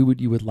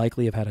 you would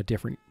likely have had a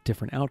different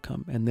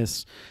outcome. And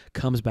this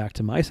comes back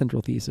to my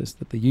central thesis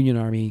that the Union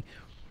Army,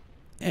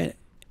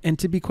 and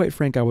to be quite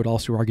frank, I would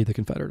also argue the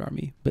Confederate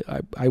Army, but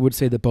I would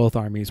say that both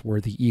armies were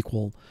the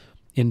equal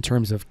in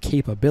terms of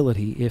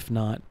capability, if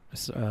not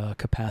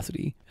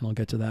capacity, and I'll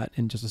get to that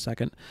in just a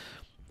second,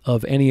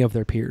 of any of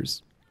their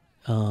peers,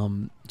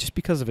 just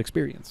because of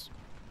experience.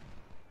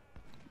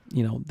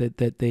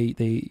 That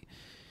they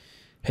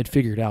had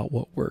figured out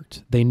what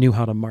worked. They knew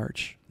how to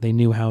march. They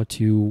knew how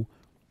to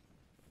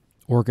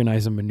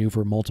organize and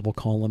maneuver multiple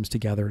columns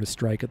together to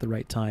strike at the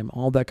right time.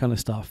 All that kind of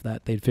stuff,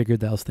 that they'd figured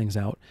those things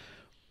out.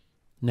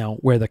 Now,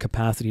 where the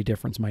capacity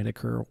difference might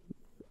occur,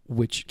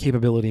 which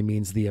capability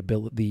means the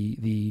ability,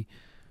 the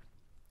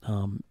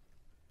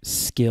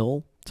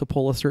skill to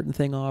pull a certain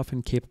thing off,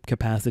 and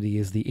capacity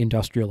is the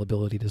industrial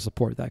ability to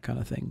support that kind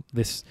of thing.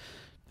 This,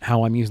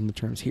 how I'm using the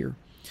terms here.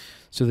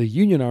 So the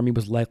Union Army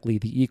was likely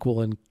the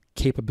equal in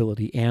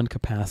capability and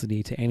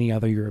capacity to any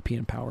other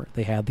European power.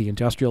 They had the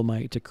industrial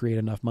might to create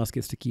enough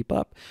muskets to keep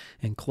up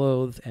and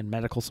clothe and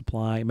medically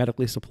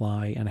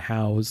supply and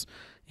house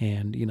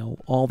and,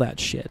 all that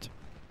shit.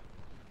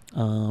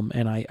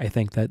 And I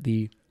think that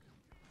the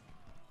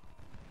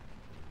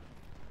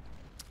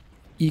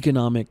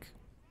economic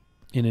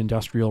and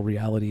industrial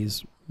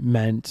realities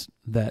meant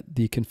that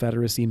the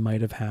Confederacy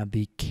might have had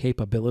the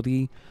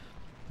capability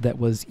that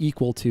was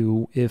equal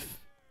to, if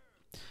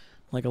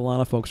a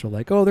lot of folks are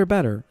like, oh, they're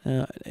better.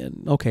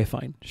 And okay,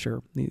 fine,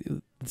 sure.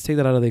 Let's take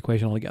that out of the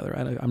equation altogether.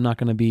 I'm not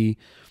going to be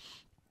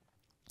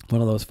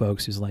one of those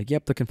folks who's like,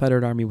 yep, the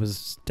Confederate Army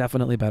was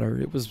definitely better.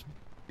 It was,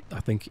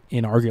 I think,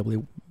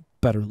 inarguably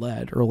better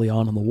led early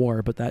on in the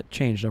war, but that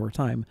changed over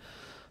time.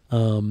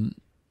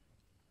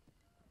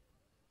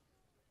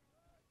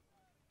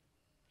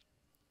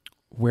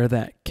 Where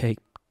that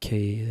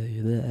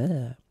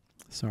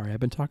sorry, I've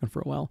been talking for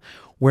a while.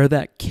 Where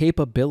that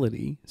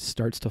capability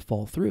starts to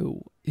fall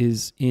through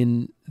is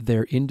in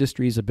their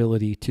industry's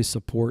ability to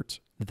support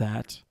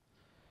that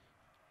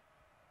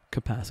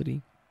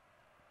capacity.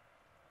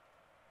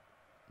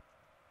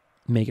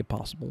 Make it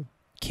possible.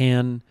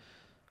 Can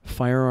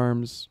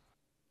firearms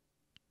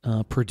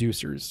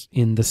producers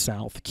in the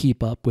South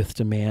keep up with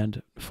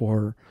demand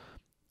for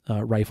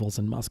rifles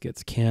and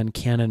muskets? Can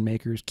cannon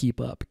makers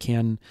keep up?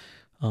 Can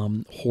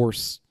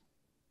horse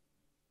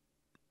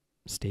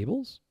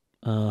stables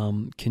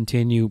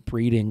continue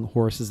breeding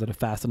horses at a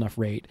fast enough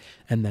rate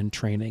and then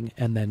training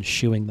and then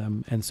shoeing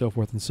them and so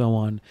forth and so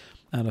on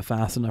at a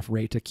fast enough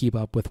rate to keep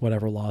up with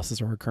whatever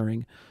losses are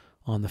occurring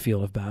on the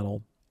field of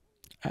battle?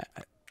 I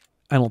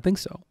don't think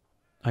so.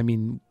 I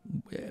mean,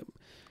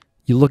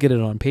 you look at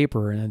it on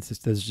paper and it's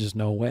just, there's just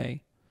no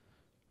way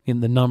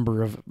in the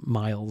number of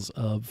miles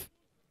of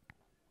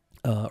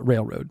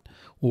railroad,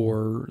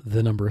 or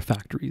the number of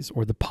factories,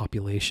 or the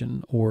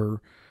population,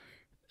 or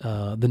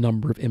the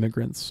number of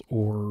immigrants,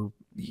 or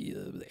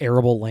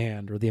arable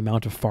land, or the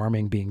amount of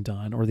farming being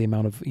done, or the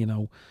amount of,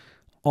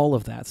 all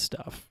of that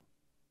stuff.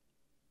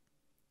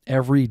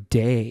 Every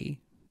day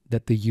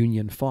that the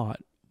Union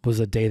fought was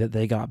a day that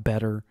they got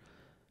better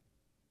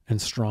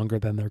and stronger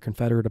than their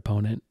Confederate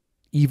opponent,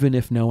 even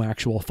if no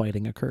actual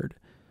fighting occurred.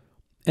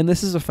 And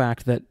this is a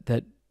fact that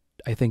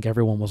I think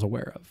everyone was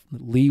aware of.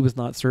 Lee was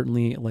not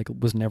certainly,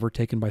 was never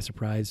taken by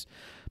surprise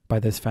by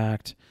this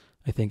fact.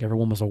 I think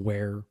everyone was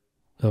aware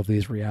of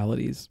these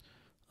realities.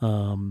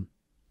 And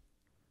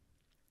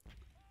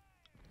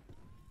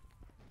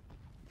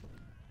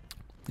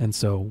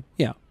so,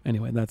 yeah,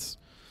 anyway,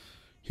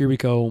 here we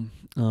go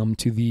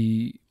to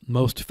the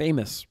most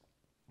famous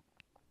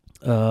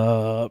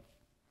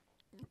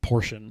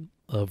portion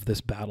of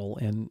this battle,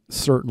 and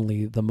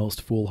certainly the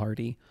most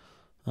foolhardy.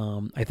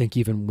 I think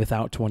even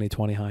without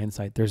 2020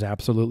 hindsight, there's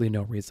absolutely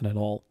no reason at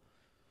all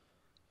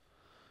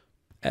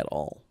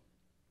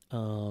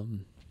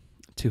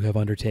to have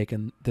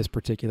undertaken this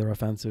particular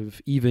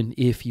offensive, even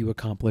if you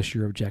accomplish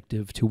your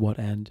objective. To what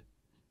end?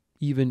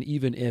 Even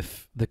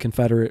if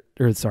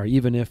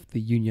even if the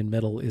Union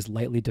middle is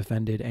lightly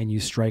defended and you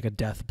strike a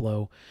death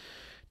blow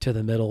to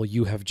the middle,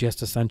 you have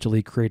just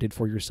essentially created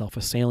for yourself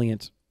a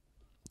salient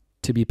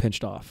to be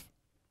pinched off.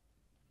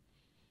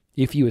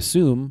 If you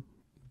assume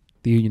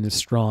the Union is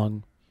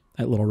strong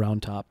at Little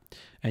Round Top,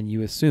 and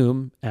you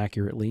assume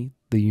accurately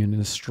the Union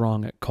is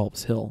strong at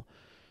Culp's Hill,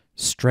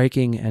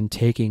 striking and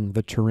taking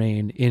the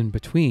terrain in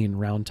between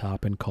Round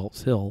Top and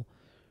Culp's Hill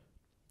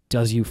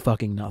does you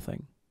fucking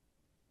nothing.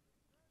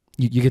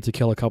 You get to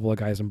kill a couple of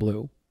guys in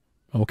blue.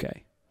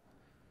 Okay.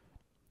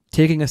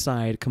 Taking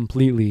aside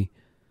completely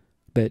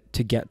that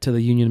to get to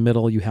the Union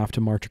middle, you have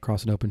to march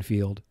across an open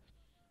field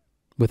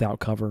without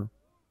cover.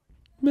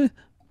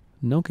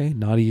 Okay,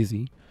 not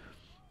easy.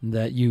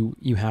 That you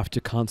have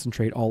to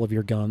concentrate all of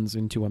your guns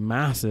into a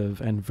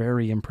massive and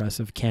very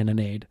impressive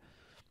cannonade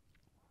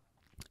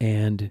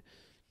and,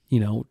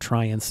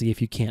 try and see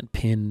if you can't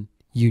pin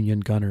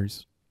Union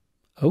gunners.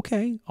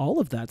 Okay, all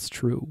of that's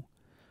true.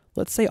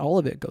 Let's say all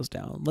of it goes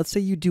down. Let's say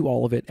you do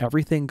all of it.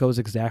 Everything goes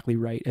exactly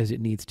right as it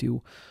needs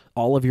to.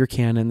 All of your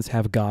cannons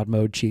have God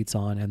mode cheats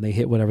on, and they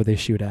hit whatever they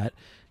shoot at,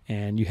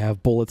 and you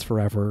have bullets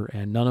forever,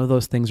 and none of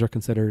those things are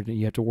considered, and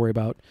you have to worry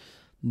about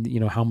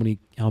how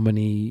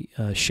many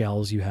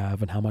shells you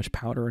have, and how much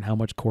powder, and how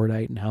much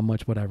cordite, and how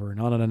much whatever.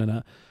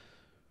 No.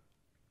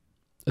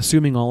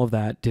 Assuming all of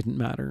that didn't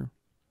matter,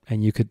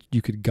 and you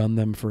could gun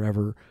them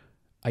forever.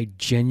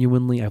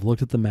 I've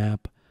looked at the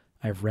map.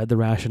 I've read the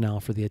rationale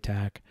for the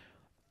attack.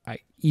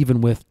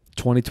 Even with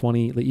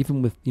 2020,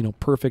 even with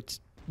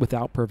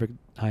without perfect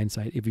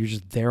hindsight, if you're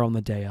just there on the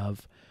day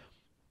of,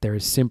 there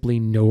is simply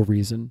no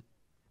reason,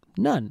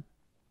 none,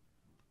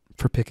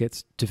 for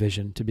Pickett's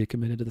division to be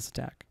committed to this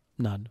attack.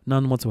 None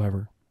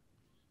whatsoever.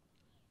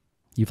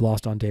 You've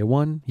lost on day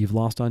one. You've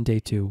lost on day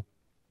two.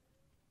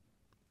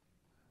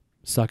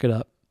 Suck it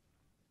up.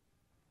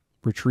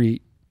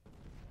 Retreat.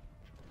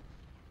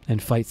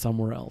 And fight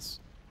somewhere else.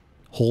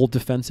 Hold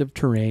defensive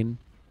terrain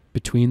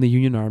between the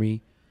Union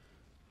Army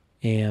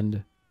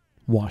and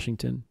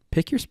Washington.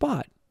 Pick your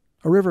spot.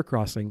 A river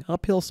crossing.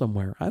 Uphill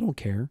somewhere. I don't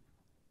care.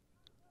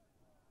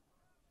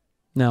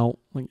 Now,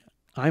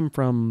 I'm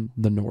from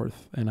the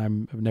North, and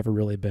I've never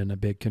really been a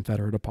big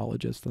Confederate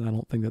apologist, and I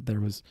don't think that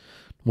there was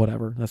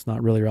whatever. That's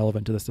not really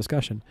relevant to this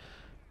discussion.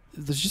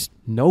 There's just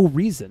no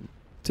reason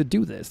to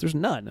do this. There's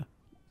none.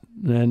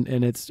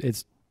 And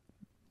it's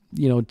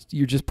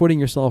you're just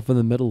putting yourself in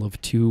the middle of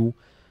two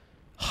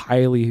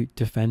highly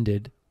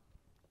defended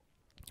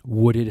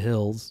wooded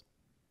hills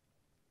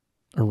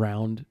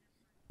around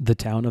the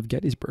town of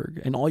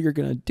Gettysburg. And all you're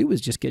going to do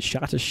is just get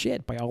shot to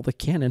shit by all the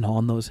cannon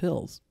on those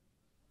hills.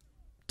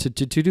 To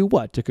do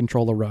what? To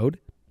control a road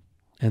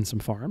and some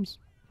farms?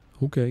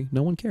 Okay,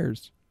 no one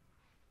cares.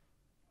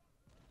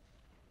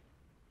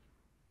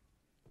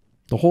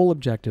 The whole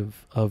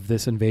objective of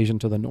this invasion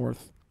to the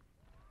north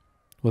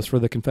was for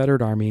the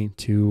Confederate Army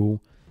to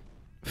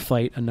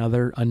fight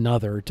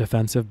another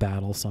defensive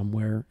battle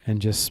somewhere and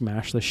just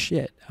smash the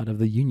shit out of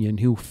the Union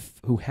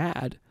who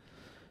had,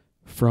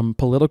 from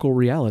political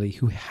reality,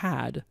 who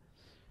had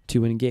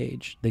to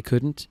engage. They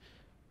couldn't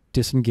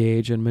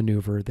disengage and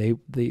maneuver. They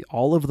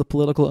all of the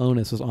political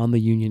onus was on the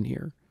Union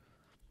here.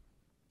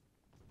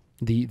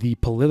 The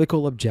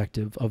political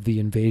objective of the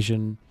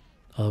invasion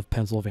of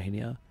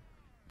Pennsylvania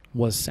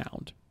was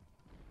sound.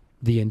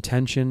 The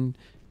intention,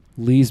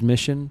 Lee's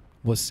mission,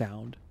 was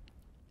sound.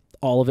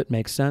 All of it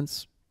makes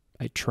sense.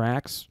 It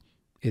tracks.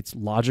 It's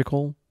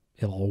logical.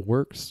 It all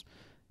works.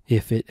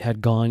 If it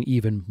had gone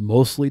even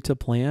mostly to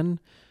plan,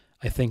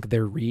 I think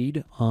their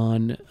read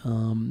on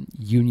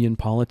Union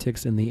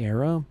politics in the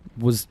era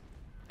was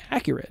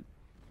accurate.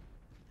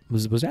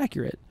 was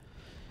accurate.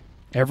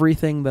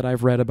 Everything that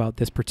I've read about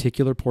this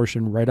particular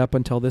portion right up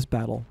until this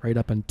battle and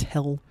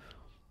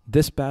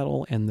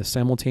the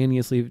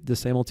simultaneous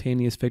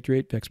victory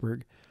at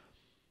Vicksburg,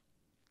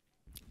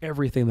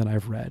 everything that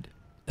I've read,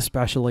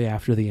 especially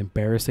after the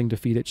embarrassing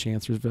defeat at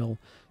Chancellorsville,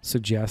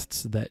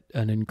 suggests that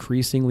an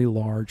increasingly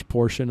large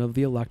portion of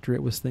the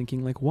electorate was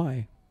thinking, like,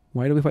 why?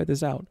 Why do we fight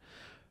this out?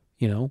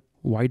 You know,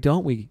 why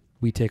don't we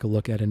take a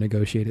look at a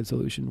negotiated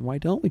solution? Why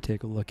don't we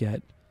take a look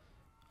at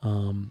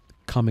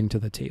coming to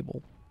the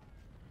table?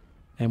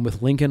 And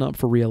with Lincoln up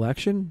for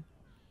re-election,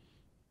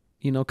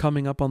 you know,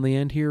 coming up on the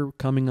end here,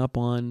 coming up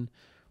on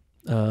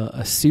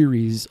a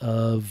series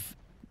of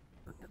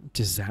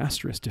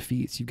disastrous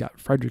defeats. You've got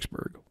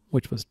Fredericksburg,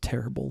 which was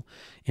terrible.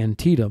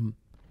 Antietam,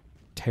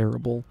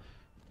 terrible.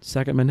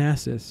 Second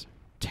Manassas,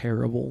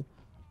 terrible.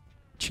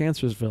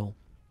 Chancellorsville,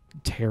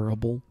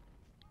 terrible.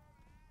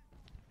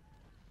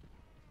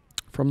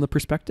 From the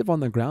perspective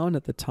on the ground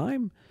at the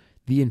time,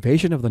 the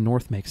invasion of the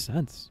North makes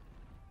sense.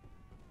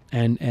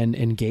 And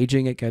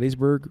engaging at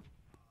Gettysburg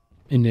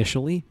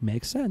initially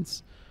makes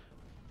sense.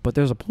 But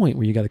there's a point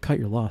where you got to cut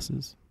your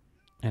losses.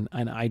 And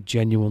I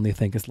genuinely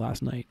think it's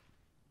last night.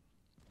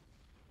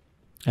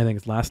 I think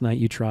it's last night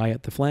you try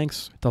at the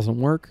flanks. It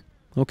doesn't work.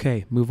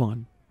 Okay, move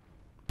on.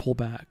 Pull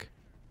back.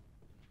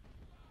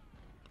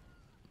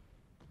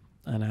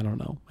 And I don't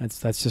know.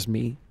 That's just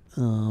me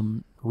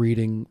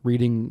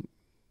reading,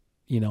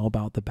 you know,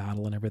 about the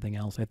battle and everything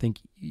else. I think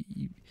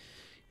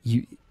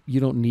you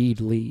don't need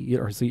Lee,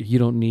 or you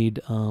don't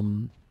need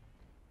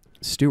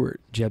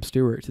Jeb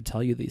Stuart, to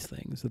tell you these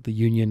things, that the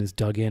Union is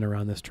dug in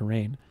around this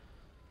terrain.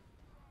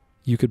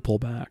 You could pull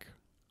back.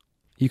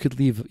 You could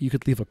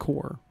leave a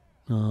corps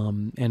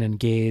and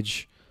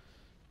engage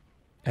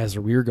as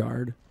a rear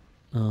guard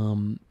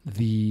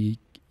the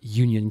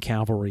Union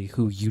cavalry,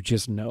 who you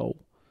just know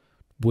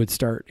would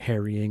start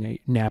harrying,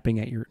 nipping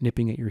at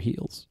your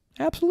heels.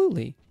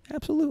 Absolutely,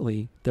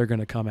 they're going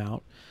to come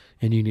out,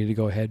 and you need to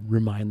go ahead and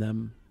remind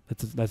them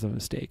that's a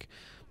mistake.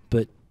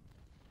 But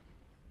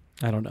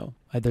I don't know.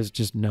 There's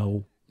just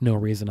no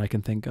reason I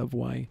can think of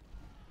why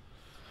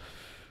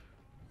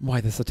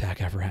this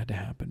attack ever had to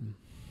happen.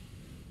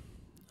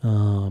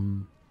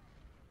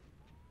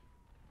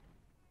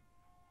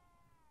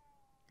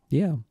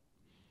 Yeah.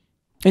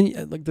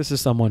 And like, this is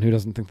someone who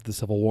doesn't think that the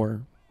Civil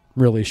War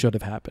really should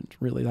have happened.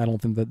 Really, I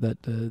don't think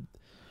that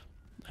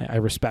I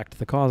respect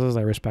the causes.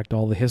 I respect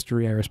all the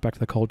history. I respect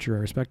the culture. I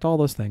respect all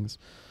those things.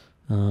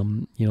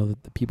 You know,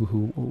 the people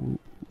who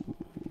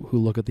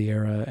look at the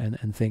era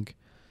and think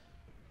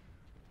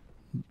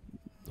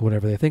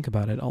whatever they think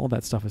about it, all of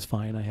that stuff is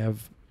fine. I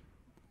have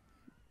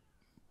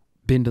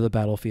been to the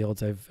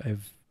battlefields.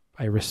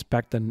 I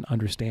respect and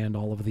understand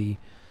all of the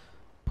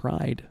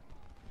pride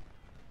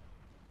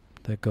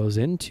that goes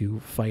into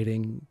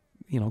fighting,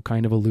 you know,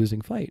 kind of a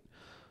losing fight.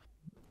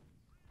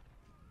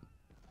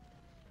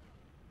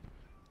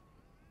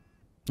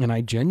 And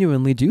I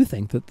genuinely do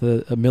think that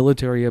the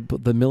military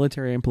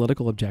and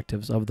political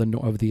objectives of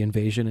the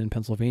invasion in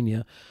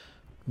Pennsylvania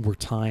were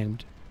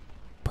timed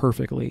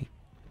perfectly.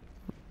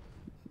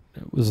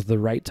 It was the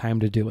right time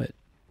to do it.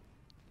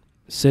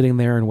 Sitting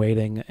there and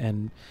waiting,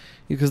 and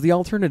because the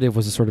alternative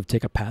was to sort of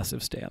take a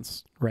passive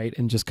stance, right,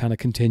 and just kind of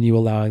continue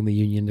allowing the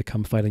Union to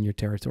come fight in your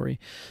territory.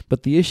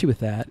 But the issue with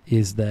that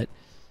is that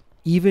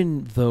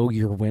even though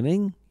you're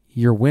winning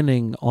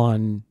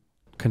on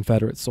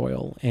Confederate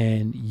soil,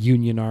 and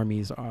Union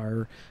armies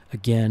are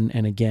again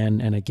and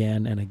again and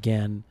again and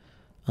again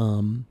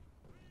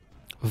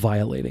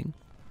violating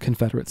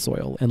Confederate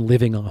soil and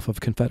living off of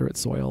Confederate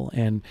soil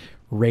and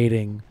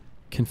raiding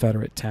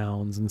Confederate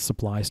towns and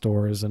supply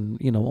stores and,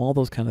 you know, all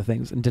those kind of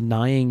things, and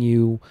denying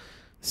you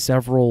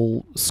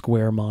several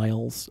square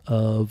miles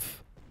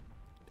of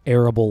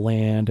arable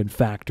land and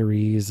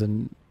factories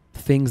and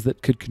things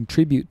that could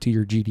contribute to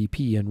your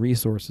GDP and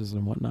resources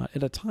and whatnot,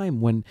 at a time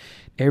when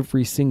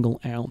every single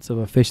ounce of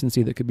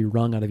efficiency that could be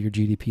wrung out of your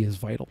GDP is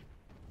vital.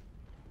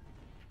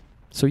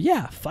 So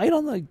yeah, fight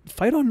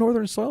on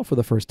northern soil for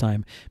the first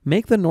time.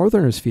 Make the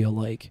Northerners feel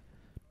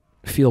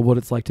what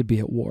it's like to be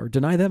at war.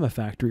 Deny them a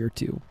factory or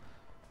two.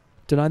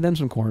 Deny them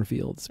some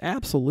cornfields.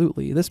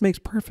 Absolutely. This makes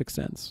perfect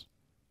sense.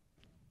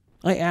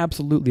 I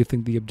absolutely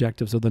think the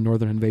objectives of the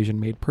Northern invasion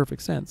made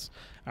perfect sense.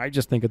 I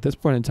just think at this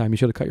point in time, you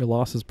should have cut your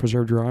losses,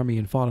 preserved your army,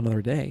 and fought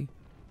another day.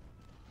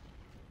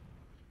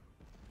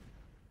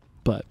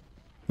 But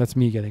that's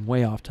me getting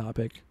way off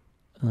topic.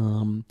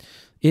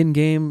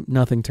 In-game,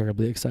 nothing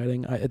terribly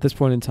exciting. At this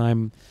point in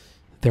time,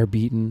 they're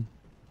beaten.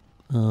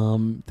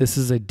 This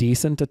is a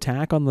decent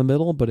attack on the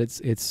middle, but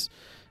it's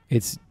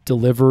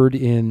delivered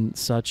in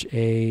such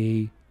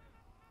a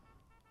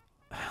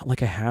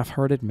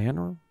half-hearted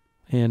manner.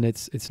 And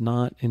it's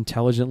not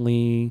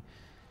intelligently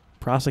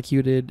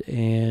prosecuted,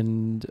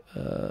 and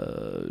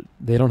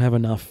they don't have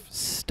enough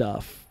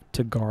stuff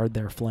to guard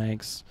their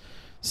flanks.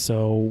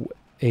 So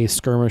a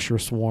skirmisher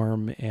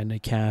swarm and a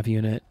cav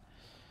unit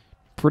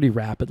pretty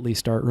rapidly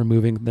start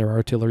removing their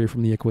artillery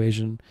from the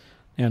equation.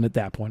 And at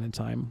that point in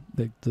time,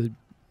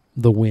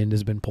 the wind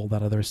has been pulled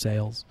out of their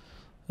sails.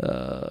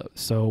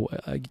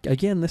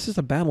 Again, this is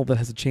a battle that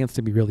has a chance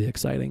to be really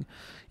exciting,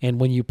 and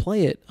when you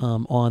play it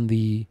on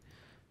the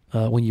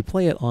I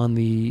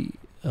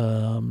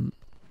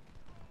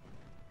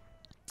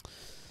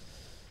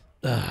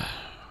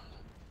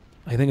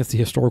think it's the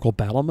historical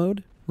battle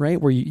mode, right?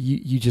 Where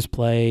you just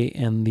play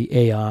and the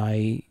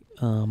AI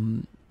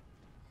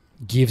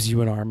gives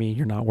you an army.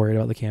 You're not worried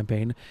about the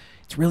campaign.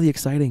 It's really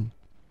exciting.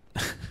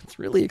 It's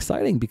really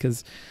exciting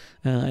because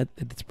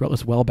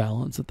it's well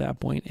balanced at that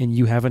point, and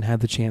you haven't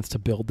had the chance to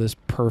build this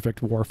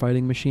perfect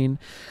warfighting machine.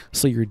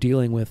 So you're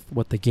dealing with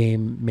what the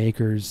game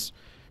makers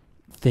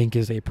think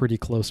is a pretty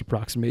close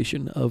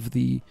approximation of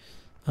the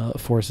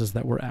forces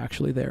that were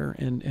actually there,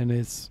 and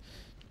it's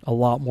a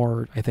lot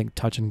more, I think,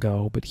 touch and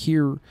go. But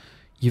here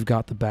you've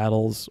got the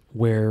battles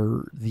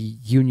where the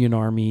Union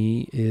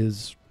Army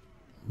is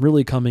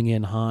really coming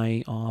in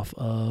high off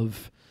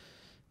of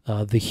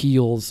the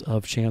heels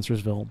of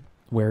Chancellorsville,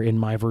 where in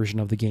my version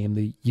of the game,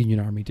 the Union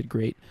Army did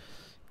great.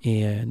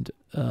 And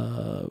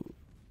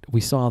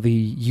we saw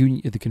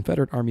the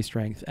Confederate Army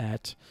strength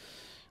at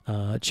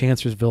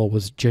Chancellorsville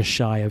was just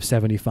shy of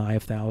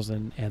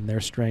 75,000, and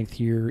their strength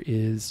here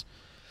is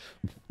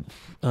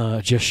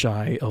just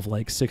shy of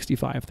like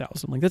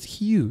 65,000. Like, that's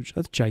huge.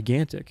 That's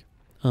gigantic.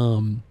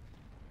 And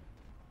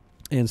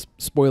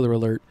spoiler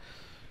alert,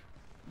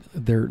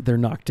 they're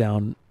knocked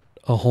down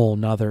a whole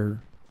nother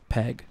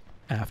peg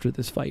after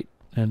this fight,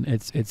 and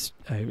it's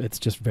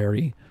just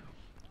very,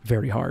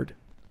 very hard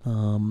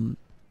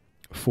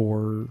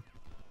for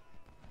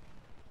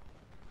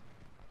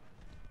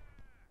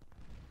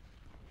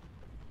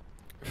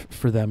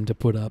them to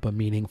put up a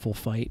meaningful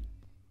fight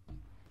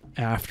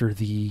after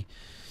the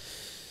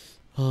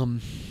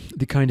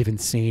kind of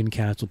insane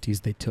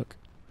casualties they took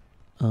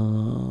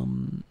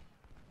in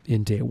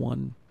day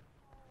one.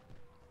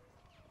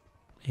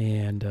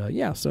 And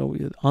so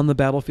on the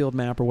battlefield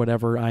map or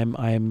whatever,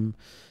 I'm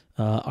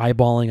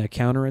eyeballing a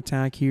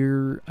counterattack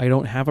here. I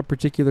don't have a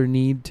particular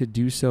need to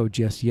do so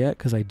just yet,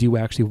 because I do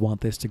actually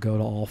want this to go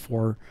to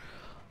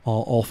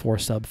all four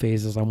sub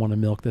phases. I want to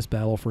milk this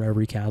battle for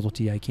every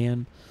casualty I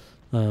can.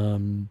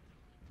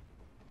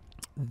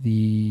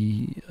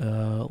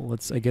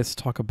 Let's, I guess,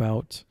 talk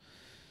about,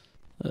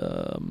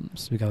 so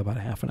we got about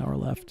a half an hour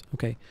left.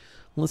 Okay.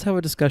 Well, let's have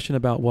a discussion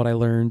about what I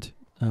learned,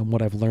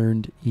 what I've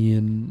learned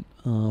in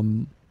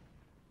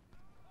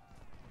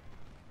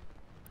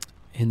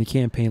the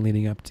campaign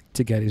leading up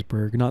to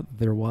Gettysburg. Not that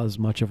there was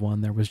much of one.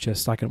 There was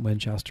just 2nd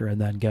Winchester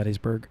and then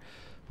Gettysburg.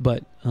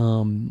 But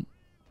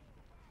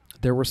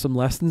there were some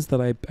lessons that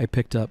I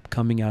picked up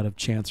coming out of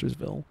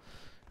Chancellorsville.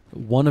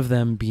 One of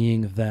them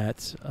being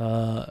that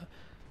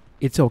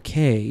it's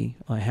okay.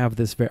 I have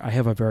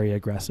a very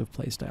aggressive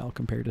play style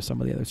compared to some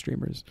of the other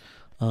streamers,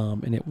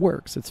 and it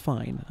works. It's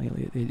fine.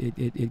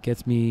 It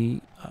gets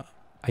me.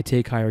 I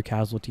take higher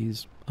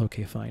casualties.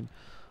 Okay, fine.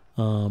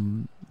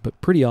 But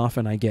pretty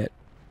often I get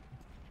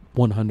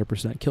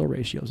 100% kill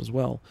ratios as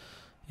well.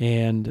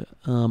 And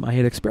I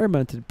had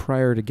experimented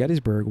prior to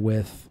Gettysburg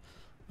with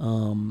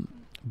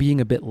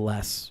being a bit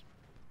less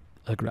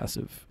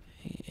aggressive,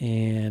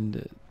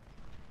 and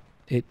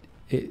it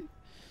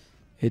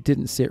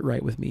didn't sit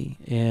right with me.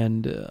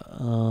 And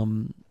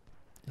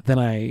then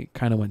I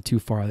kind of went too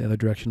far the other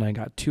direction. I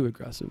got too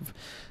aggressive,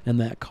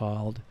 and that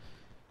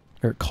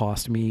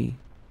cost me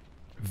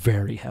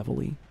very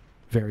heavily,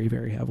 very,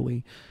 very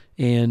heavily.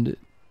 And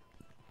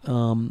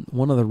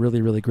one of the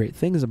really, really great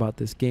things about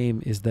this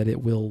game is that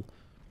it will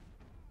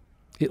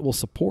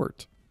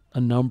support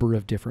a number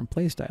of different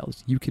play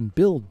styles. You can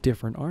build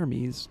different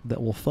armies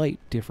that will fight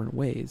different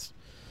ways.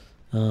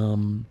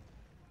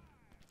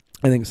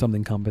 I think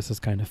Something Compass is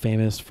kind of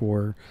famous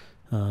for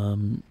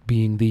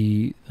being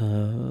the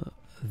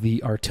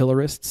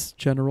artillerists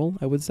general,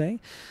 I would say.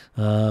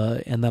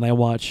 And then I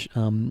watch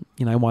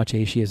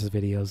Ashia's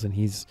videos, and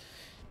he's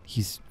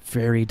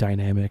very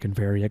dynamic and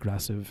very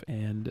aggressive,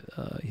 and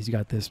he's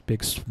got this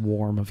big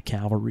swarm of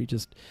cavalry.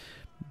 Just,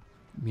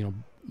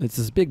 it's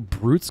this big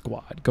brute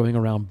squad going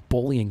around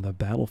bullying the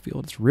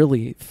battlefield. It's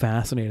really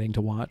fascinating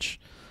to watch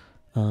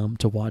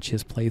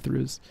his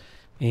playthroughs.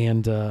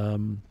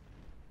 And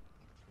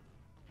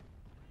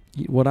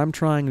what I'm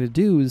trying to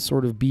do is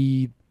sort of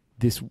be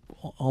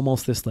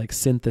almost this like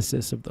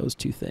synthesis of those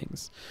two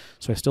things.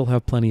 So I still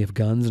have plenty of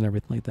guns and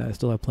everything like that. I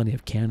still have plenty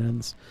of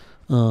cannons.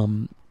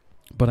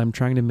 But I'm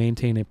trying to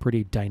maintain a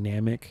pretty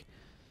dynamic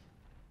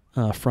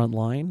front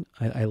line.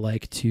 I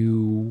like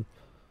to...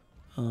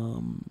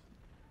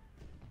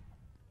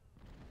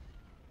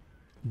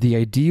 the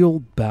ideal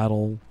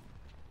battle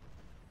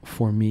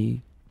for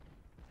me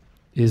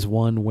is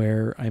one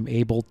where I'm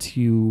able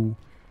to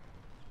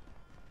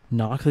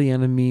knock the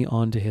enemy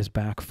onto his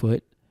back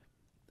foot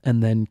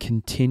and then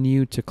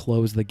continue to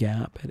close the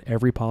gap at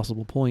every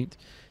possible point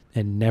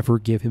and never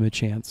give him a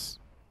chance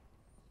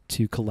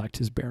to collect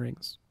his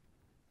bearings.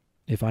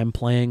 If I'm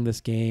playing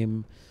this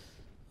game,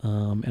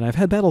 and I've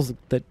had battles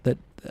that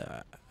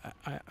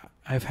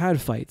I've had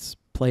fights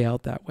play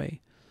out that way,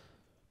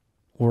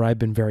 where I've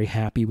been very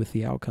happy with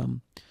the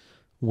outcome,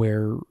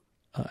 where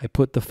I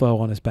put the foe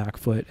on his back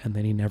foot, and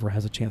then he never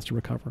has a chance to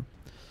recover.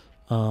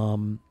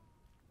 And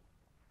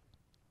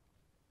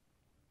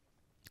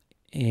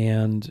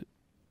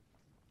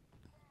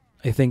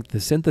I think the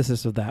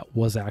synthesis of that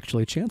was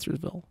actually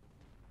Chancellorsville,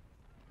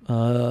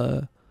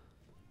 where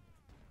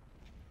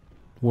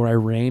I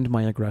reined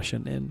my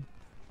aggression in.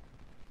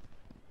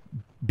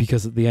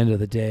 Because at the end of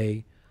the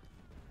day,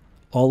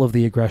 all of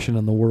the aggression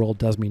in the world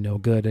does me no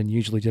good and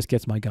usually just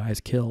gets my guys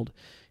killed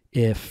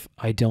if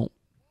I don't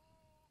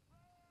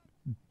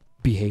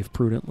behave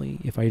prudently,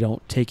 if I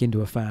don't take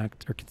into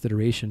fact or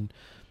consideration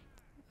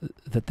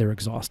that they're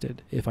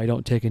exhausted, if I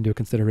don't take into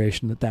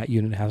consideration that that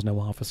unit has no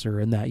officer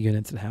and that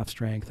unit's at half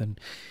strength, and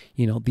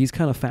these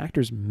kind of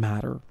factors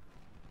matter,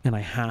 and I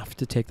have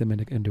to take them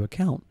into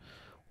account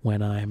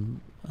when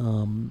I'm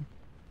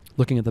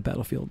looking at the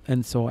battlefield.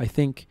 And so I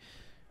think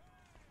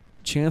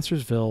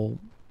Chancellorsville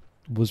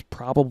was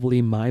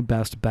probably my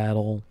best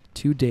battle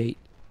to date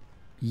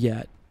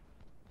yet,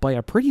 by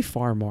a pretty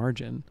far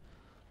margin,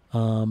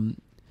 for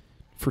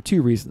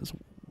two reasons.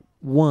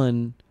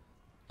 One,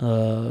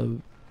 I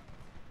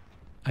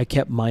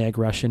kept my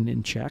aggression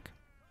in check.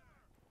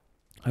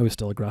 I was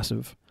still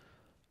aggressive.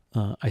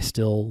 I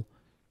still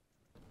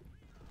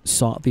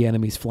sought the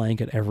enemy's flank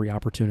at every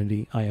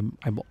opportunity.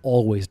 I'm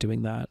always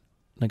doing that.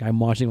 Like, I'm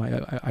watching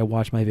I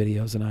watch my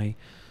videos, and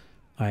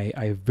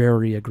I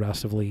very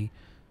aggressively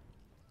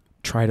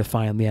try to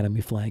find the enemy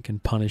flank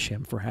and punish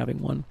him for having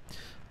one.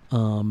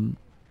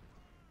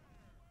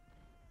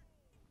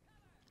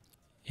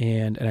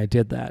 And I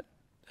did that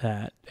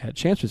at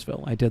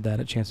Chancellorsville. I did that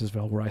at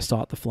Chancellorsville, where I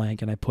sought the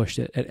flank and I pushed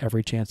it at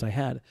every chance I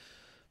had.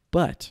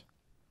 But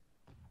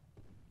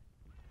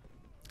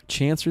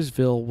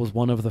Chancellorsville was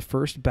one of the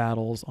first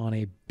battles on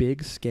a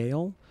big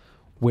scale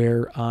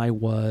where I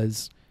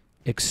was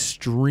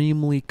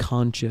extremely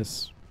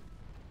conscious.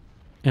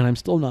 And I'm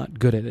still not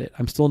good at it.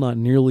 I'm still not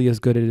nearly as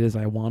good at it as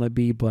I want to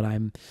be, but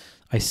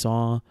I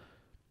saw,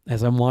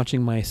 as I'm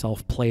watching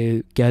myself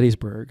play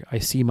Gettysburg, I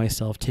see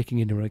myself taking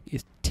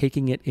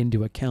it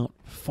into account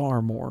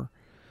far more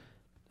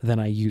than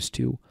I used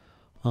to.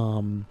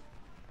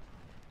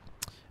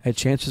 At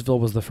Chancellorsville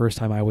was the first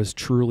time I was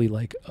truly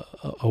like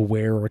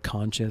aware or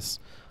conscious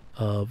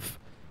of,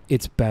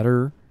 it's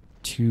better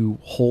to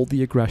hold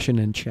the aggression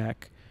in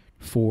check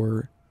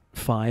for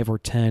 5 or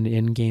 10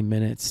 in-game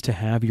minutes to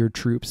have your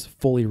troops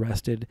fully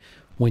rested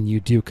when you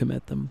do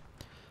commit them.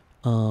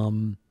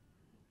 And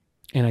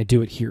I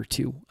do it here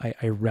too.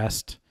 I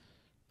rest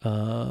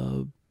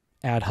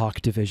ad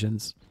hoc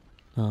divisions.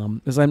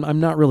 Because I'm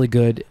not really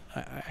good.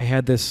 I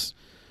had this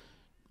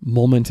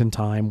moment in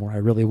time where I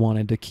really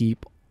wanted to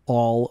keep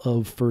all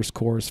of First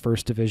Corps'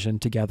 First Division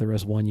together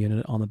as one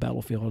unit on the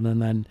battlefield.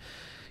 And then,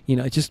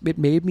 it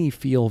made me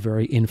feel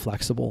very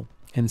inflexible.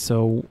 And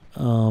so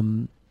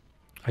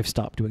I've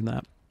stopped doing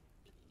that.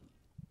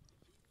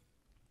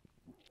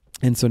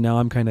 And so now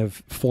I'm kind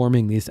of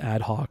forming these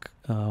ad hoc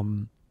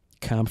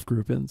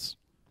Kampfgruppens,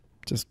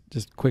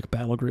 just quick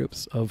battle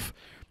groups of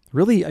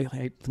really, I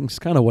think it's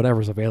kind of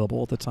whatever's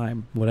available at the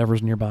time,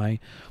 whatever's nearby.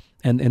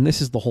 And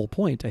this is the whole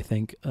point, I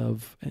think,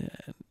 of,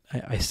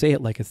 I say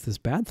it like it's this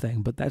bad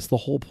thing, but that's the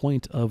whole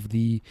point of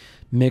the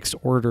mixed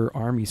order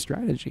army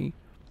strategy.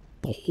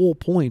 The whole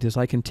point is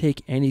I can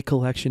take any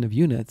collection of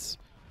units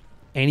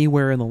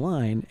anywhere in the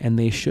line, and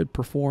they should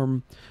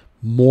perform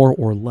more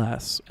or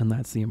less, and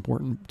that's the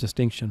important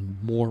distinction,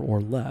 more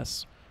or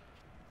less,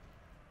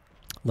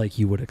 like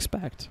you would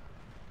expect.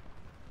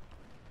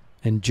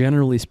 And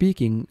generally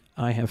speaking,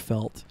 I have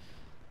felt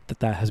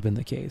that has been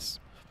the case.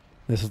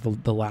 This is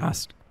the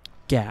last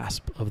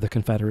gasp of the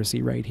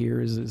Confederacy right here.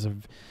 Is a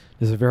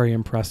very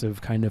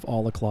impressive kind of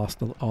all across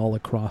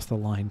the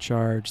line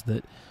charge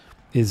that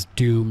is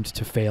doomed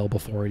to fail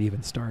before it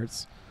even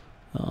starts.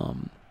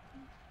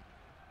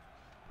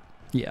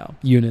 Yeah,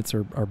 units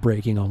are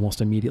breaking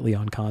almost immediately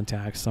on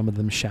contact. Some of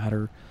them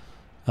shatter.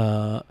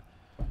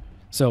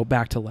 So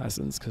back to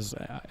lessons, because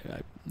I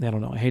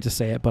don't know. I hate to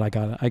say it, but I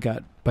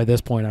got by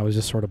this point I was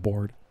just sort of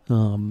bored.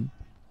 The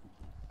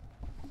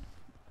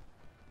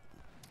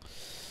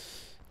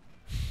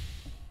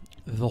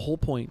whole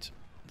point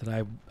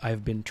that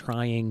I've been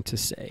trying to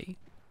say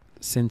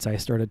since I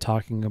started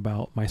talking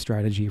about my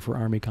strategy for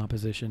army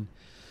composition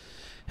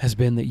has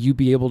been that you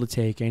be able to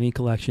take any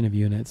collection of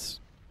units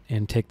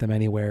and take them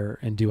anywhere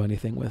and do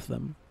anything with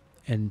them.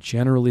 And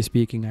generally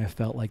speaking, I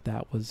felt like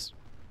that was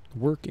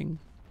working.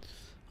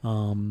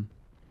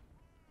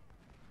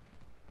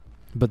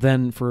 But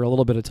then for a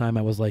little bit of time,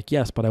 I was like,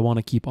 yes, but I want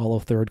to keep all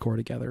of Third Corps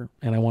together,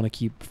 and I want to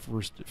keep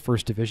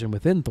First Division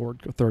within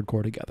Third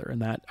Corps together, and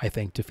that, I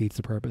think, defeats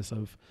the purpose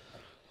of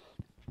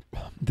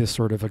this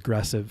sort of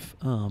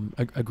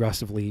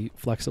aggressively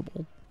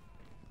flexible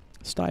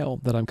style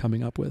that I'm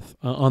coming up with.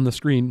 On the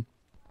screen,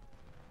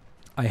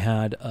 I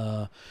had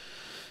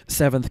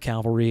 7th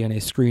Cavalry and a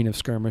screen of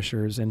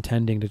skirmishers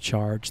intending to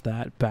charge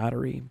that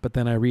battery, but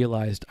then I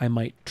realized I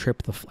might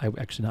trip I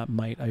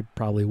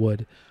probably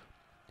would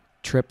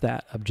trip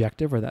that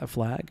objective or that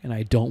flag, and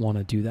I don't want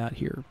to do that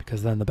here,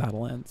 because then the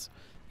battle ends.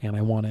 and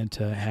I wanted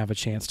to have a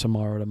chance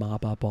tomorrow to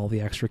mop up all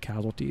the extra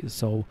casualties.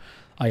 So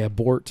I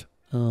abort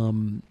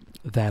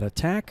that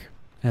attack,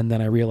 and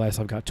then I realize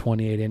I've got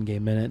 28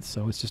 in-game minutes,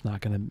 so it's just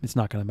not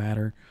gonna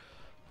matter,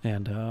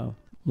 and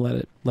let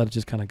it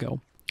just kind of go.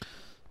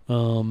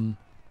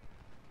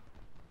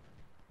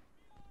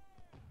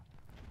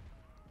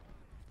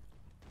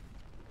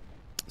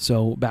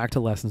 So back to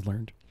lessons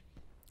learned.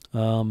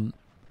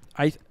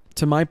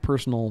 To my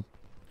personal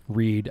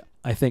read,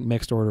 I think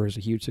mixed order is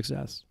a huge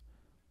success.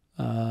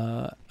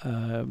 At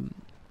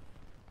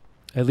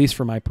least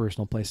for my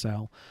personal play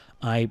style,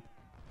 and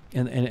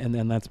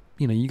that's,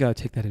 you got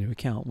to take that into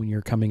account when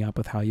you're coming up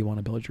with how you want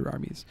to build your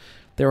armies.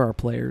 There are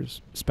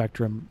players,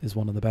 Spectrum is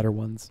one of the better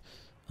ones,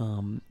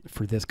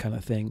 for this kind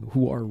of thing,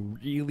 who are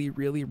really,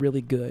 really,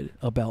 really good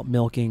about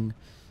milking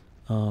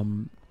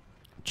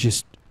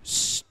just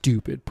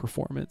stupid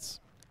performance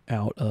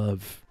out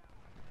of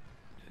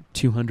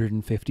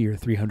 250 or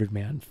 300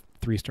 man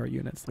 3-star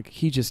units. Like,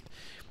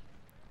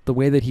 the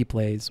way that he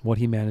plays, what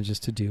he manages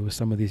to do with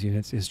some of these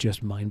units is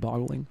just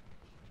mind-boggling.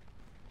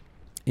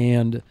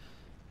 And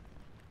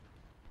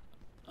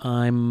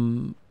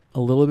I'm a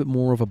little bit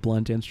more of a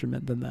blunt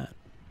instrument than that.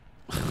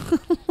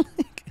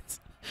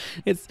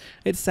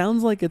 It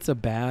sounds like it's a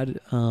bad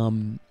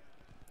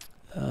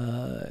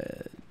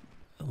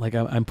like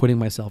I'm putting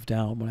myself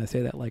down when I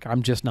say that. Like,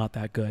 I'm just not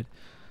that good.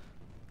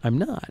 I'm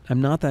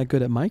not that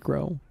good at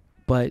micro,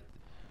 but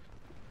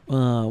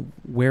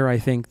where I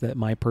think that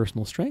my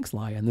personal strengths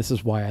lie, and this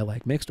is why I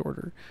like mixed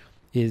order,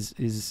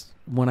 is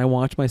when I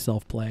watch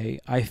myself play,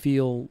 I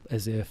feel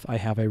as if I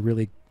have a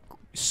really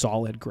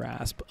solid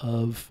grasp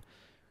of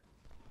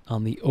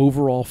on the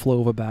overall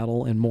flow of a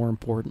battle, and more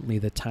importantly,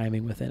 the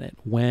timing within it.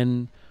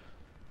 When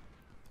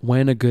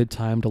a good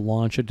time to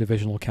launch a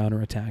divisional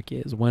counterattack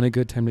is, when a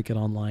good time to get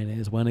online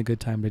is, when a good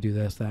time to do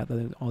this, that,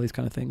 all these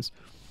kind of things.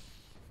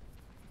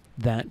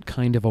 That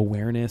kind of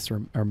awareness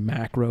or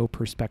macro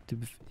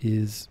perspective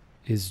is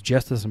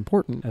just as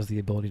important as the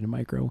ability to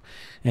micro,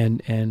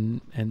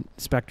 and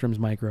Spectrum's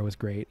micro is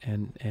great,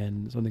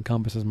 and Something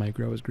Compass's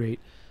micro is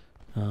great.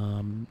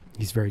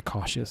 He's very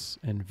cautious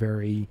and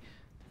very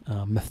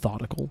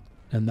methodical,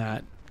 and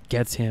that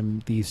gets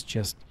him these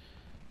just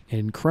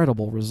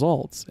incredible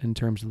results in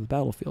terms of the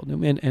battlefield.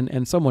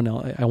 And someone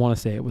else, I want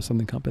to say it was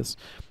Something Compass,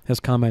 has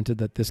commented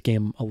that this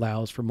game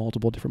allows for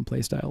multiple different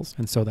play styles,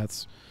 and so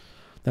that's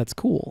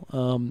cool.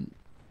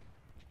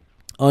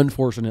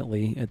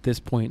 Unfortunately, at this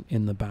point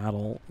in the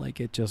battle, like,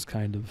 it just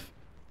kind of,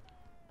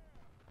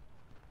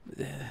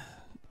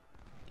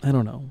 I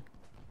don't know.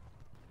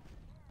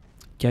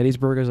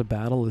 Gettysburg as a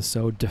battle is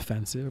so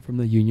defensive from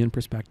the Union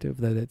perspective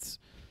that it's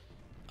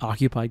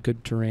occupied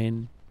good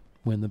terrain,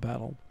 win the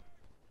battle.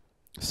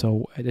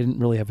 So I didn't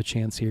really have a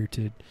chance here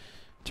to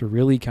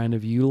really kind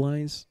of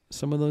utilize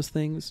some of those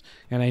things.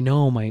 And I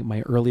know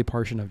my early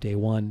portion of day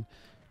one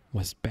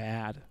was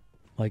bad.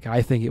 Like,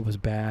 I think it was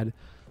bad.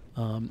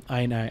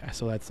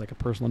 So that's like a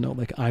personal note.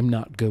 Like, I'm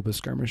not good with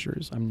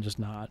skirmishers. I'm just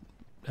not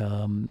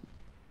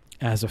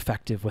as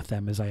effective with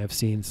them as I have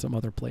seen some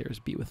other players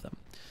be with them.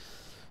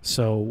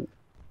 So,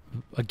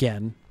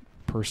 again,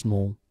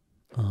 personal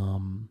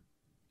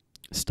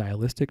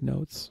stylistic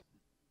notes,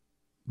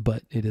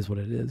 but it is what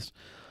it is.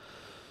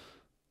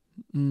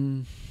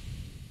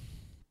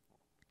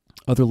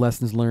 Other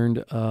lessons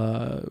learned,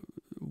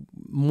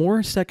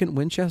 more second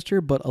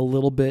Winchester, but a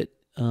little bit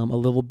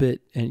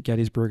at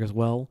Gettysburg as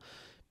well.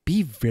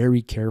 Be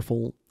very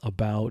careful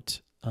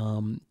about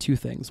two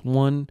things.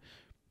 One,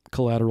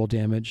 collateral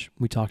damage.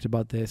 We talked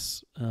about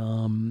this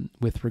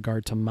with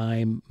regard to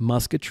my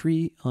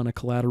musketry on a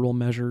collateral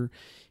measure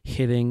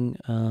hitting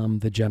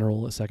the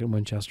general at second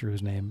Winchester,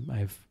 whose name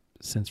I've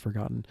since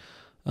forgotten,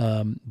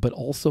 but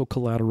also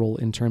collateral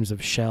in terms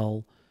of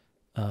shell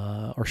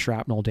or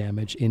shrapnel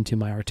damage into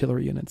my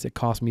artillery units. It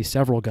cost me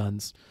several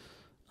guns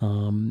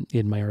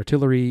in my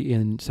artillery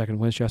in second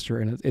Winchester,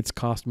 and it's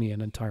cost me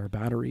an entire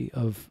battery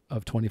of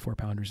 24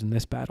 pounders in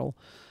this battle,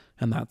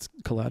 and that's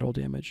collateral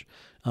damage.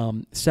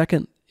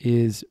 Second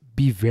is,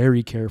 be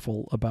very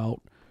careful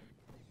about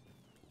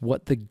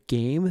what the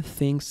game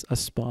thinks a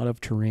spot of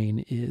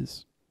terrain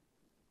is.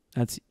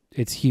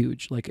 It's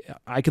huge. Like,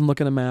 I can look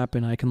at a map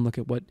and I can look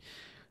at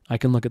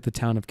the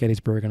town of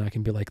Gettysburg, and I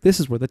can be like, this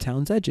is where the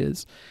town's edge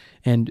is,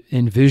 and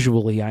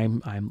visually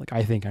I'm like,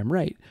 I think I'm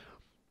right.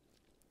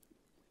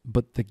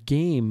 But the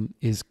game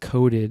is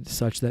coded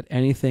such that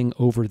anything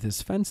over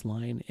this fence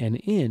line and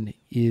in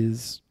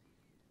is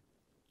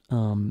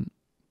the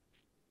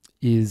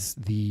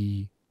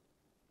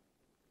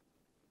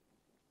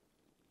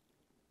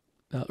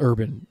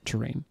urban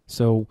terrain.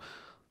 So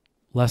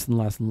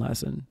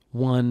lesson.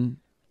 One,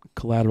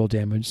 collateral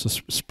damage.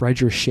 So spread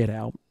your shit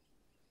out,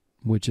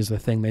 which is a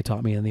thing they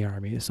taught me in the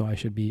Army. So I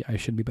should be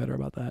better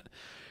about that.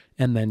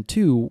 And then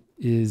two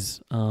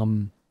is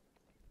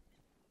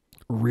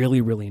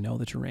really, really know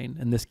the terrain.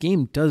 And this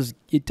game does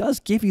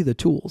give you the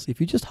tools.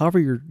 If you just hover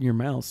your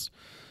mouse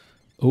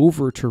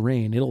over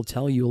terrain, it'll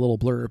tell you a little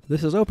blurb.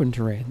 This is open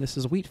terrain. This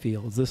is wheat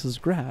fields. This is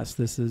grass.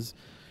 This is,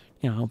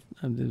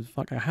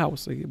 fuck a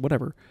house,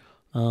 whatever.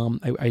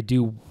 I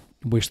do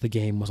wish the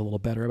game was a little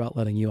better about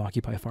letting you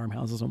occupy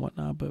farmhouses and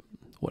whatnot, but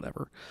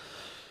whatever.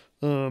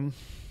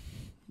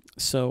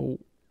 So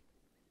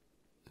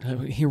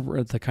here we're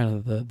at the kind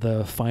of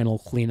the final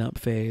cleanup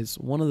phase.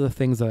 One of the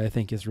things that I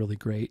think is really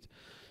great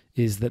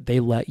is that they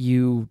let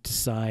you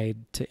decide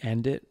to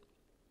end it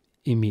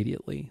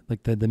immediately.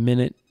 Like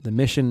the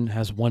mission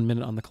has 1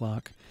 minute on the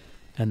clock,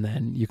 and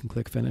then you can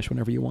click finish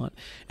whenever you want.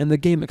 And the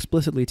game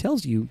explicitly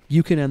tells you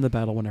you can end the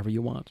battle whenever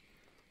you want.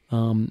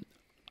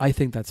 I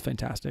think that's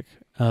fantastic.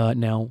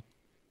 Now,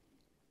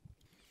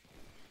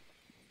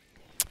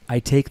 I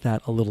take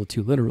that a little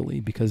too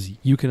literally, because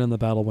you can end the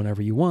battle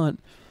whenever you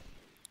want.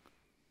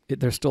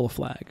 There's still a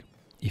flag.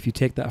 If you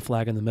take that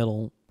flag in the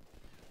middle,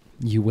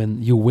 you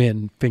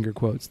win, finger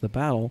quotes, the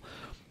battle,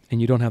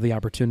 and you don't have the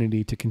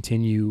opportunity to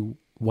continue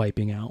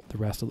wiping out the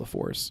rest of the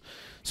force.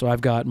 So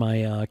I've got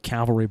my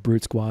cavalry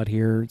brute squad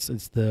here.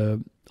 It's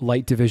the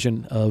light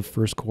division of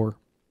First Corps,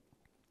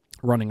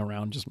 running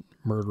around just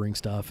murdering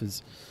stuff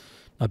is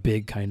a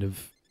big kind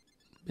of,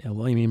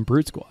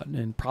 brute squad.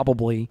 And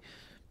probably,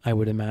 I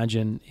would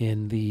imagine,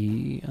 in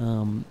the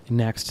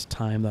next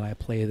time that I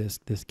play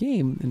this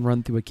game and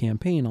run through a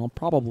campaign, I'll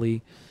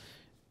probably,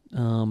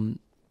 I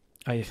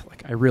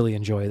really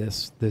enjoy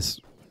this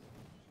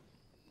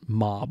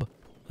mob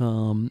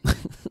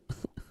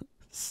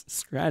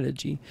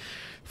strategy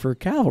for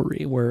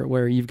cavalry,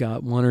 where you've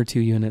got 1 or 2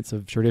 units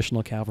of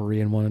traditional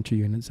cavalry and 1 or 2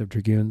 units of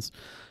dragoons.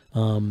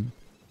 And,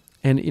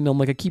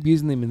 I keep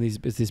using them in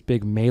this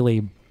big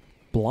melee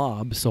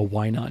blob, so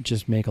why not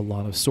just make a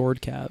lot of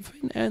sword cav?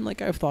 And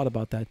I've thought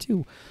about that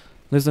too.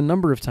 There's a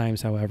number of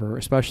times, however,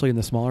 especially in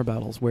the smaller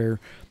battles, where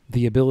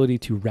the ability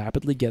to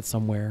rapidly get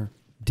somewhere,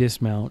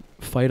 dismount,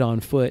 fight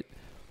on foot,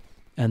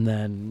 and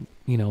then,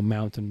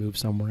 mount and move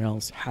somewhere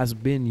else has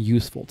been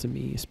useful to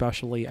me,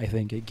 especially, I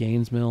think, at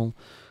Gaines Mill.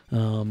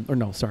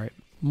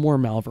 More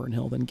Malvern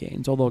Hill than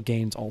Gaines, although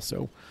Gaines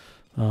also...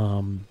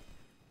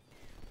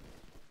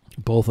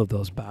 both of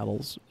those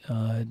battles,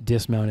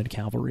 dismounted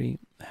cavalry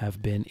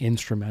have been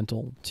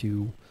instrumental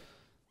to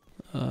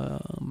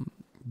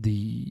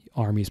the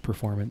Army's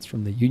performance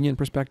from the Union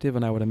perspective,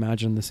 and I would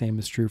imagine the same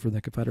is true for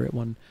the Confederate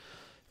one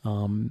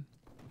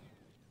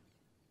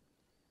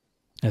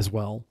as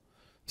well.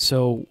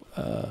 So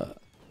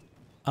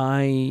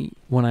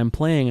when I'm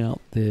playing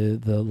out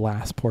the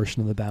last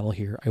portion of the battle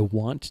here, I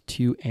want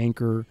to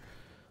anchor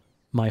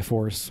my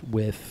force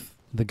with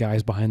the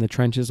guys behind the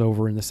trenches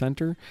over in the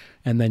center,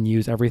 and then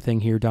use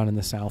everything here down in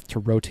the south to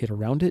rotate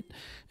around it,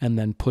 and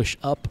then push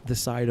up the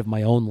side of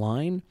my own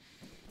line,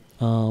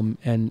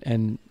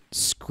 and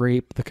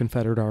scrape the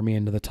Confederate army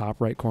into the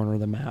top right corner of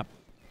the map,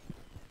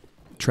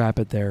 trap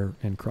it there,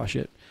 and crush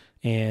it.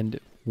 And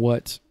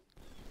what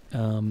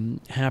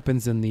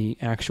happens in the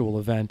actual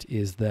event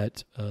is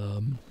that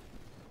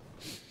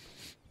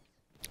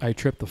I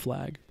trip the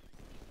flag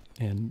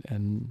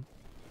and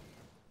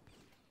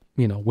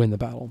win the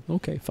battle.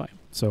 Okay, fine.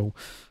 So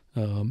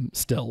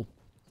still,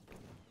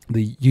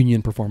 the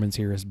Union performance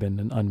here has been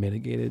an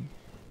unmitigated,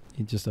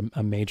 just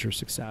a major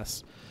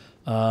success.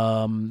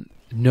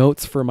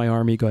 Notes for my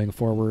army going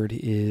forward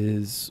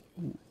is,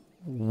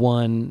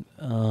 one,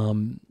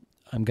 I'm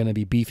going to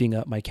be beefing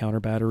up my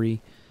counter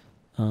battery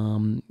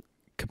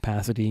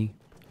capacity.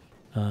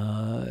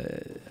 I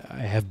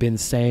have been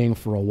saying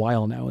for a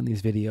while now in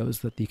these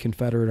videos that the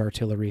Confederate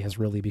artillery has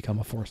really become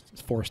a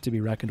force to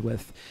be reckoned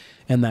with,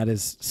 and that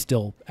is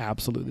still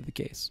absolutely the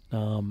case.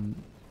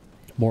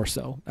 More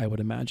so, I would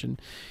imagine.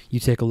 You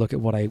take a look at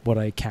what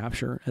I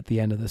capture at the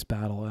end of this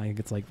battle. I think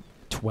it's like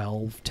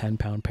 12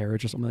 10-pound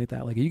Parridge or something like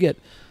that. You get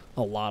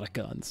a lot of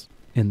guns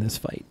in this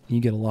fight. You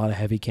get a lot of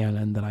heavy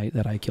cannon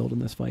that I killed in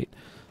this fight.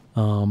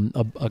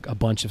 A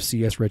bunch of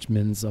C.S.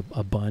 Richmonds,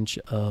 a bunch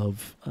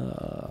of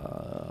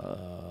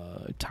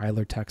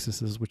Tyler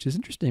Texases, which is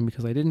interesting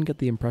because I didn't get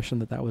the impression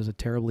that was a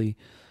terribly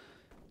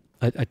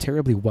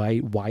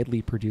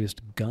widely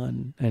produced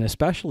gun, and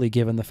especially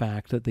given the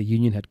fact that the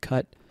Union had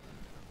cut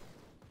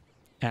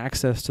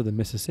access to the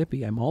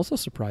Mississippi. I'm also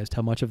surprised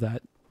how much of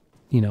that,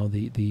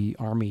 the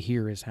Army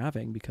here is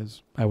having,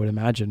 because I would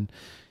imagine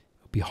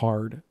it would be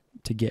hard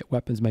to get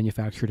weapons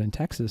manufactured in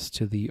Texas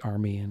to the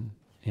Army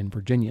in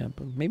Virginia,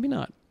 but maybe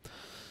not.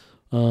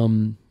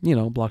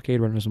 Blockade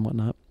runners and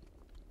whatnot.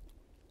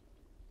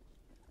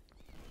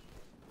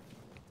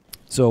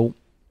 So,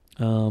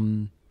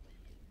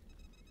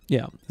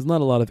 yeah, there's not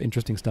a lot of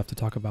interesting stuff to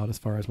talk about as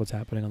far as what's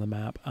happening on the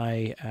map.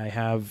 I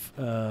have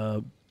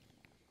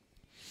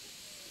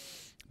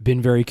been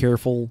very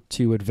careful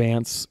to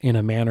advance in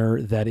a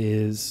manner that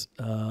is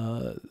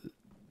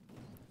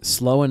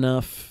slow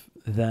enough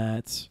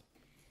that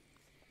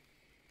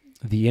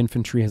the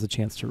infantry has a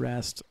chance to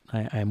rest.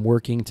 I'm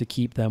working to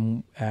keep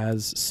them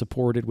as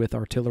supported with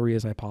artillery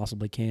as I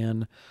possibly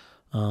can.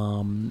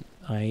 I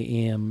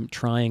am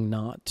trying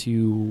not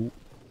to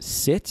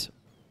sit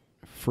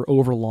for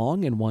over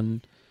long in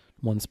one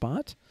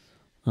spot.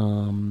 So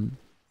I'm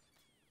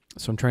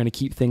trying to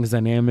keep things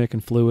dynamic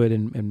and fluid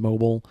and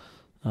mobile.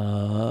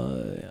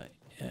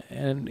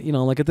 And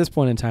at this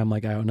point in time,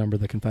 I outnumber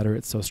the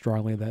Confederates so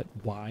strongly that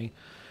why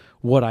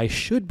What I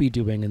should be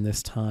doing in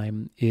this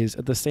time is,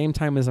 at the same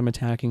time as I'm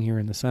attacking here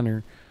in the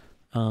center,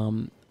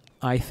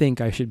 I think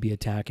I should be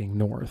attacking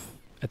north.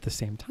 At the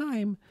same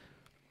time,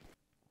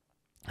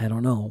 I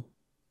don't know.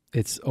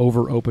 It's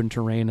over open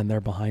terrain and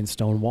they're behind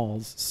stone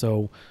walls.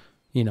 So,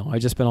 you know, I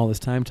just spent all this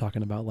time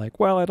talking about like,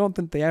 well, I don't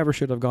think they ever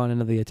should have gone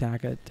into the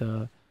attack at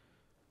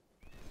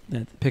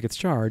Pickett's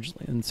charge.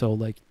 And so,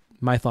 like,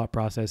 my thought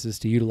process is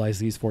to utilize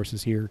these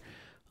forces here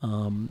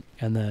and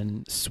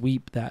then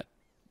sweep that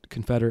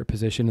Confederate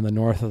position in the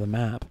north of the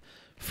map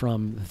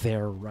from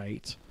their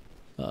right,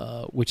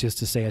 which is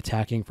to say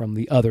attacking from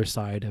the other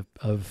side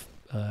of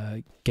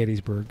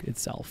Gettysburg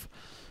itself.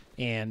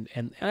 And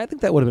I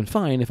think that would have been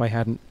fine if I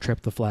hadn't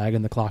tripped the flag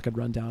and the clock had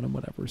run down and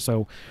whatever.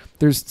 So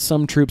there's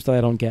some troops that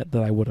I don't get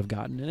that I would have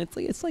gotten, and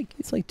it's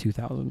like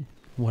 2,000,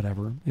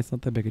 whatever. It's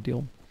not that big a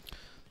deal.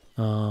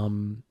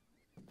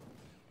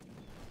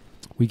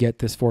 We get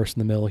this force in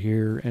the middle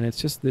here, and it's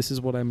just, this is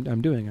what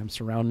I'm doing. I'm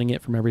surrounding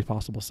it from every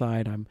possible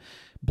side. I'm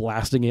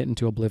blasting it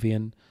into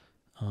oblivion.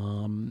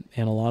 And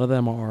a lot of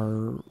them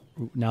are,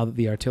 now that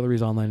the artillery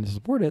is online to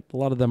support it, a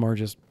lot of them are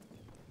just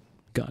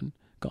gone.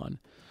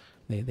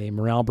 They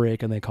morale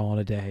break and they call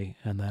it a day,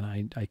 and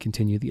then I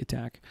continue the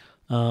attack.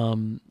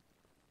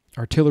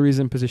 Artillery is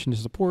in position to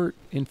support,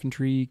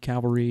 infantry,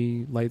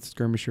 cavalry, light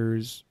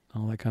skirmishers,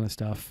 all that kind of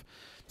stuff.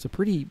 It's a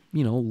pretty,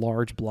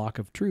 large block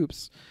of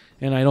troops,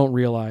 and I don't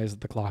realize that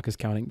the clock is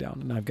counting down,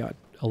 and I've got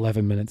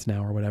 11 minutes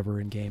now or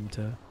whatever in game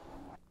to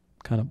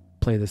kind of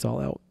play this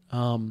all out.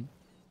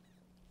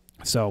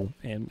 So,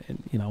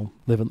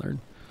 live and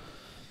learn.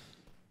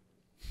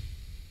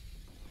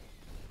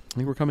 I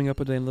think we're coming up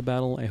at the end of the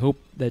battle. I hope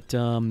that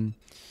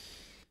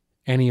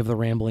any of the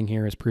rambling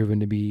here has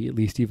proven to be at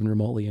least even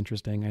remotely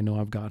interesting. I know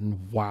I've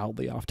gotten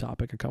wildly off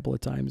topic a couple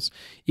of times.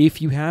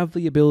 If you have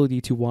the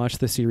ability to watch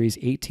the series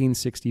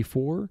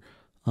 1864,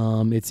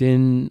 it's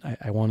in,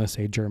 I want to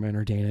say German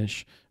or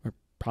Danish, or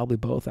probably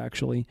both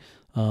actually.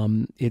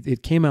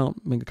 It came out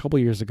a couple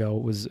of years ago.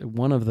 It was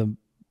one of the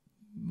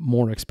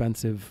more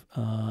expensive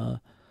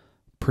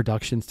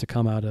productions to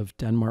come out of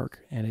Denmark,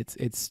 and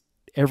it's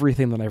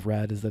everything that I've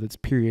read is that it's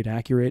period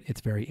accurate.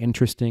 It's very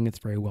interesting. It's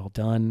very well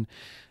done.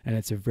 And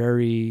it's a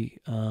very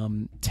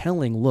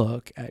telling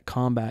look at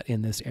combat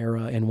in this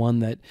era, and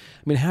one that,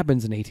 it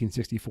happens in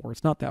 1864.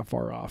 It's not that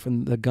far off.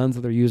 And the guns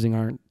that they're using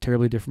aren't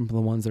terribly different from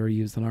the ones that are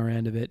used on our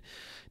end of it.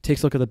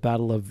 Takes a look at the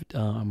Battle of,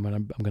 I'm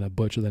going to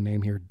butcher the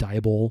name here,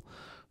 Diebol.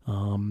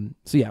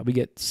 So yeah, we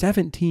get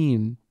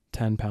 17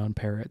 10-pound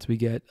Parrots. We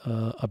get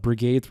a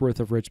brigade's worth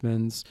of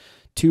Richmonds,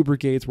 2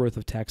 brigades worth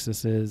of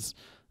Texases,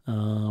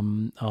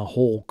 a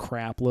whole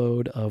crap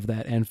load of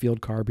that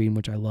Enfield carbine,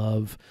 which I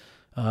love,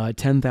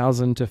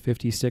 10,000 to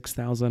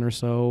 56,000 or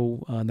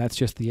so. That's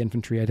just the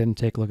infantry. I didn't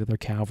take a look at their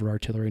cavalry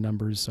artillery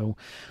numbers, so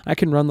I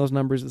can run those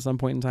numbers at some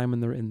point in time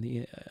in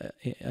the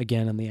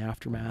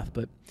aftermath,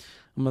 but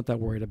I'm not that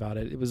worried about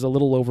it. It was a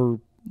little over,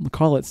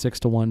 call it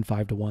 6-1,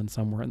 5-1,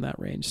 somewhere in that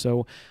range.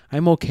 So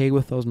I'm okay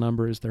with those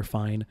numbers. They're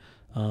fine.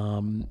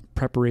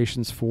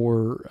 Preparations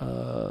for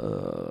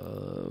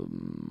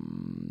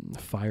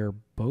Fire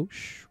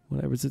Bosch,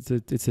 whatever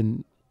it's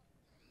in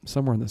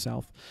somewhere in the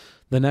south.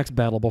 The next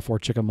battle before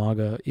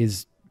Chickamauga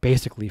is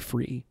basically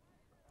free,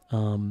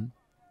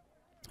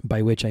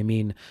 by which I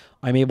mean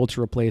I'm able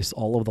to replace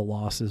all of the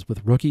losses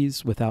with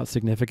rookies without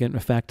significant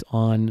effect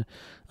on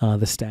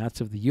the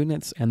stats of the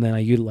units, and then I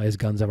utilize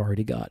guns I've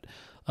already got.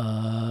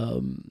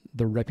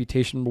 The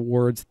reputation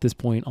rewards at this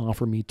point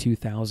offer me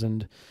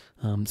 2,000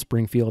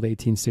 Springfield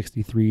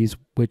 1863s,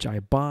 which I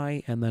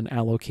buy and then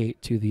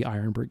allocate to the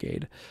Iron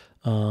Brigade.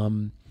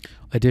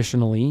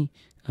 Additionally,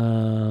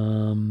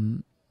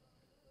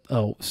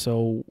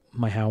 so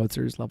my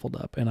howitzers leveled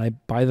up, and I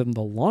buy them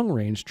the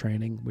long-range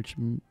training, which,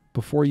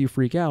 before you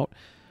freak out,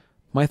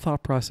 my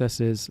thought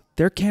process is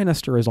their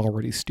canister is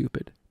already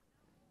stupid.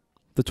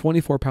 The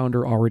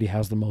 24-pounder already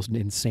has the most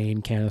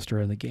insane canister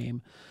in the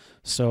game.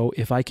 So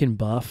if I can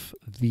buff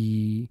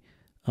the...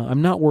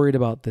 I'm not worried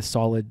about the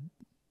solid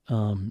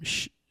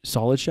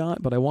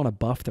shot, but I want to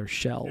buff their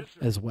shell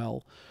as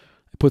well.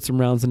 I put some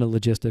rounds into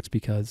logistics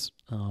because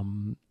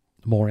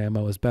more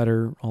ammo is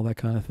better, all that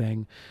kind of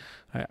thing.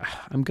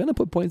 I'm going to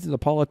put points into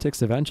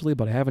politics eventually,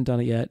 but I haven't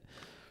done it yet.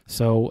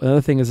 So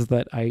another thing is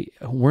that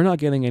we're not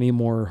getting any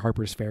more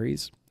Harper's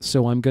Ferries.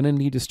 So I'm going to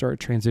need to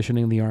start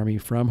transitioning the army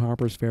from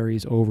Harper's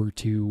Ferries over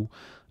to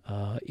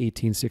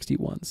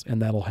 1861s.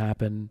 And that'll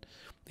happen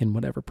in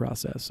whatever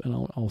process.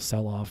 And I'll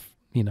sell off,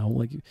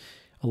 like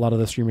a lot of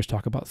the streamers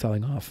talk about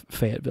selling off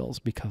Fayetteville's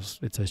because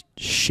it's a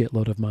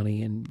shitload of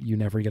money and you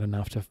never get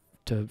enough to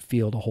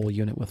field a whole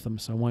unit with them.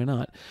 So why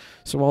not?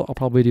 So I'll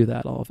probably do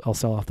that. I'll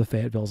sell off the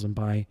Fayetteville's and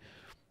buy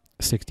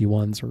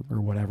 61s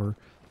or whatever.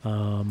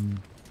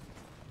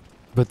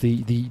 But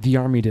the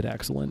army did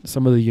excellent.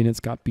 Some of the units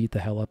got beat the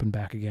hell up and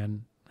back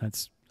again.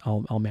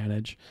 I'll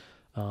manage.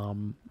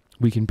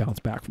 We can bounce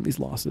back from these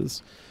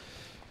losses.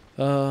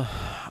 I'm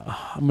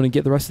going to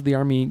get the rest of the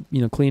army,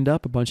 cleaned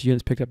up. A bunch of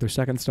units picked up their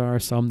second star,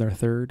 some their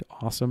third.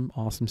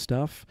 Awesome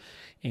stuff.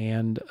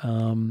 And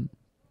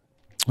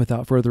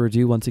without further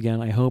ado, once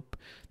again, I hope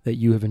that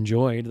you have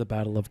enjoyed the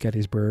Battle of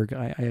Gettysburg.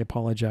 I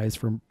apologize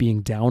for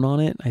being down on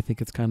it. I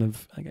think it's kind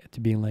of to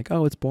being like,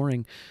 oh, it's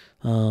boring.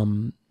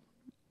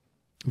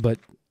 But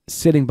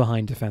sitting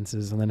behind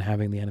defenses and then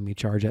having the enemy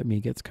charge at me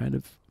gets kind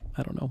of,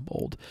 I don't know,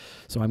 bold.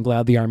 So I'm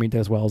glad the Army did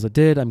as well as it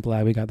did. I'm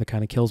glad we got the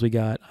kind of kills we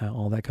got,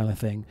 all that kind of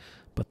thing.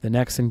 But the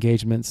next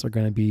engagements are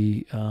going to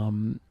be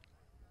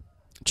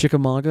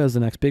Chickamauga is the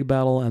next big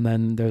battle, and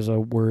then there's a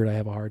word I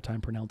have a hard time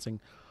pronouncing.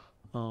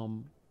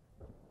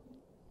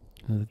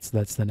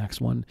 That's the next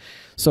one.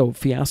 So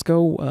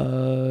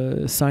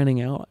Fiasco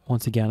signing out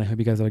once again. I hope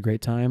you guys had a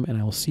great time, and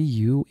I will see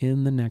you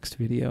in the next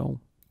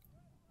video.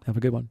 Have a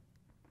good one.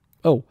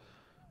 Oh,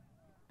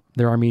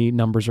 their army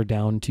numbers are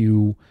down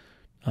to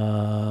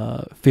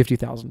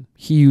 50,000.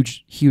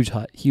 Huge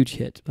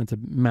hit. That's a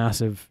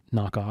massive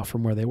knockoff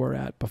from where they were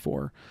at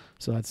before.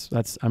 So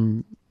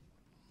I'm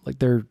like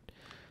their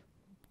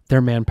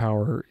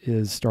manpower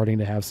is starting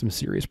to have some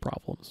serious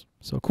problems.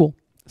 So cool.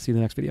 See you in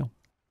the next video.